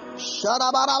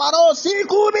Sharabarabaro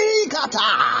Sikumi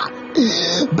Kata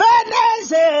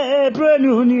Benese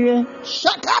Brenunie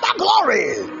Shakaba Glory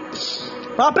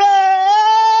Pape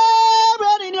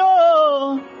Brenino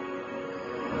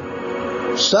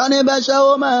Sane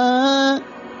Bashaoma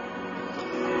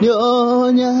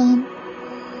Nyonya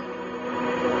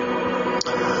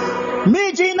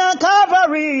Mijina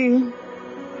Calvary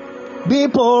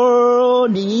Before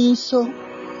Niso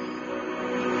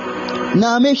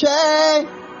Namishe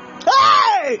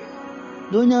Hey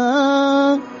Dunya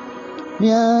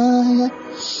Nya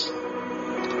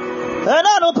And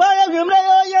I don't pay him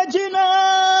Yajina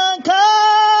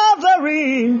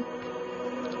Calvary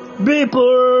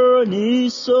Before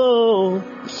Niso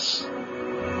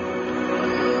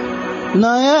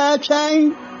Naya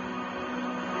Chain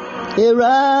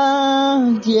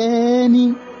Era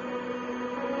Jenny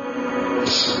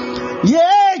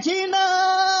Yajina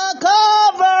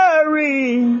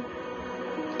Calvary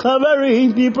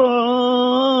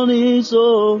people is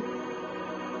so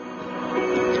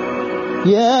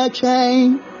yeah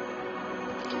chain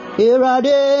here are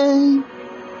they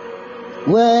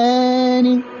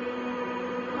when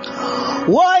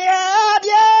why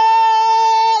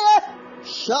yeah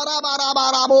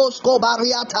Sharabarabarabosko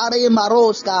Bariatari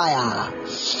Maroskaya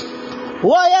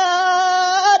why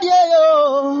yeah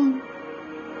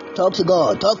talk to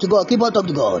God, keep on talking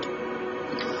to God.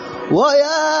 Why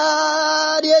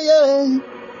yeah.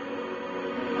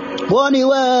 Bonnie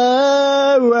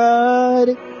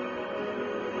word.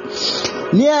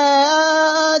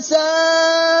 Yes,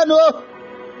 no.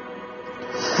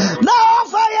 No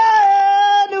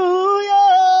fire, no.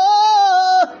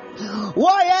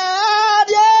 Why yeah.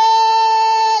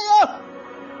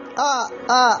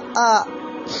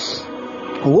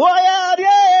 Why yeah.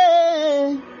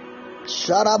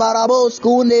 Sharabarabo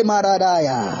Skune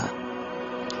Maradaya.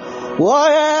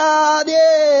 Why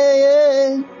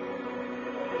yeah.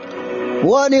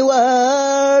 One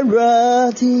word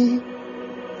rati.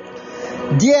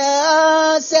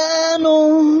 Dia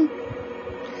sanu.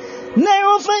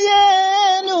 Never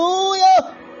forget no.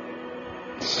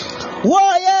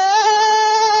 Why yeah.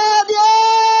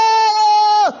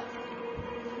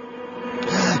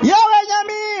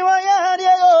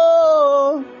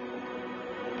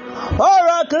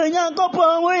 Ora kanya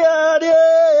kopon we ade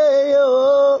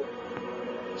yo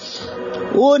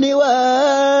uni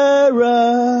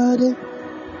warade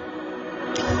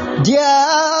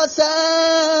dia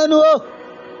sanu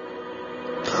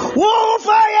wo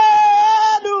fire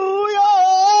do yo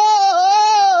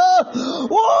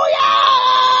wo ya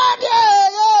de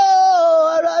yo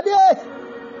arade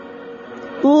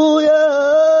wo ya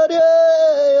de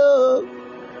yo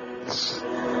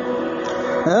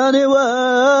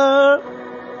anywhere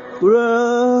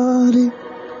ready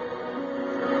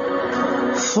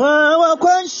Flower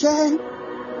Quenching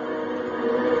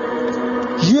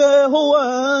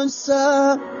Jehovah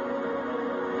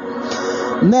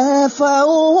Never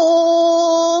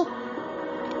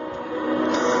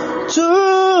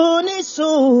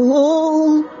Tunisu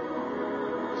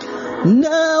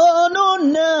No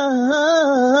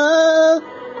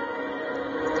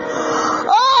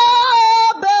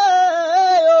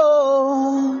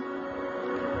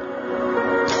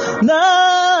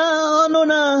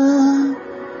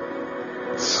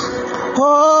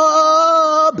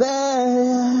Obe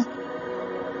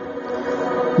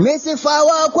Missy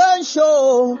Fawa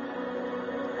Kwansho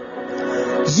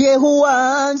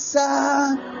Jehuansa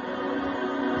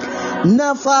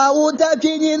Nafa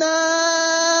Utakinina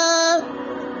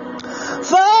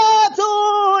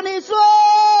Fatuni so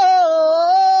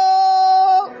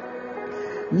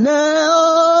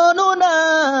No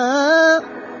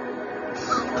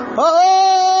Obe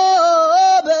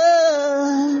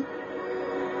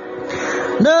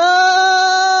No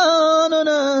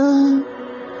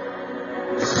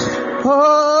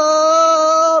Obe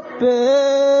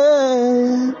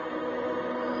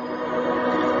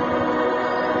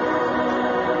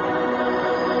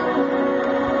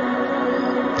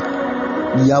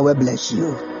Yahweh bless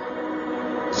you.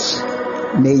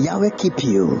 May Yahweh keep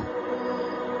you.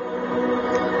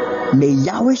 May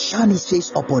Yahweh shine his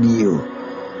face upon you.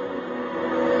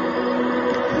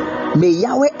 May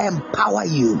Yahweh empower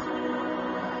you.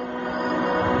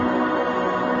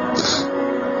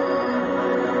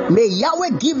 May Yahweh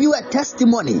give you a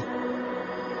testimony.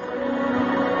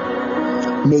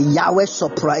 May Yahweh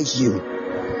surprise you.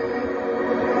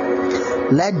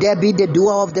 Let there be the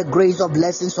doer of the grace of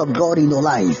blessings of God in your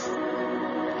life.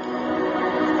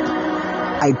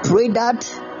 I pray that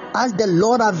as the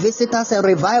Lord has visited us and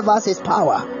revive us his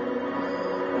power,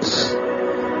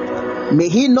 may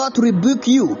he not rebuke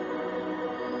you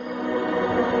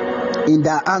in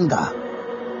their anger,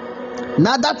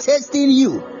 neither testing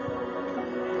you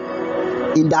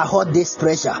in their hot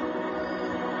displeasure.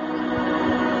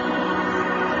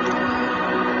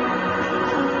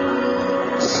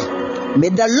 May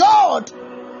the Lord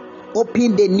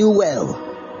open the new well,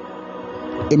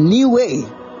 a new way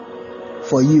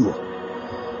for you.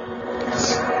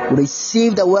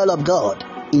 Receive the will of God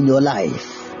in your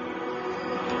life.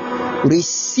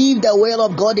 Receive the will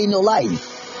of God in your life.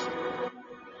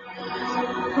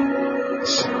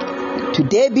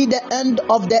 Today be the end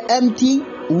of the empty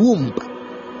womb.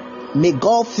 May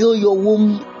God fill your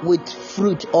womb with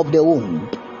fruit of the womb.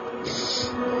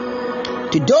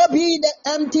 Today be the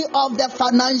empty of the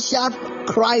financial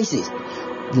crisis.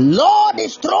 Lord,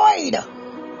 destroyed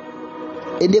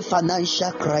in the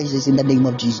financial crisis in the name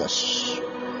of Jesus.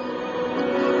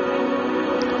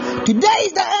 Today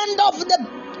is the end of the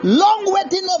long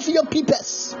waiting of your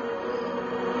peoples.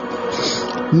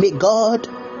 May God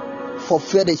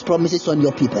fulfill his promises on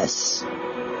your peoples.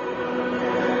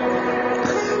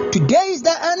 Today is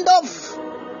the end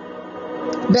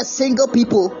of the single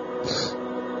people.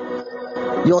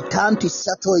 Your time to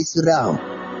settle is now.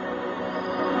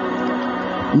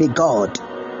 May God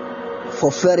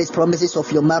fulfill his promises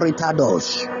of your marital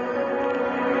doors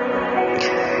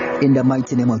in the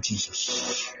mighty name of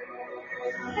Jesus.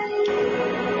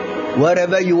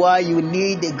 Wherever you are, you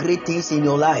need the great things in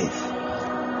your life.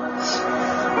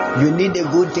 You need the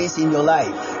good things in your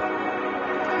life.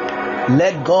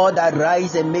 Let God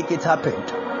arise and make it happen.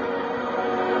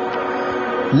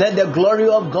 Let the glory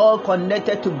of God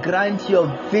connected to grant your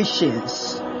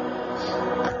visions.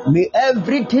 May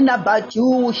everything about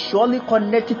you surely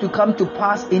connected to come to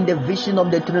pass in the vision of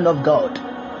the throne of God.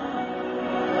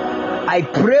 I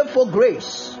pray for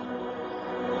grace.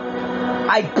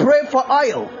 I pray for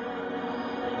oil.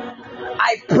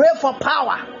 I pray for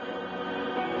power.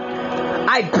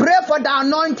 I pray for the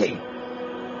anointing.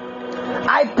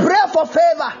 I pray for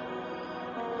favor.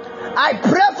 I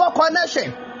pray for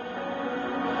connection.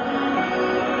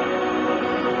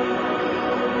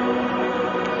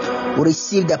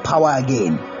 Receive the power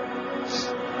again.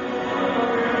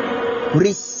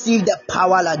 Receive the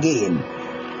power again.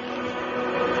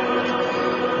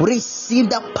 Receive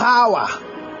the power.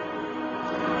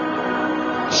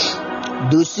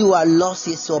 Those who are lost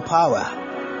in your power,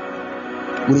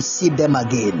 receive them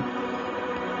again.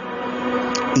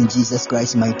 In Jesus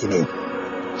Christ's mighty name.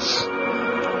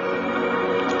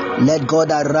 Let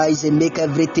God arise and make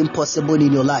everything possible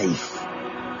in your life.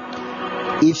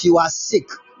 If you are sick,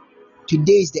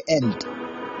 today is the end.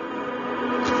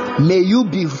 May you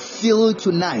be filled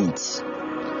tonight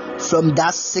from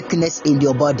that sickness in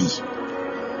your body.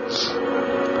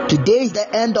 Today is the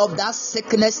end of that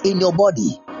sickness in your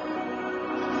body.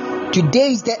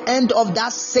 Today is the end of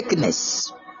that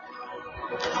sickness.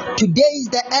 Today is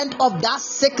the end of that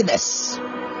sickness.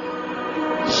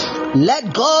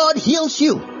 Let God heal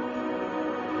you.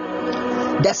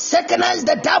 The sickness,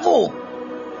 the devil,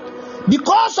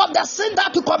 because of the sin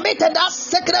that you committed, that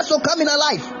sickness will come in your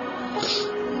life.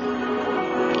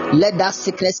 Let that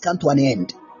sickness come to an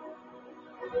end.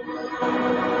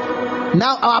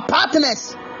 Now our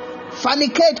partners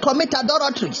fornicate, commit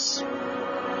adulteries.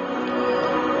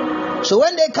 So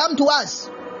when they come to us,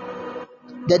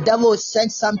 the devil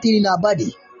sent something in our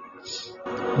body.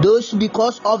 Those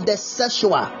because of the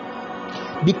sexual,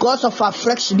 because of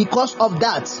affection, because of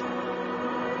that,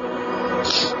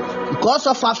 because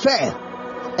of affair,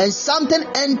 and something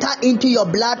enter into your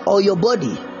blood or your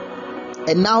body,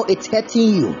 and now it's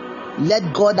hurting you.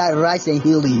 Let God arise and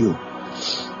heal you.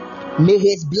 May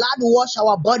His blood wash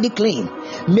our body clean.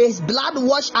 May His blood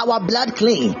wash our blood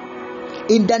clean.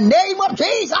 In the name of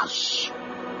Jesus.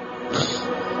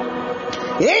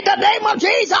 In the name of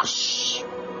Jesus.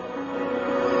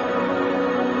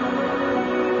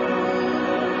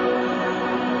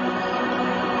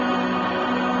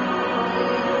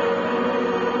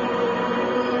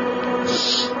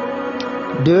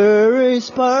 There is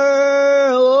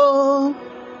power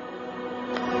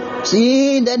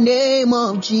in the name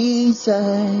of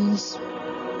Jesus.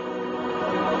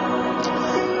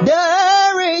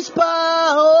 There is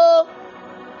power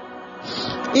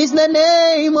in the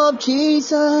name of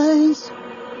Jesus.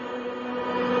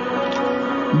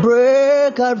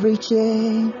 Break every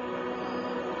chain.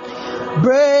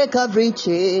 Break every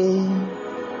chain.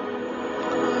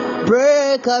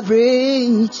 Break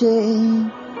every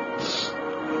chain.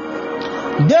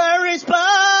 There is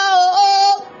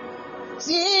power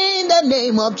in the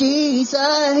name of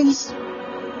Jesus.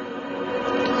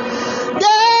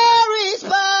 There is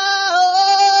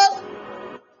power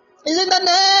in the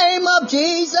name of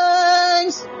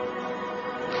Jesus.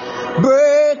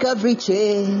 Break every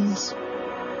chains.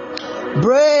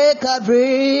 Break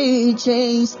every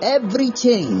chains. Every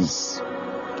chains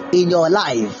in your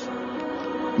life,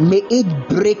 may it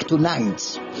break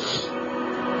tonight.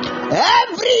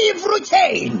 Every evil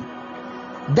chain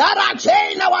that have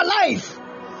chained our life,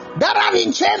 that have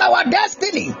enchained our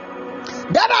destiny,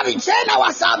 that have enchained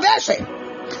our salvation,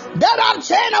 that have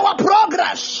chained our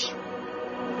progress,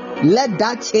 let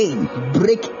that chain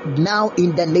break now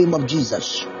in the name of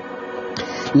Jesus.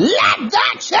 Let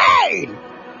that chain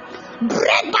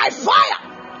break by fire.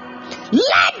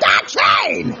 Let that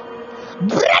chain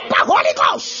break by Holy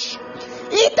Ghost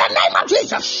in the name of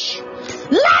Jesus.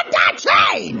 Let that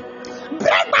chain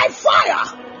break by fire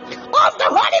of the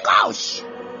Holy Ghost.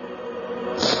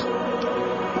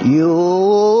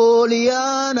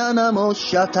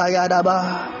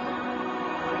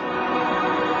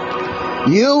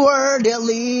 You are the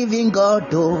living God,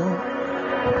 though.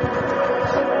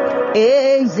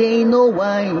 Ain't no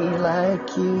one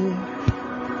like you.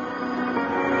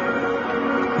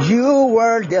 You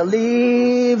are the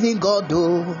living God,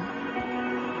 though.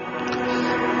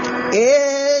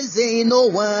 Ain't no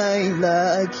one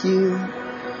like you.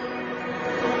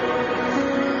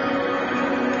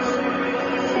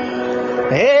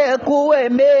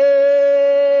 Ekueme,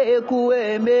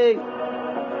 ekueme,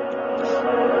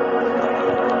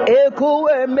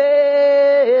 ekueme,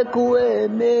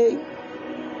 ekueme.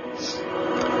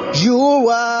 You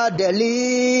are the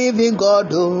living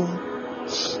God, oh.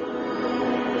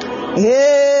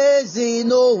 Ain't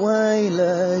no one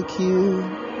like you.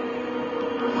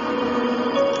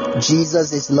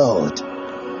 Jesus is Lord.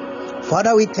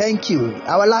 Father, we thank you.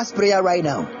 Our last prayer right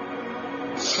now.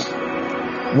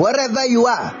 Wherever you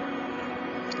are,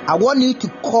 I want you to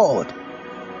call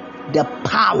the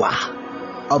power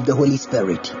of the Holy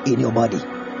Spirit in your body.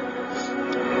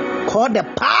 Call the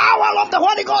power of the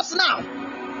Holy Ghost now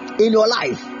in your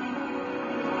life.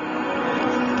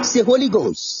 Say, Holy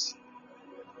Ghost.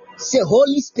 Say,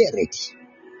 Holy Spirit,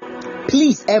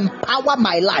 please empower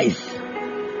my life.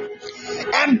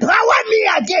 Empower me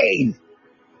again.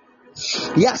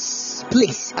 Yes,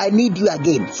 please, I need you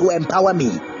again. So empower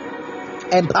me.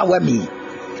 Empower me.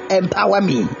 Empower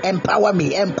me. Empower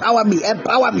me. Empower me.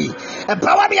 Empower me.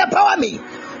 Empower me. Empower me.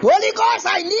 Holy Ghost,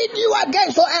 I need you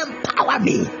again. So empower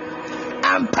me.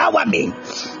 Empower me.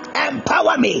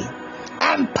 Empower me.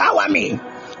 Empower me.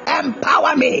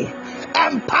 Empower me.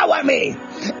 Empower me.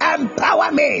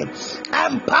 Empower me.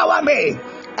 Empower me.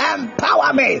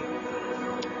 Empower me.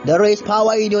 There is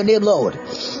power in your name, Lord.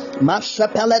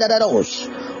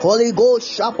 Holy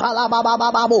Ghost,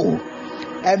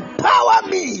 empower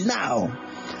me now.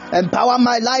 Empower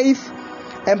my life.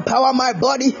 Empower my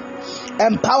body.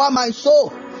 Empower my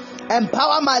soul.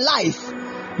 Empower my life.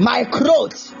 My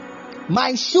clothes.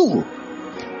 My shoe.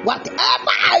 Whatever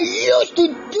I used to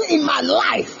do in my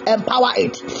life, empower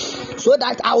it. so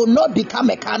that I will not become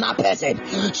a carnal person,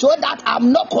 so that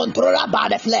I'm not controlled by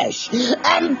the flesh.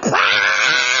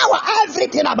 Empower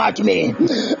everything about me.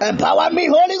 Empower me,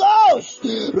 Holy Ghost.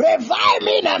 Revive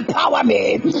me and empower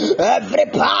me. Every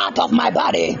part of my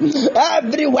body,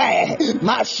 everywhere.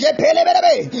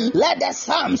 Let the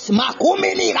Psalms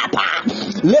makumili rapa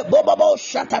le bobo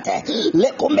shatate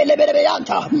le kumele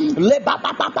bebeanta le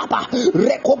papa papa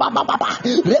rekoba papa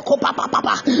rekoba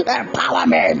papa. Empower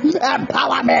me,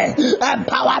 empower me,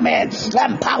 empower me,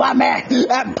 empower me,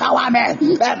 empower me,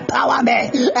 empower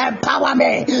me, empower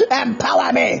me,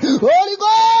 empower me. Holy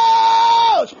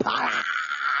Ghost power.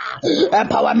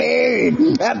 Empower me,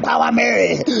 empower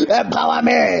me, empower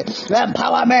me,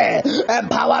 empower me,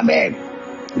 empower me.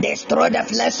 Destroy the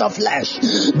flesh of flesh.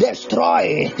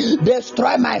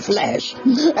 Destroy my flesh.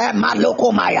 And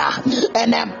Malokomaya.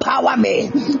 And empower me.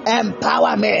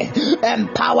 Empower me.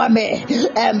 Empower me.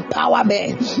 Empower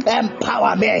me.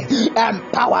 Empower me.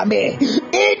 Empower me.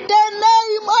 In the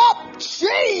name of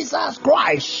Jesus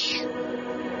Christ.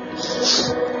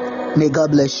 May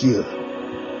God bless you.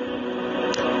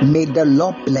 May the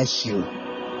Lord bless you.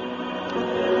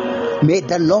 May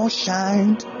the Lord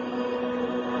shine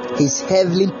His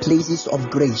heavenly places of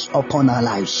grace upon our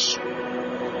lives.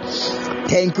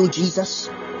 Thank you, Jesus.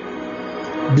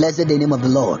 Blessed the name of the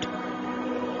Lord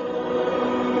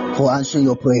for answering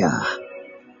your prayer.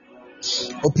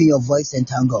 Open your voice and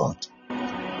thank God.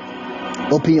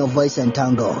 Open your voice and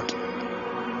thank God.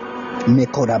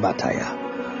 Mekorabataya.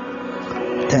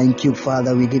 Thank you,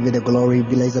 Father. We give you the glory.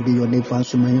 Blessed be your name for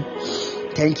answering me.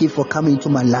 Thank you for coming into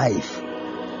my life.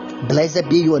 Blessed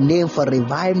be your name for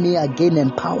reviving me again,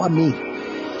 empower me.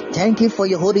 Thank you for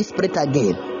your Holy Spirit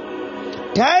again.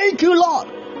 Thank you, Lord.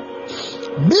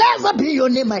 Blessed be your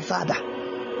name, my Father,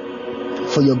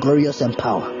 for your glorious and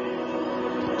power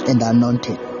and the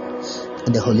anointing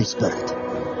and the Holy Spirit.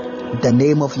 In the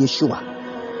name of Yeshua,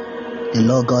 the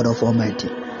Lord God of Almighty,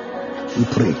 we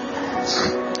pray.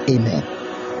 Amen.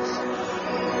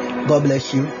 God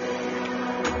bless you.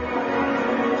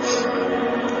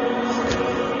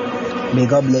 May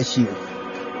God bless you.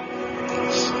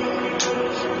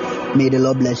 May the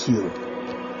Lord bless you.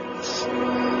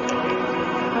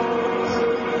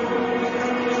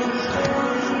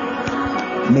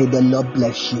 May the Lord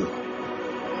bless you.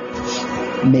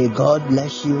 May God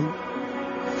bless you.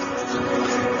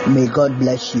 May God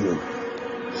bless you.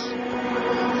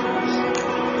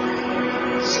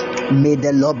 May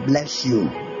the Lord bless you.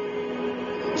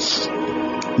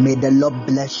 May the Lord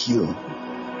bless you.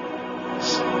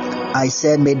 I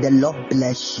said, may the Lord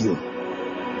bless you.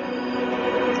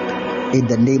 In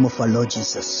the name of our Lord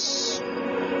Jesus.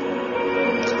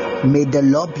 May the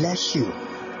Lord bless you.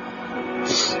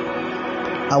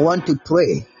 I want to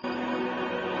pray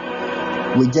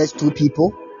with just 2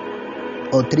 people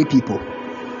or 3 people.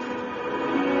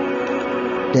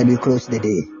 Then we close the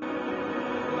day.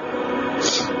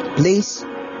 Please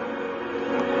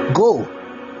go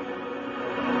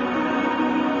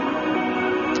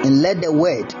and let the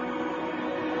word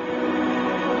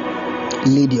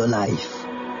lead your life.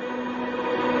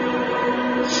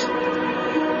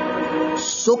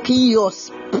 Soaking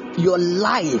your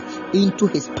life into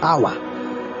His power,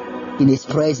 in His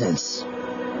presence.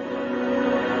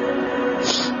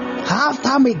 Have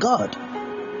time with God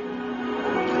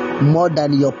more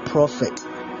than your prophet,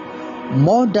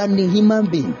 more than a human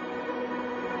being.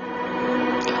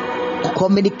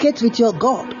 Communicate with your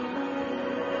God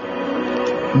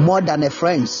more than a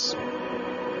friend.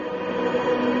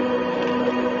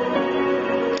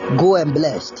 Go and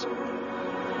blessed.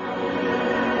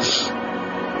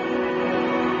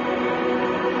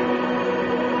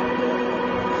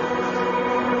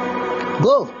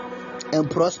 Go and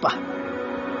prosper.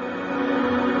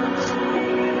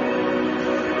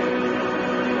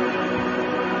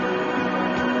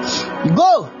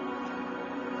 Go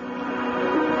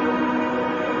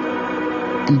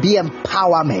and be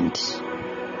empowerment.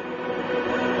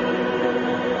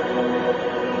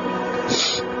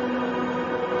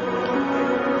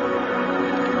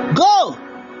 Go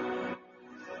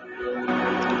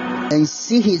and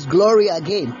see His glory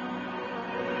again.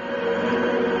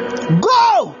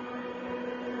 Go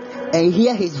and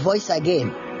hear His voice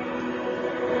again.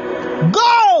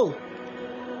 Go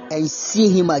and see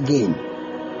Him again.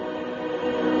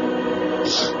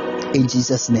 In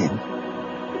Jesus' name.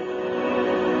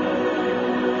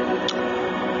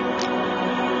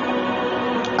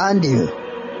 And you,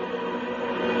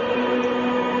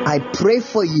 I pray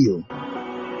for you.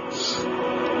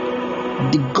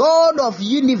 The God of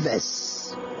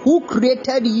universe who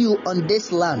created you on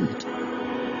this land,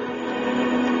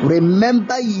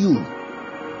 remember you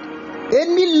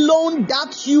Any loan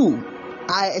that you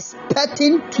are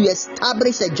expecting to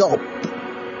establish a job,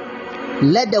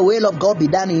 let the will of God be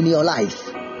done in your life.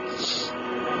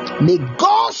 May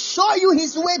God show you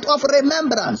his way of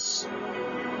remembrance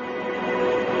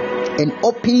and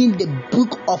open the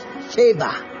book of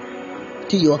favor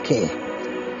to your care.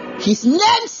 His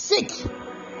name's sake,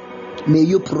 may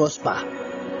you prosper.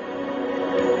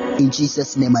 In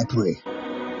Jesus' name I pray.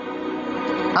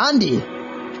 Andy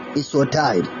is so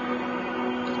tired.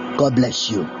 God bless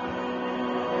you.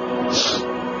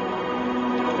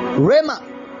 Rema,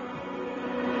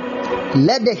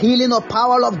 let the healing of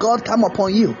power of God come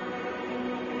upon you.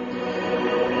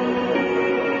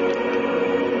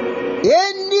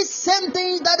 Any same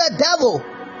thing that the devil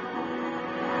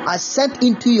has sent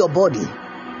into your body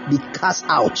be cast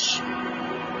out.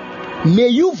 May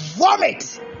you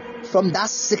vomit from that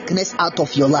sickness out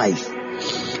of your life.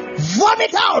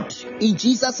 Vomit out in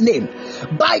Jesus' name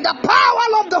by the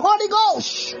power of the Holy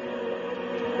Ghost.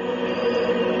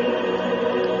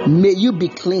 May you be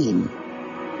clean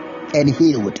and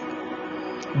healed.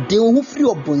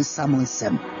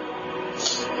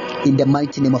 In the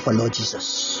mighty name of our Lord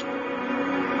Jesus.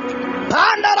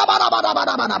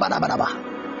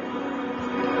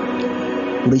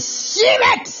 Receive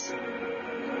it.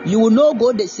 You will not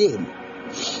go the same,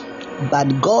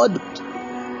 but God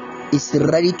is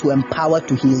ready to empower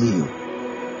to heal you.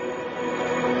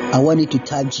 I want you to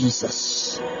type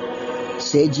Jesus.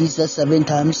 Say Jesus 7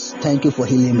 times. Thank you for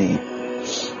healing me.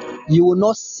 You will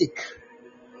not sick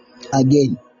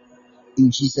again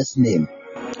in Jesus' name.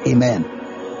 Amen.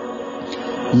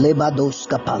 Lebados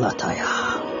kapalataya.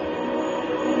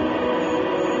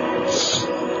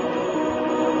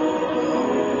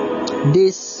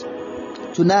 This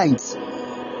tonight,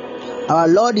 our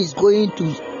Lord is going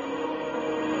to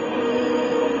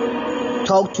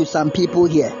talk to some people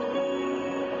here.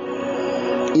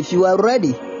 If you are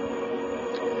ready,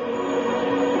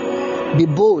 be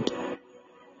bold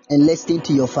and listen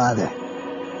to your Father.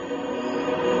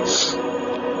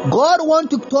 God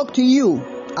wants to talk to you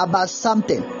about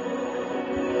something.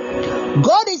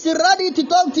 God is ready to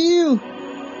talk to you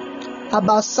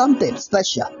about something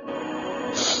special.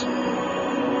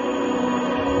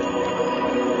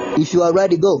 If you are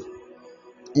ready, go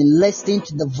and listen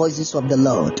to the voices of the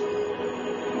Lord.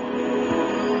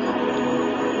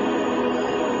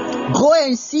 Go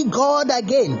and see God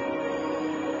again.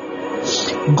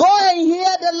 Go and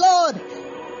hear the Lord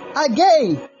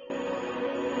again.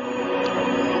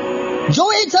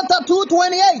 Joel chapter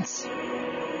 2:28.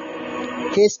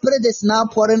 His spirit is now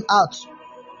pouring out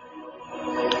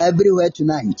everywhere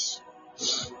tonight.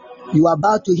 You are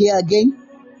about to hear again.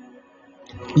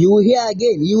 You will hear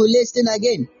again. You will listen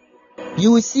again.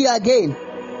 You will see again.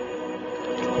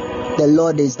 The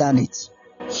Lord has done it.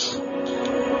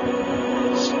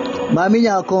 Mami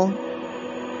Nyako,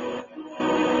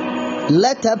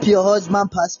 let up your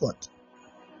husband's passport.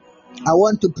 I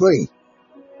want to pray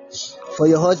for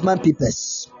your husband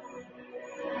papers.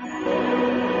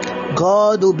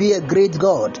 God will be a great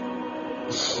God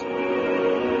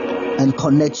and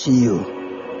connect to you.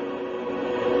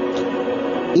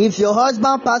 If your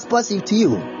husband passport is to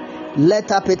you,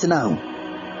 let up it now.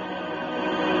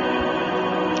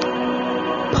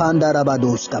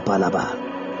 Pandarabados kapalaba.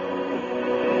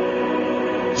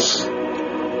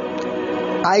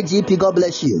 IGP, God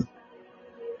bless you.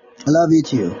 I love you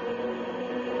too.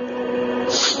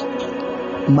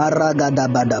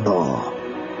 Maragadabadabo.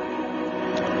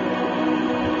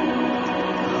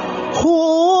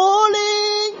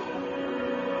 Holy,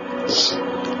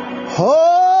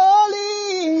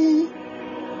 holy,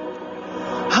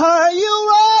 are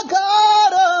you our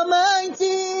God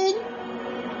Almighty?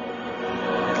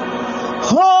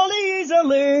 Holy is the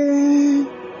Lamb.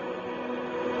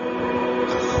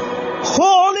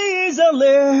 Holy is the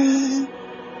Lamb.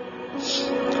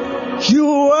 You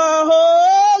are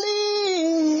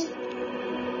holy.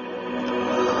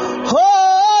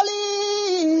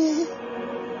 Holy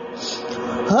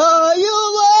are you,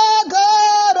 Lord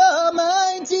God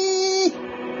Almighty.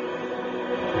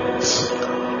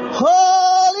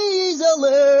 Holy is the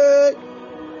Lord.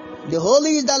 The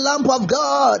holy is the lamp of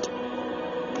God.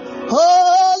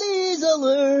 Holy is the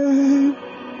Lord.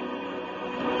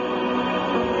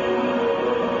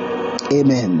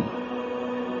 Amen.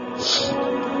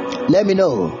 Let me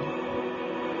know.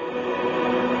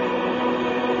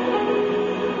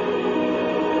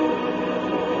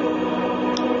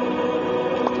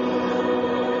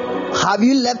 Have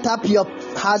you left up your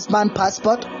husband's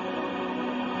passport?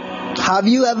 Have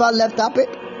you ever left up it?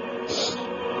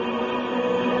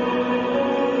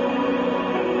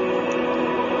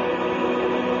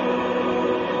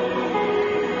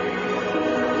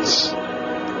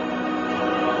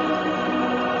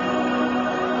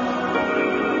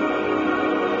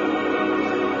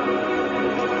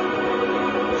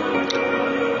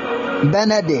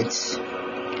 Benedict.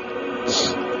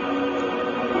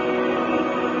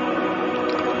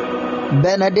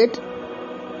 Benedict,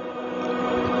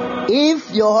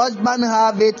 if your husband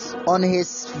have it on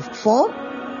his phone,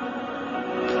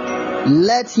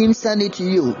 let him send it to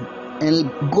you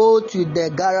and go to the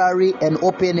gallery and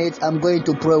open it. I'm going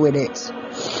to pray with it.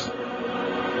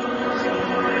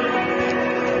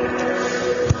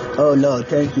 Oh Lord,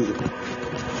 thank you.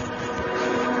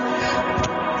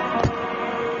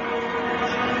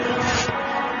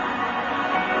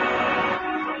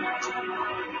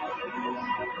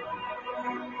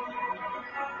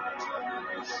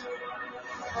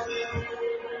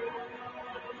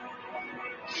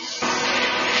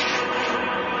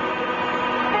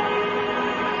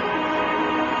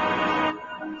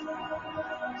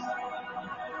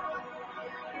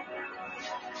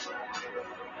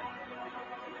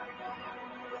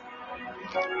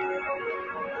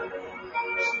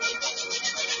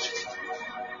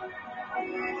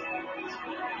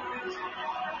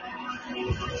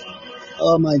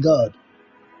 Oh my God.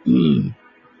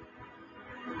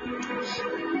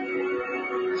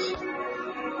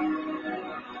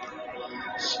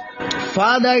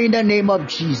 Father, in the name of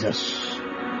Jesus,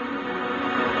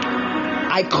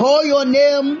 I call your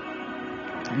name,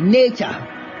 nature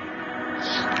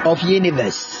of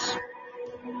universe.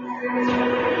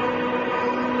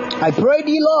 I pray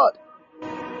thee, Lord,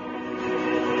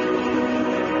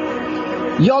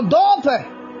 your daughter,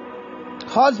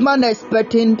 husband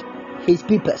expecting his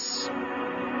purpose.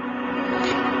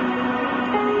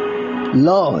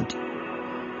 Lord,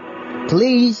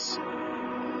 please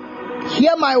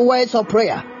hear my words of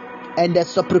prayer and the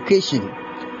supplication.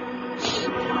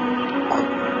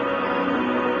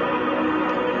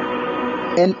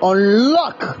 And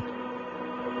unlock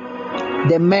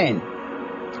the man,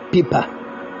 people.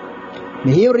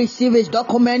 May he receive his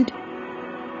document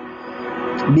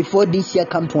before this year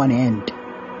come to an end.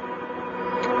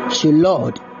 So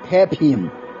Lord, help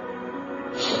him.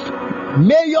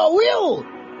 May your will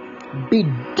be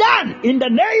done in the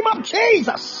name of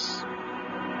Jesus.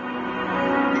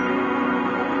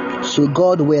 So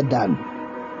God will done.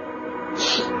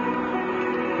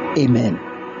 Amen.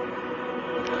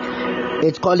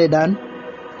 It's called it done.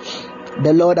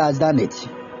 The Lord has done it.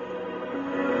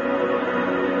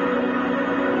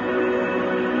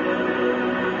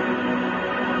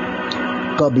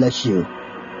 God bless you.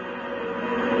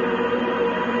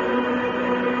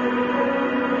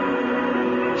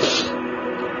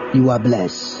 You are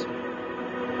blessed.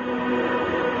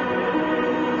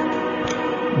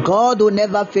 God will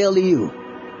never fail you.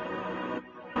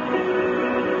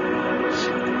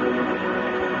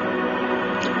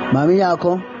 Mami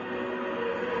Yako,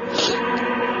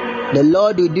 the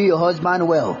Lord will do your husband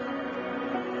well.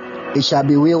 It shall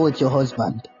be well with your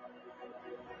husband.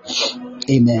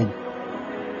 Amen.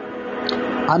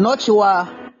 I'm not sure.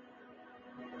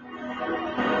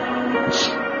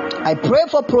 I pray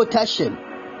for protection.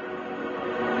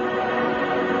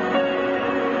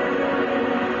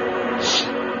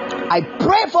 I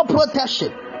pray for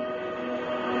protection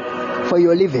for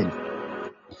your living.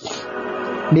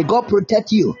 May God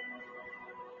protect you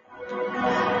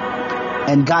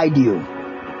and guide you.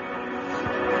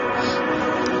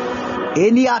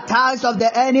 Any attacks of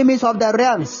the enemies of the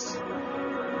realms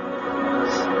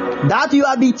that you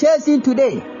have been chasing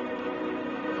today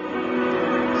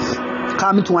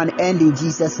come to an end in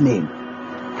Jesus' name.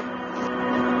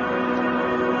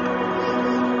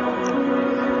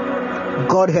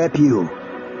 God help you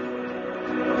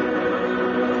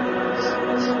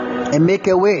and make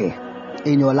a way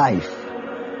in your life.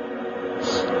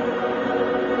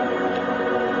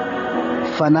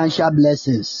 Financial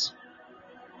blessings.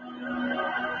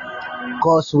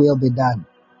 God's will be done.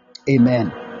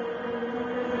 Amen.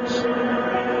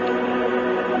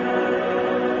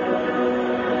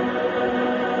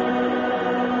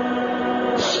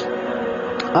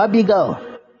 Abigail.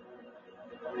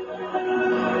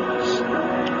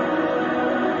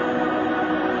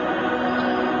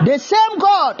 The same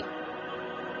God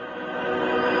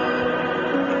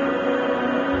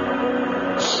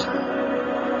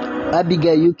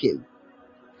Abigail, you came.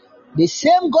 The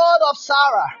same God of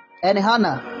Sarah and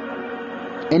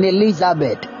Hannah and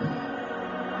Elizabeth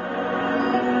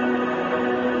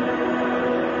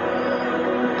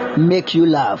make you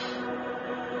laugh.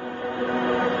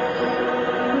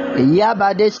 Yeah,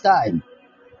 by this time,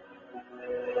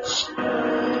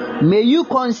 may you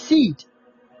concede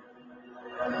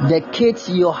the kids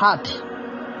your heart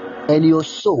and your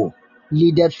soul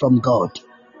needed from God.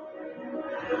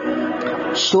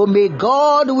 So may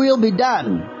God will be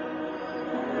done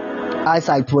as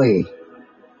I pray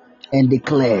and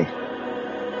declare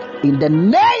In the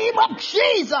name of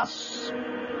Jesus.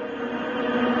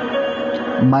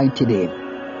 Mighty name.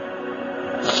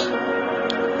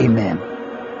 Amen.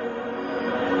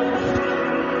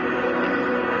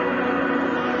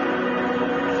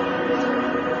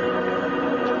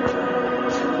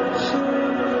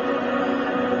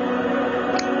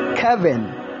 Kevin,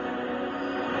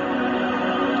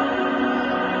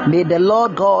 may the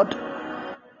Lord God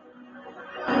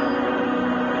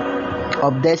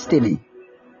of destiny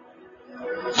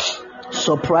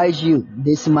surprise you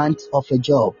this month of a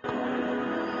job.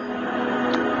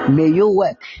 May you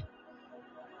work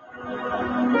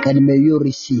and may you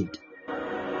receive.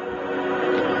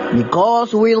 May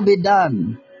God's will be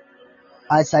done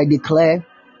as I declare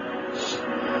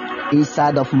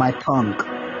inside of my tongue.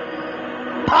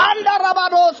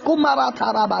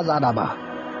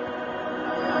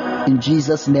 In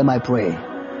Jesus' name I pray.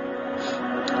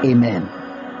 Amen.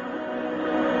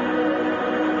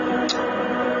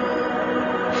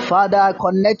 Father, I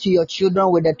connect your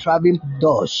children with the traveling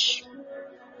doors.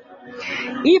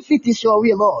 If it is your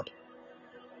will, Lord,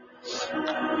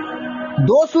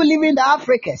 those who live in the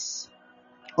Africas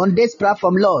on this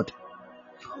platform, Lord,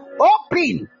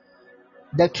 open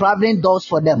the traveling doors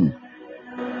for them.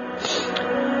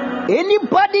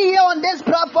 Anybody here on this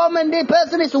platform and the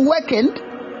person is working,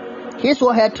 his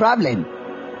or her traveling.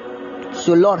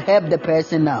 So Lord, help the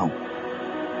person now.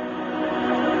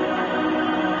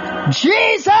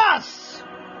 Jesus!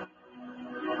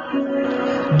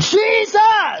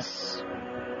 Jesus!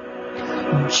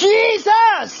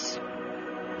 Jesus!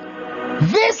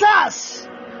 Visas!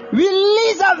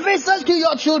 Release a visas to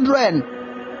your children.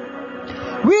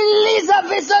 Release a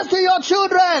visas to your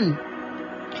children.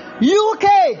 UK,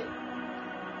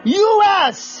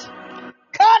 US,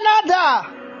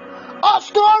 Canada,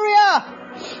 Australia,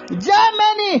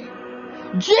 Germany.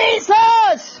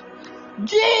 Jesus!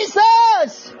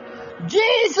 Jesus!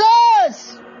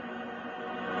 Jesus!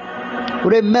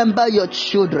 Remember your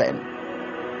children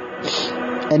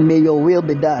and may your will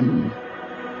be done.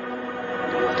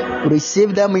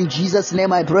 Receive them in Jesus'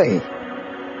 name I pray.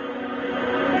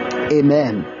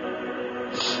 Amen.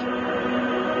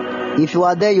 If you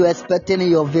are there, you are expecting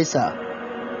your visa.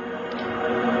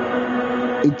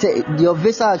 Your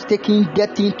visa is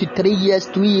getting to 3 years,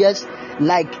 2 years.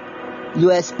 Like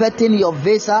you are expecting your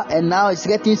visa and now it's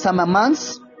getting some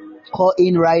months. Call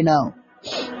in right now.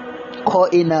 Call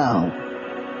in now.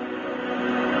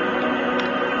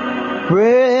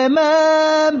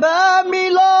 Remember me,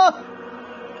 Lord.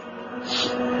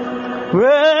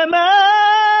 Remember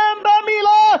me,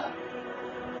 Lord.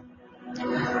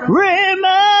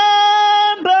 Remember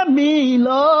me,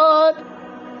 Lord.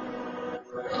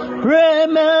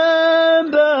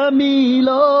 Remember me,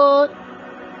 Lord.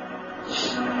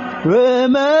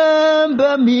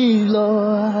 Remember me,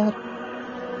 Lord.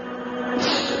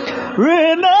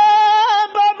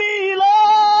 Remember me,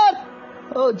 Lord.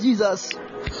 Oh, Jesus.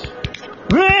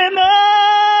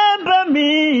 Remember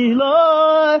me,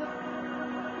 Lord.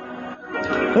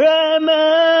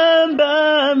 Remember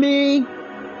me.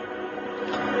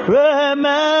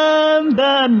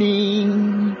 Remember me.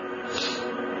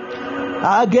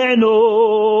 Again,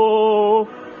 oh.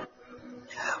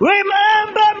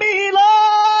 Remember me,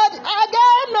 Lord.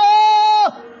 Again,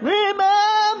 oh.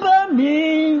 Remember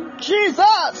me.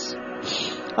 Jesus.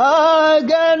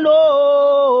 Again,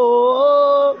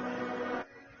 oh.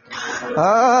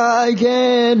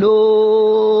 Again,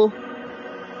 oh.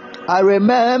 I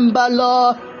remember,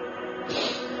 Lord,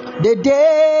 the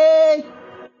day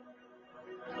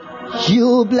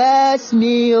you bless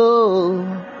me, oh.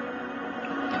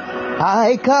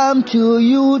 I come to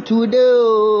you today,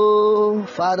 oh,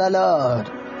 Father Lord.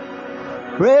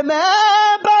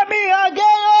 Remember me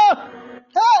again, oh.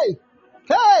 Hey,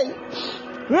 hey.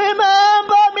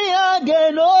 Remember me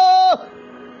again, oh.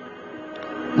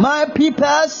 My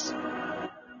peoples,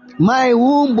 my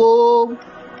womb, oh.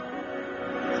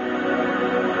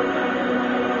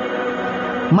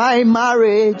 My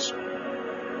marriage,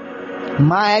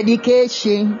 my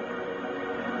education,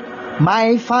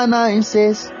 my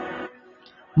finances,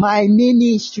 my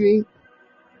ministry,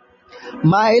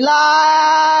 my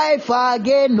life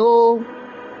again, oh.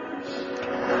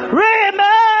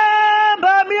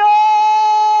 Remember me,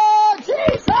 oh,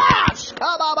 Jesus.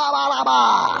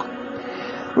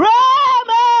 Remember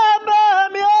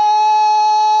me, oh.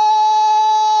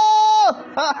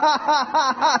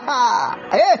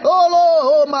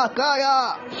 Eholo makaya.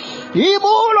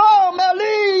 Imulo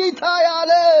melita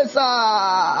yalesa.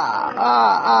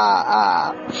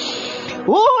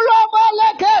 Ulo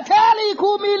maleketeli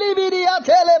kumilibidi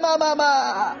atele mama.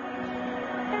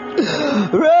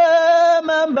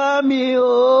 Remember me,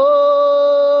 oh.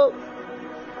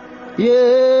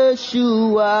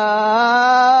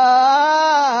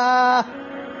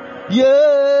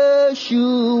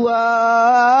 Yeshua,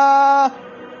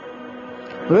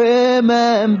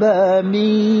 remember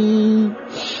me.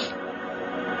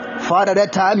 Father, the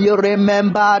time you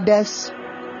remember this,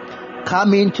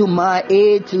 come into my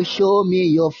aid to show me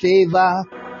your favor.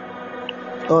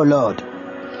 Oh Lord,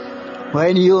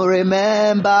 when you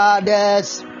remember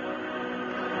this,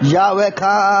 Yahweh,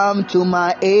 come to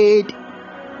my aid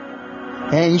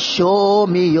and show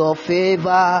me your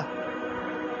favor.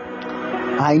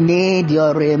 I need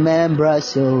your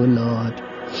remembrance, oh Lord.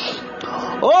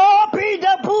 Open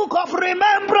the book of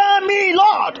remember me,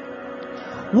 Lord.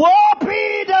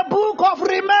 Open the book of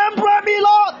remember me,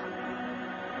 Lord.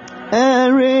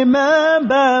 And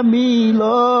remember me,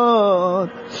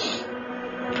 Lord.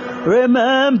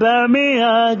 Remember me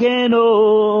again,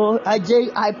 oh.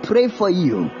 Ajay, I pray for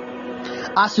you.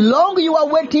 As long as you are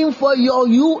waiting for your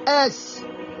US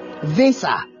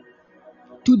visa,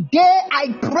 today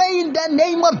I pray in the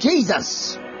name of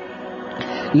Jesus.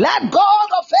 Let God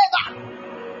of favor,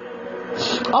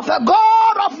 of a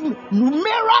God of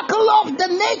miracle of the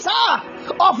nature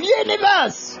of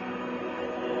universe,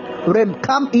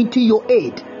 come into your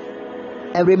aid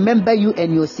and remember you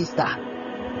and your sister.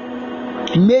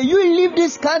 May you leave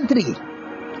this country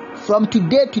from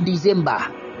today to December.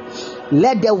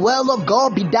 Let the will of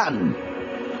God be done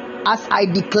as I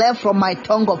declare from my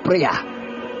tongue of prayer.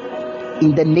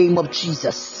 In the name of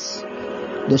Jesus,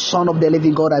 the Son of the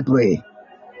living God, I pray.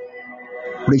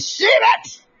 Receive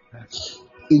it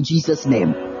in Jesus'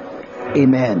 name.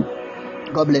 Amen.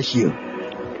 God bless you.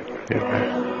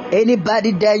 Amen.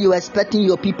 Anybody there you expecting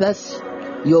your papers,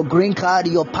 your green card,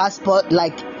 your passport,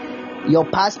 like your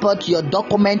passport, your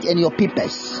document, and your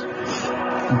papers,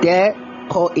 there,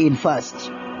 call in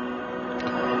first.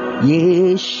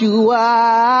 Yeshua,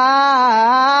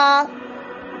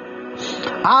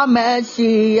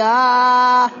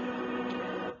 Messiah,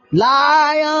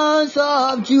 Lions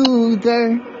of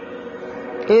Judah,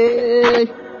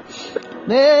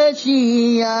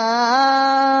 Messiah.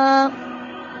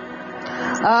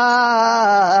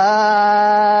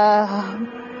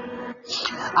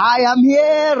 I am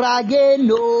here again,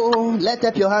 oh. Lift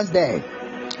up your hands there.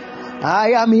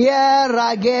 I am here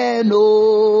again,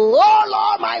 oh. Oh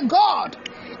Lord my God,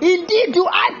 indeed do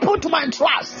I put my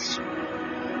trust.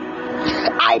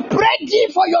 I pray thee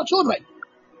for your children.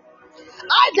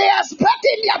 As they are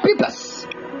expecting their papers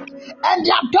and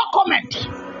their document,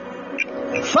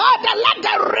 Father, let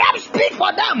the rep speak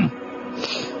for them.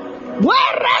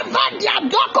 Wherever their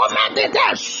document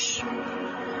is,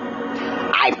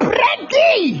 I pray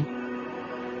thee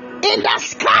in the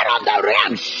sky of the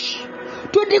realms,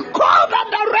 to the core of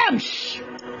the realms,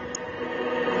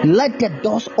 let the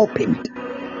doors open.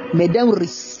 May them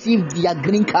receive their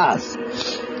green cards,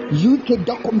 UK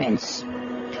documents.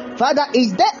 Father,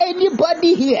 is there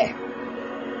anybody here?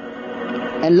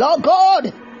 And Lord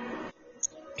God,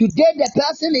 today the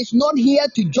person is not here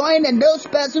to join, and those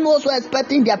persons also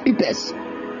expecting their papers,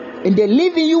 and they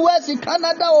live in US, in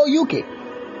Canada or UK.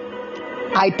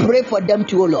 I pray for them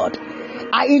too, O Lord.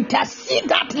 I intercede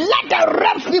that let the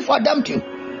reps be for them too.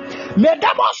 May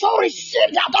them also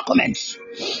receive their documents.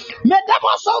 May them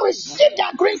also receive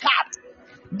their green card,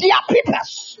 their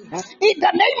papers, in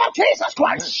the name of Jesus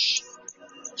Christ.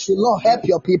 So Lord, help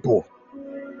your people.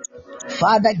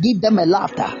 Father, give them a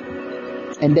laughter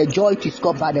and the joy to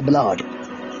score by the blood.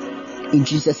 In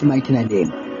Jesus' mighty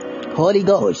name. Holy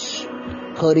Ghost,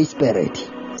 Holy Spirit,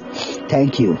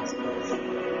 thank you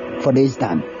for this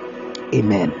done.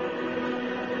 Amen.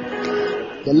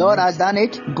 The Lord has done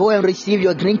it. Go and receive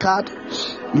your green card,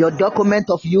 your document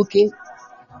of UK.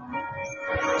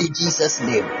 In Jesus'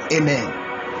 name. Amen.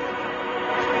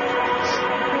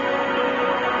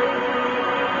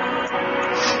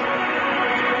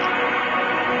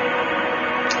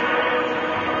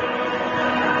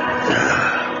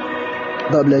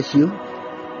 God bless you.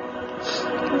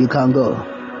 You can go.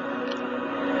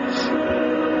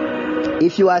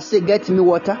 If you are sick, get me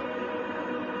water.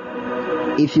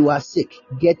 If you are sick,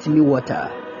 get me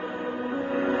water.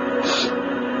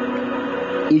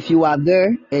 If you are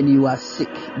there and you are sick,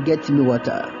 get me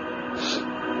water.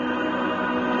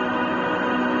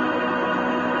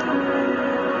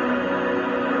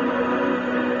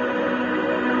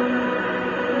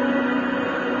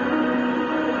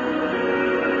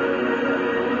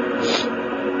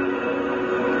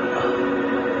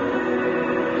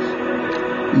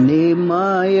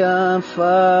 Nehemiah,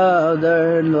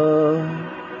 Father, Lord,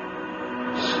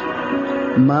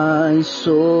 my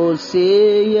soul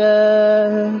say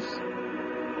yes.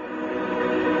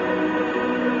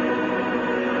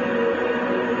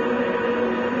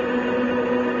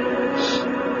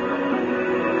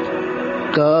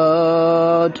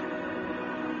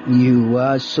 You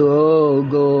are so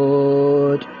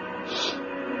good.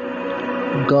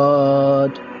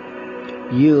 God,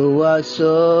 you are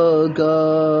so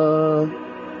good.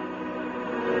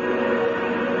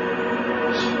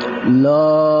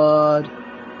 Lord,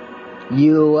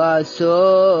 you are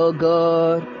so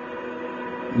good.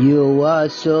 You are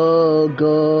so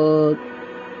good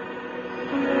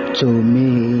to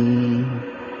me.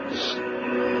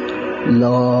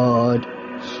 Lord,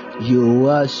 you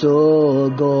are so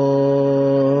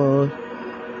good.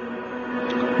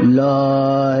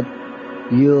 Lord,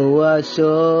 you are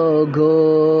so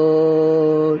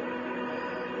good.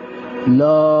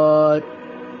 Lord,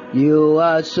 you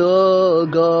are so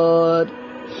good.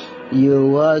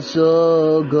 You are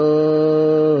so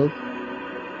good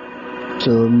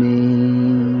to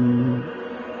me.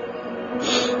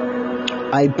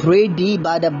 I pray thee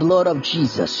by the blood of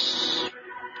Jesus.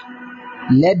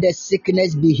 Let the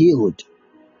sickness be healed.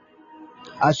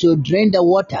 As you drink the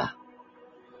water,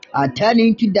 I turn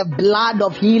into the blood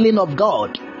of healing of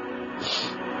God.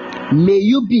 May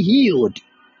you be healed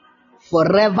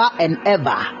forever and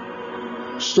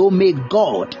ever. So may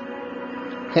God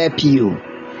help you.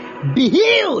 Be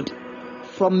healed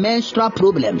from menstrual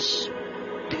problems.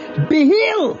 Be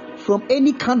healed from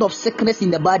any kind of sickness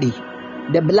in the body.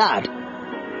 The blood.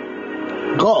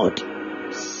 God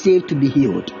saved to be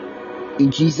healed. In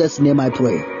Jesus' name I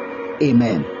pray.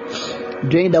 Amen.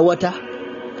 Drink the water.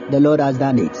 The Lord has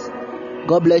done it.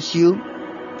 God bless you.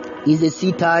 It's a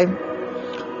seed time.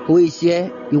 Who is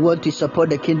here? You want to support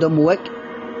the kingdom work?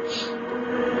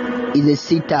 It's a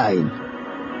seed time.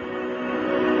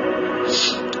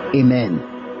 Amen.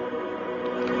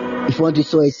 If you want to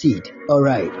sow a seed, all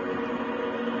right.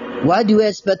 What do you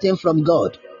expecting from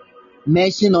God?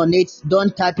 Mention on it.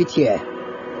 Don't type it here.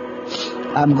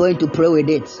 I'm going to pray with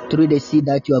it through the seed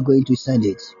that you are going to send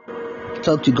it.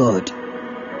 Talk to God.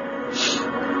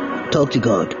 Talk to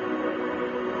God.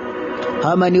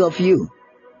 How many of you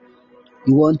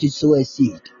want to sow a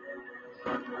seed?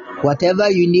 Whatever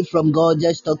you need from God,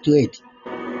 just talk to it.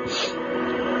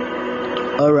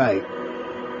 All right.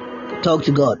 Talk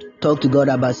to God. Talk to God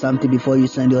about something before you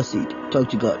send your seed. Talk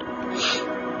to God.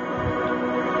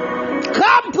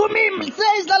 Come to me,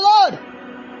 says the Lord.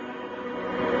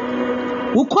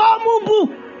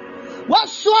 Ukomubu.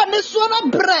 Waswa nesona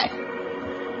bre.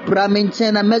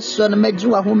 Bramenchena mesona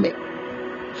mejua hume.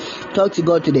 Talk to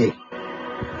God today.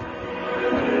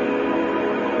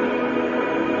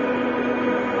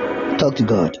 Talk to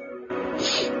God.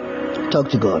 Talk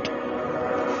to God.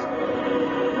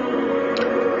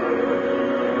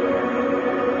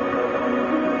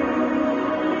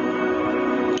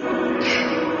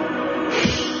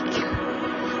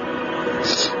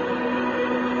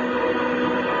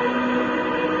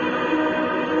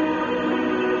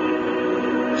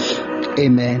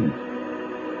 Amen.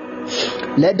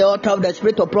 Let the altar of the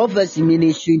Spirit of Prophecy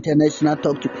Ministry International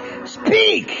talk to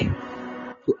speak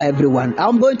to everyone.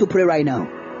 I'm going to pray right now.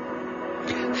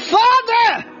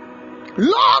 Father,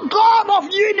 Lord God of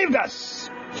the universe,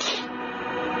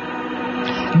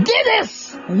 this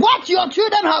is what your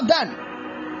children have done.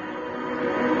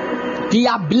 They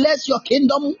have blessed your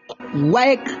kingdom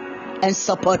work and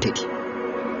support it.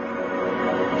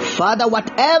 Father,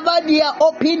 whatever they are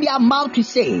opening their mouth to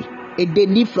say, it they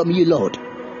need from you, Lord.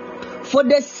 For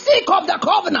the sake of the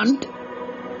covenant,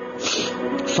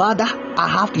 Father, I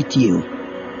have with you.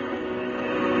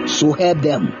 So help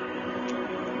them.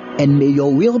 And may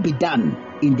your will be done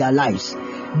in their lives.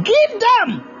 Give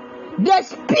them the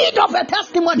speed of a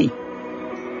testimony.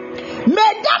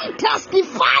 May them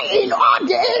testify in all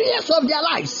the areas of their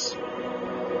lives.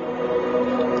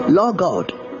 Lord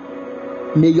God,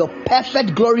 may your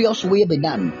perfect, glorious will be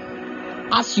done,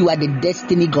 as you are the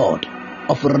destiny God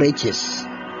of riches,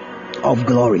 of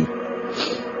glory.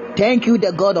 Thank you,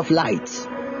 the God of light,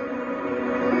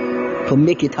 to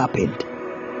make it happen.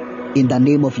 In the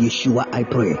name of Yeshua, I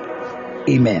pray.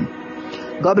 Amen.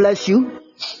 God bless you.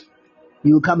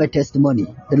 You will come a testimony.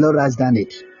 The Lord has done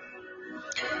it.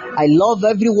 I love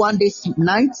everyone this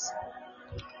night.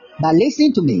 But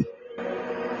listen to me.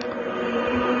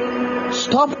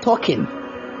 Stop talking.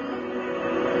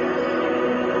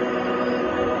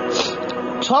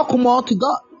 Talk more to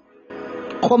God.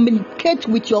 Communicate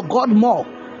with your God more.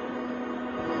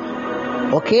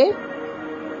 Okay?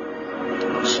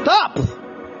 Stop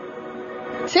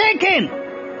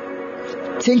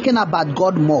thinking about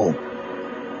God more.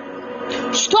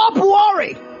 Stop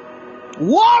worry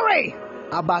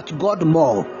about God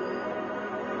more.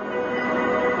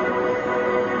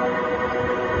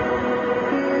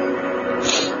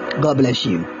 God bless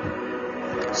you.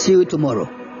 See you tomorrow.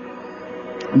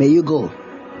 May you go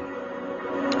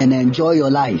and enjoy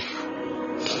your life.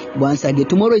 Once again,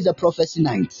 tomorrow is a prophecy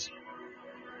night.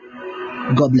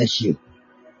 God bless you.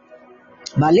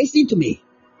 But listen to me.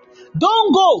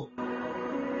 Don't go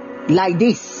like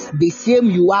this, the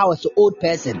same you are as an old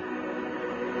person.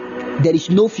 There is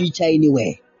no future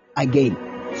anywhere again.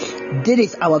 This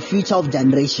is our future of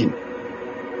generation.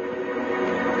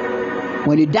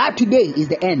 When you die today is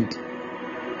the end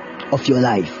of your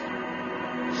life.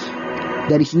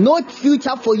 There is no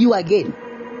future for you again.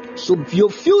 So your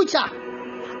future,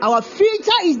 our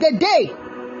future is the day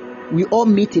we all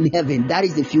meet in heaven. That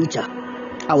is the future.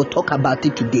 I will talk about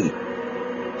it today.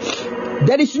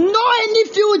 There is no any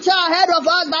future ahead of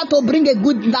us that will bring a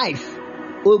good life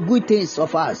or good things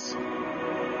of us.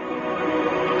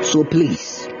 So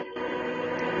please,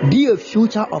 be a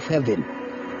future of heaven,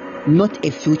 not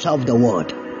a future of the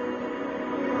world.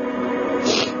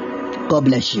 God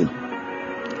bless you.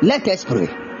 Let us pray.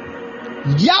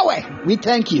 Yahweh, we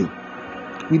thank you.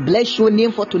 We bless your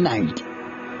name for tonight.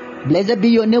 Blessed be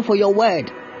your name for your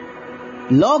word.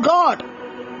 Lord God,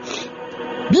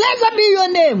 blessed be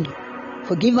your name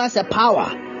for giving us a power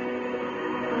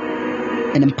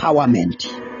and empowerment.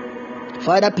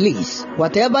 Father, please,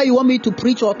 whatever you want me to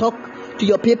preach or talk to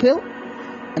your people,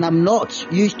 and I'm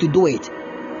not used to do it,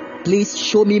 please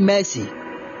show me mercy.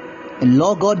 And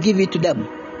Lord God, give it to them.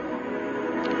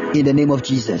 In the name of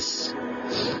Jesus.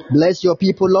 Bless your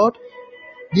people, Lord.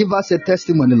 Give us a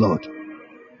testimony, Lord.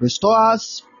 Restore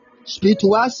us. Speak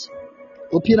to us.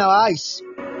 Open our eyes.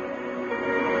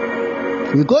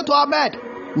 We go to our bed.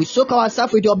 We soak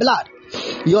ourselves with your blood.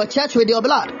 Your church with your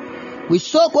blood. We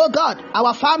soak, oh God,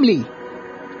 our family,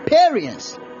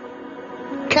 parents,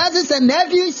 cousins and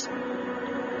nephews,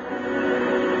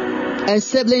 and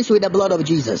siblings with the blood of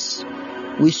Jesus.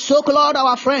 We soak, Lord,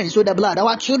 our friends with the blood,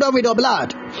 our children with the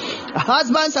blood,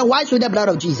 husbands and wives with the blood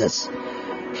of Jesus.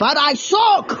 Father, I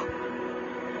soak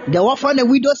the orphan and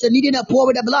widows and needy and poor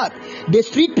with the blood, the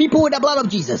street people with the blood of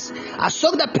Jesus. I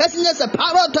soak the passengers and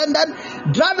power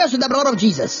attendant drivers with the blood of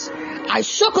Jesus. I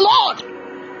soak, Lord,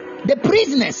 the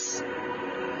prisoners,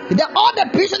 all the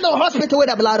patients in the hospital with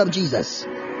the blood of Jesus.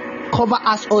 Cover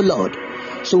us, oh Lord.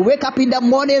 So wake up in the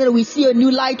morning and we see a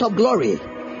new light of glory.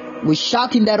 We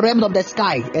shout in the realm of the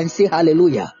sky and say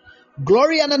hallelujah.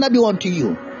 Glory and honor be unto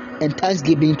you, and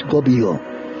thanksgiving to God be you.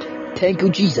 Thank you,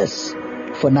 Jesus,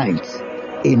 for night.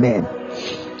 Amen.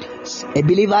 A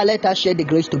believer, let us share the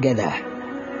grace together.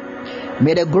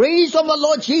 May the grace of the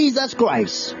Lord Jesus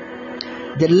Christ,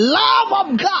 the love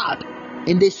of God,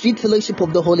 and the sweet fellowship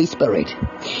of the Holy Spirit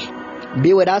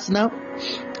be with us now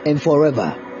and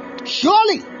forever.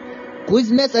 Surely,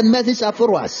 goodness and mercy shall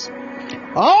follow us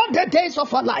all the days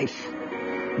of our life.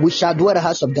 We shall dwell in the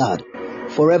house of God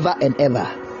forever and ever.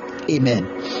 Amen.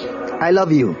 I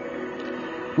love you.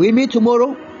 We meet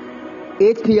tomorrow,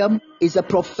 8 p.m. is a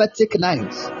prophetic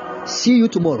night. See you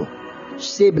tomorrow.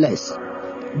 Stay blessed.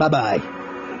 Bye-bye.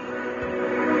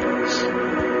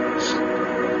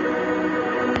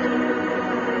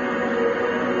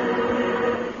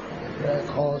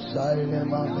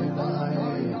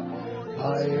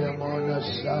 I am on a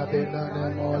Sabina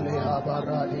Nemoli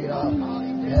Habaradia,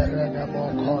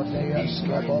 Erenemo Kotea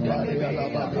Skabobaria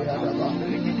Labadia,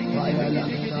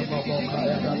 Vayalamina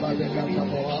Mobokaya Lababila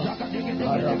Kaboa,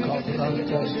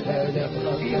 Arakabrantes,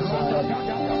 Telebrantes,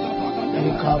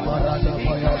 Ikamarada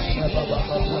Moya Sebaba,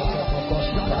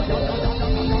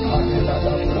 Amila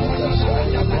Brantes,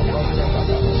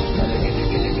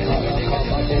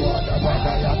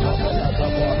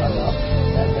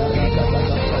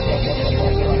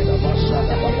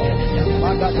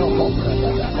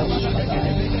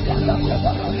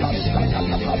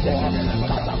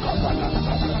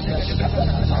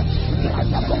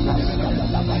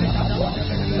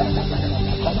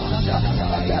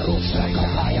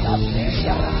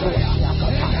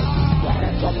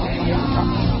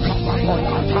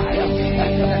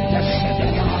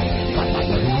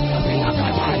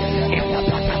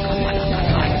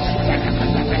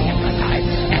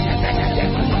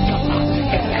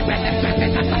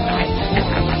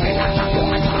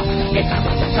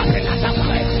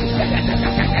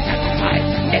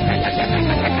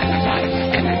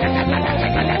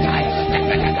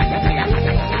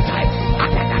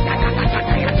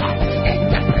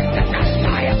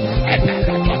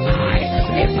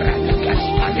 Amen.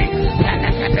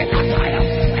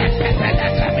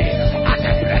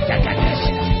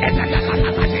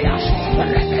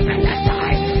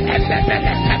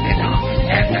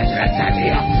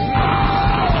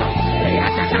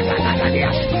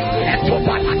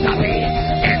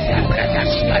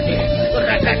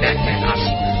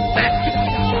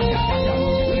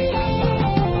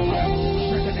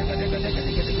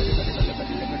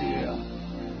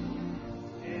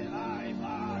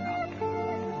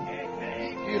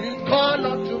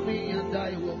 call unto me and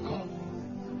I will come.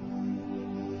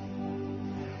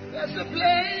 There's a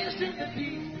place in the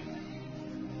deep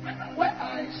where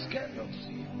eyes cannot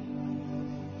see.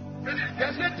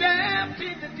 There's a depth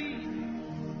in the deep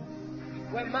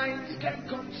where minds can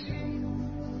conceive.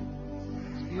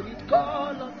 Spirit,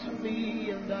 call unto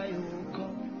me and I will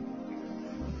come.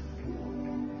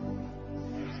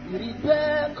 Spirit,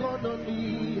 beckon on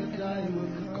me and I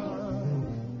will come.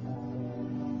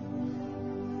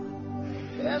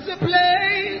 There's a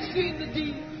place in the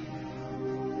deep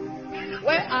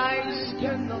where eyes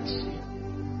cannot see.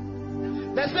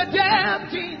 There's a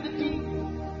depth in the deep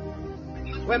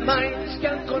where minds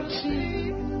can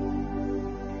conceive.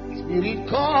 Spirit,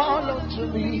 call unto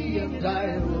me and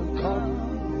I will come.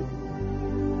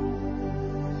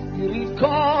 Spirit,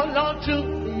 call unto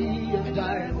me and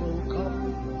I will come.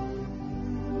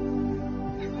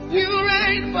 You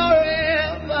reign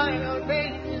forever, your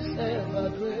name is ever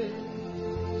great.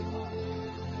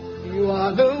 You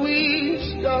are the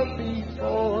wisdom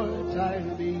before time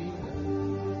began.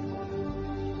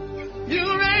 You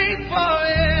reign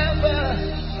forever,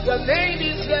 your name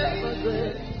is ever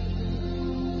great.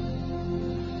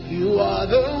 You are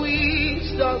the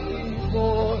wisdom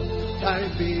before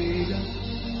time began.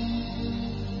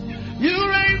 You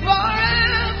reign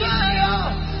forever,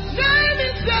 your name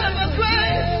is ever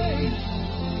great.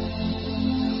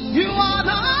 You are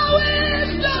the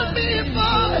wisdom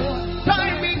before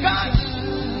time began.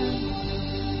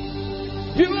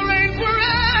 You reign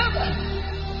forever,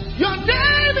 your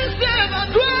name is ever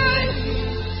great.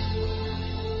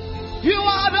 You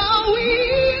are the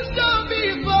wisdom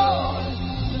before.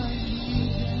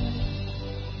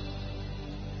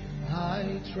 I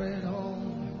tread on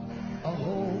a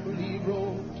holy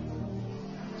road.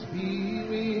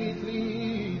 Spirit,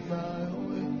 lead my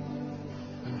way.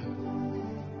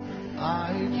 I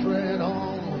tread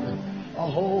on a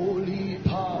holy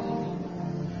path.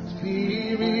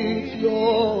 Spirit,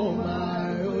 you're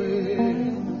my way.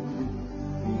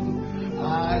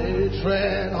 I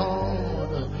tread on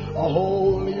a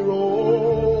holy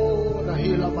road.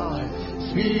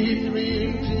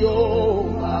 Spirit, you're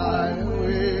my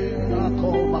way.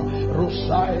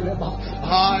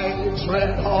 I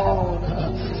tread on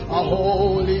a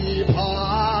holy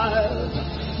path.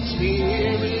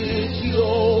 Spirit,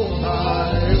 you're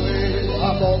my way.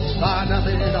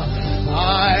 I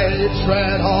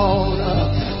tread on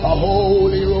a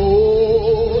holy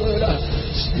road.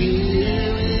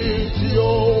 Spirit,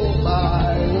 you're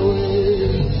my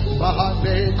way.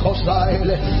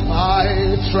 I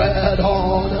tread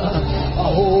on a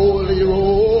holy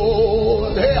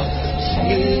road.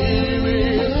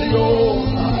 Spirit, you're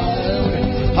my way.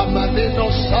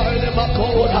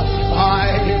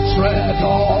 I tread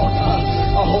on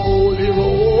a holy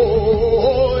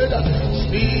road.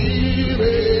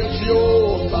 Spirit,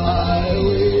 you're my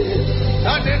way.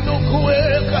 And in the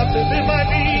quick of the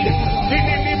money,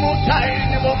 Nini Mutai,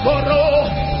 Mokoro,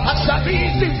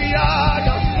 Asabiti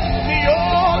Viana,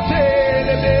 Niote,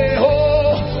 Leho,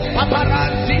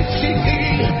 Aparanti City,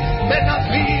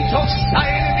 Benavito,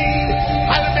 Saini,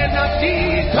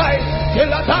 Almenatita,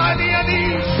 Gelatania,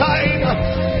 Saina,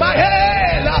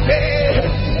 Mahela,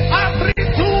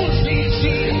 Apritusi,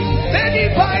 Beni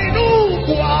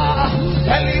Painugua,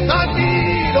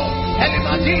 Elimadino,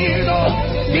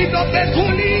 Dino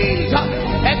Betulita,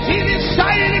 and Tini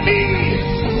Saini,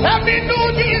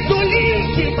 Aminudi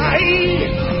Zuliki, Mahile,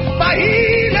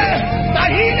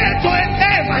 to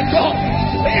Evango,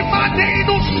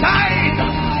 Emadino Saina,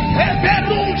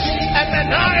 Eberus,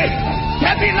 Emenai,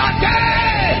 Kebilate,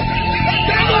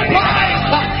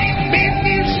 Kebilate,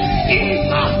 Minis,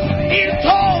 Ima,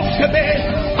 Intosebe,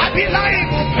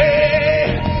 Abilaite,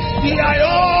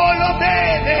 Iaiolo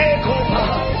Bene, Koma.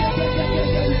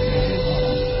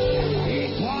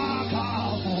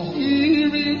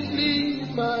 Spirit, lead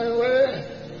my way.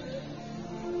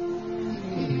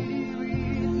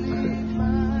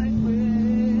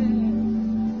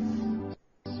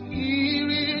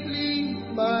 Spirit, lead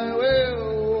my way.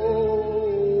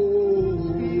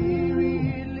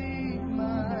 Spirit, lead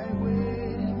my way.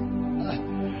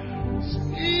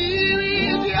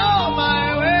 Spirit, you're my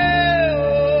way.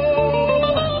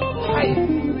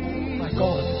 My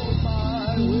God.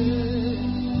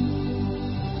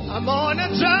 I'm on a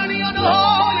journey on the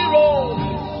holy road,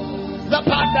 the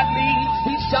path that leads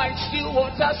beside still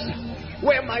waters,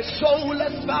 where my soul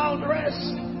has found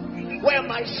rest, where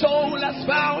my soul has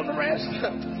found rest.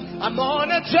 I'm on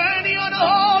a journey on the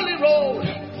holy road,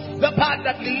 the path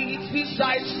that leads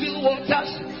beside still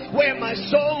waters, where my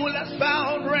soul has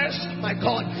found rest. My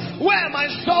God, where my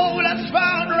soul has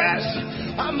found rest.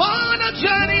 I'm on a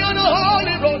journey on the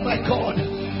holy road, my God.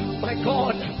 My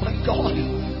God, my God.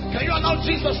 Can you allow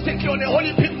Jesus to take you on a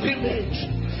holy pilgrimage?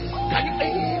 Can you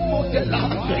move the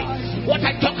language? What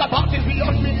I talk about is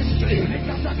beyond ministry.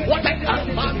 What I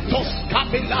amantos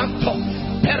capilanto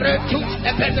peretus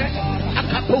ebene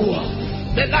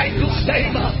akapua the light to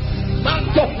save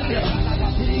mantonia.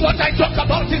 What I talk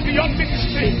about is beyond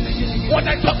ministry. What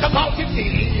I talk about is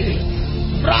the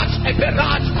Raj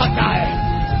eberaj patai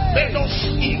menos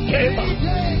ikema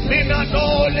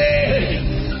minanole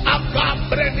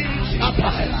akambreni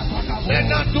apai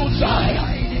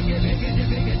menatuzai.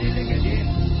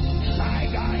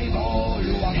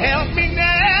 Help me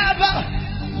never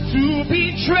to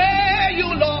betray you,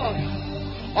 Lord.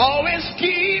 Always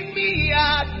keep me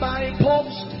at my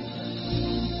post.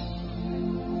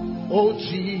 Oh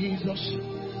Jesus,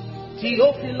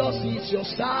 Theophilus is your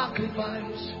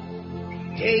sacrifice.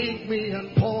 Take me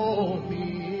and pour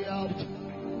me out.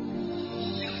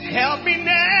 Help me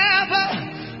never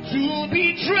to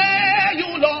betray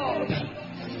you, Lord.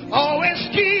 Always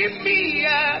keep me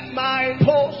at my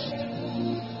post.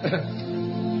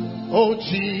 Oh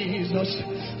Jesus,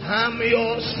 I'm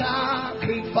your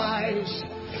sacrifice.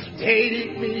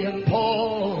 Take me and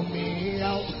pour me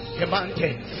out.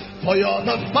 For you're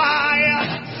the fire,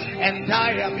 and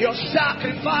I am your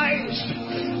sacrifice.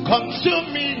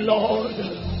 Consume me, Lord.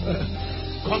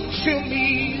 Consume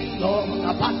me, Lord.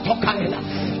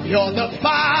 You're the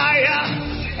fire,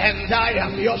 and I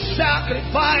am your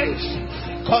sacrifice.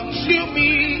 Consume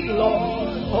me, Lord.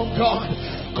 Oh God.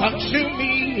 Consume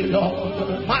me,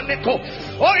 Lord. Maneko.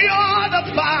 Oh, you're the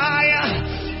fire,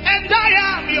 and I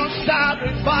am your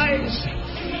sacrifice.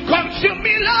 Consume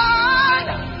me, Lord.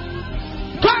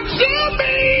 Consume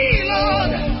me,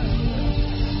 Lord.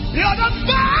 You're the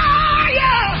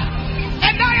fire,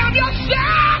 and I am your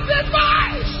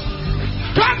sacrifice.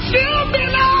 Consume me,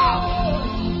 Lord.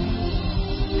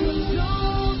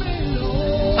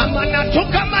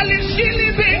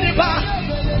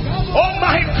 Oh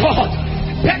my God.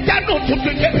 Petano to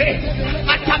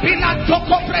Atabila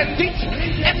Toko Prendit,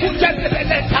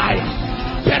 Ekutebenetai,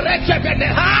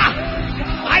 Peretebeneha,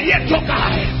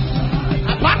 Ayetokai,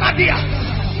 Apanadia,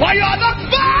 for you're the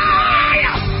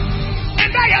fire,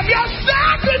 and I am your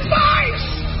sacrifice.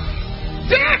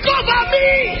 Take over me,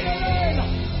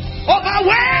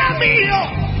 overwhelm me.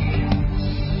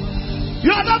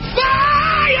 You're the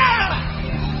fire,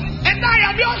 and I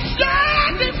am your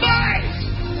sacrifice.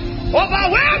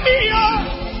 Overwhelm me,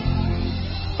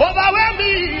 overwhelm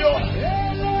me.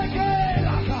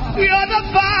 You're the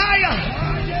fire.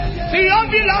 The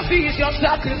only love is your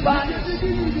sacrifice.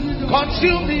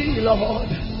 Consume me, Lord.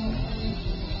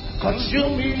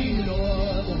 Consume me,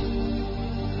 Lord.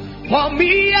 Pour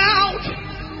me out.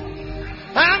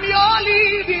 I'm your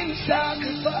living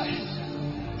sacrifice.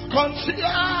 Consume.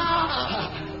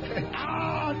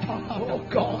 Oh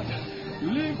God.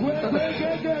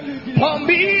 Pour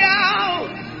me out.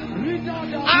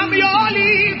 I'm your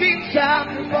living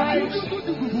sacrifice.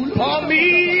 Pour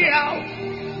me out.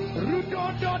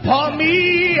 Pour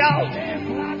me out.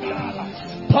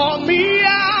 Pour me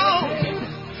out.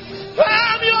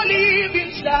 I'm your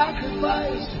living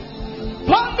sacrifice.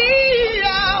 Pour me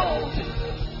out.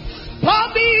 Pour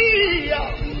me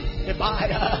out. The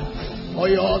fire. Oh,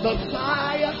 you're the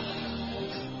fire.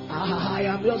 I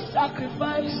am your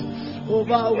sacrifice.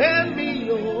 Overwhelm me,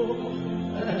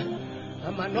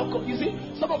 you see,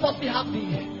 some of us we have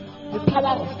the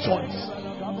power of choice.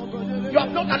 You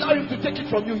have not allowed him to take it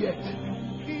from you yet.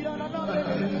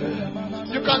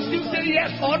 You can still say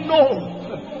yes or no.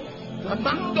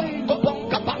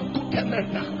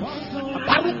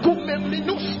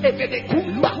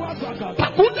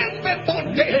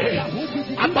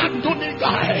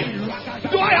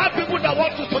 Do I have people that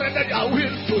want to surrender their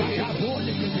will to him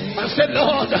and say,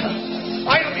 Lord,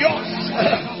 I am yours.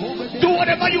 Do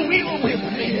whatever you will with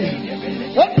me.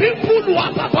 What people who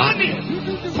are babani,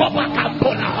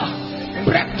 Copacapola,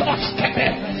 Bretos Kebe,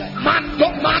 Manto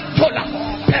Mantola,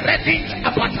 Peredit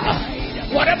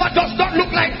Apata. Whatever does not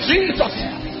look like Jesus,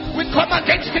 we come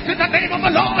against it in the name of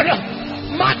the Lord.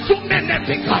 Matu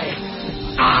Menepikai.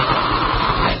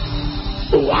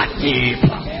 What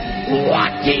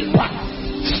deeper.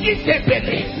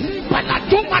 Shitebele.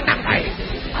 Palatuma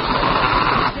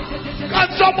Can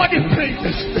somebody pray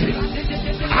this spirit?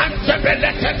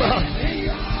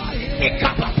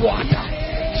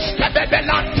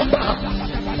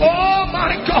 Oh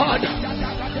my God.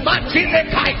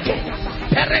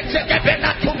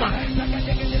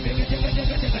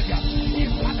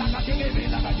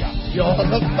 You're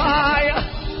the fire,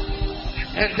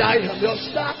 and I am your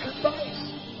sacrifice.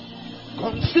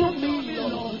 Consume me,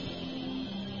 Lord.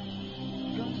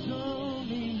 Consume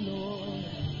me, Lord.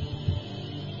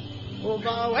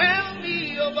 Overwhelm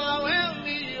me, overwhelm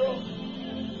me, oh.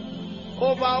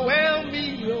 Overwhelm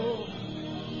me, oh.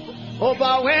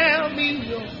 Overwhelm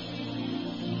me, oh.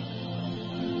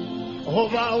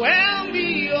 Overwhelm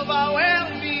me,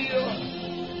 overwhelm me,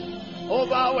 oh.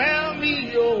 Overwhelm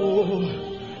me,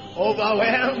 oh.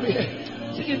 Overwhelm me.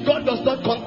 See, God does not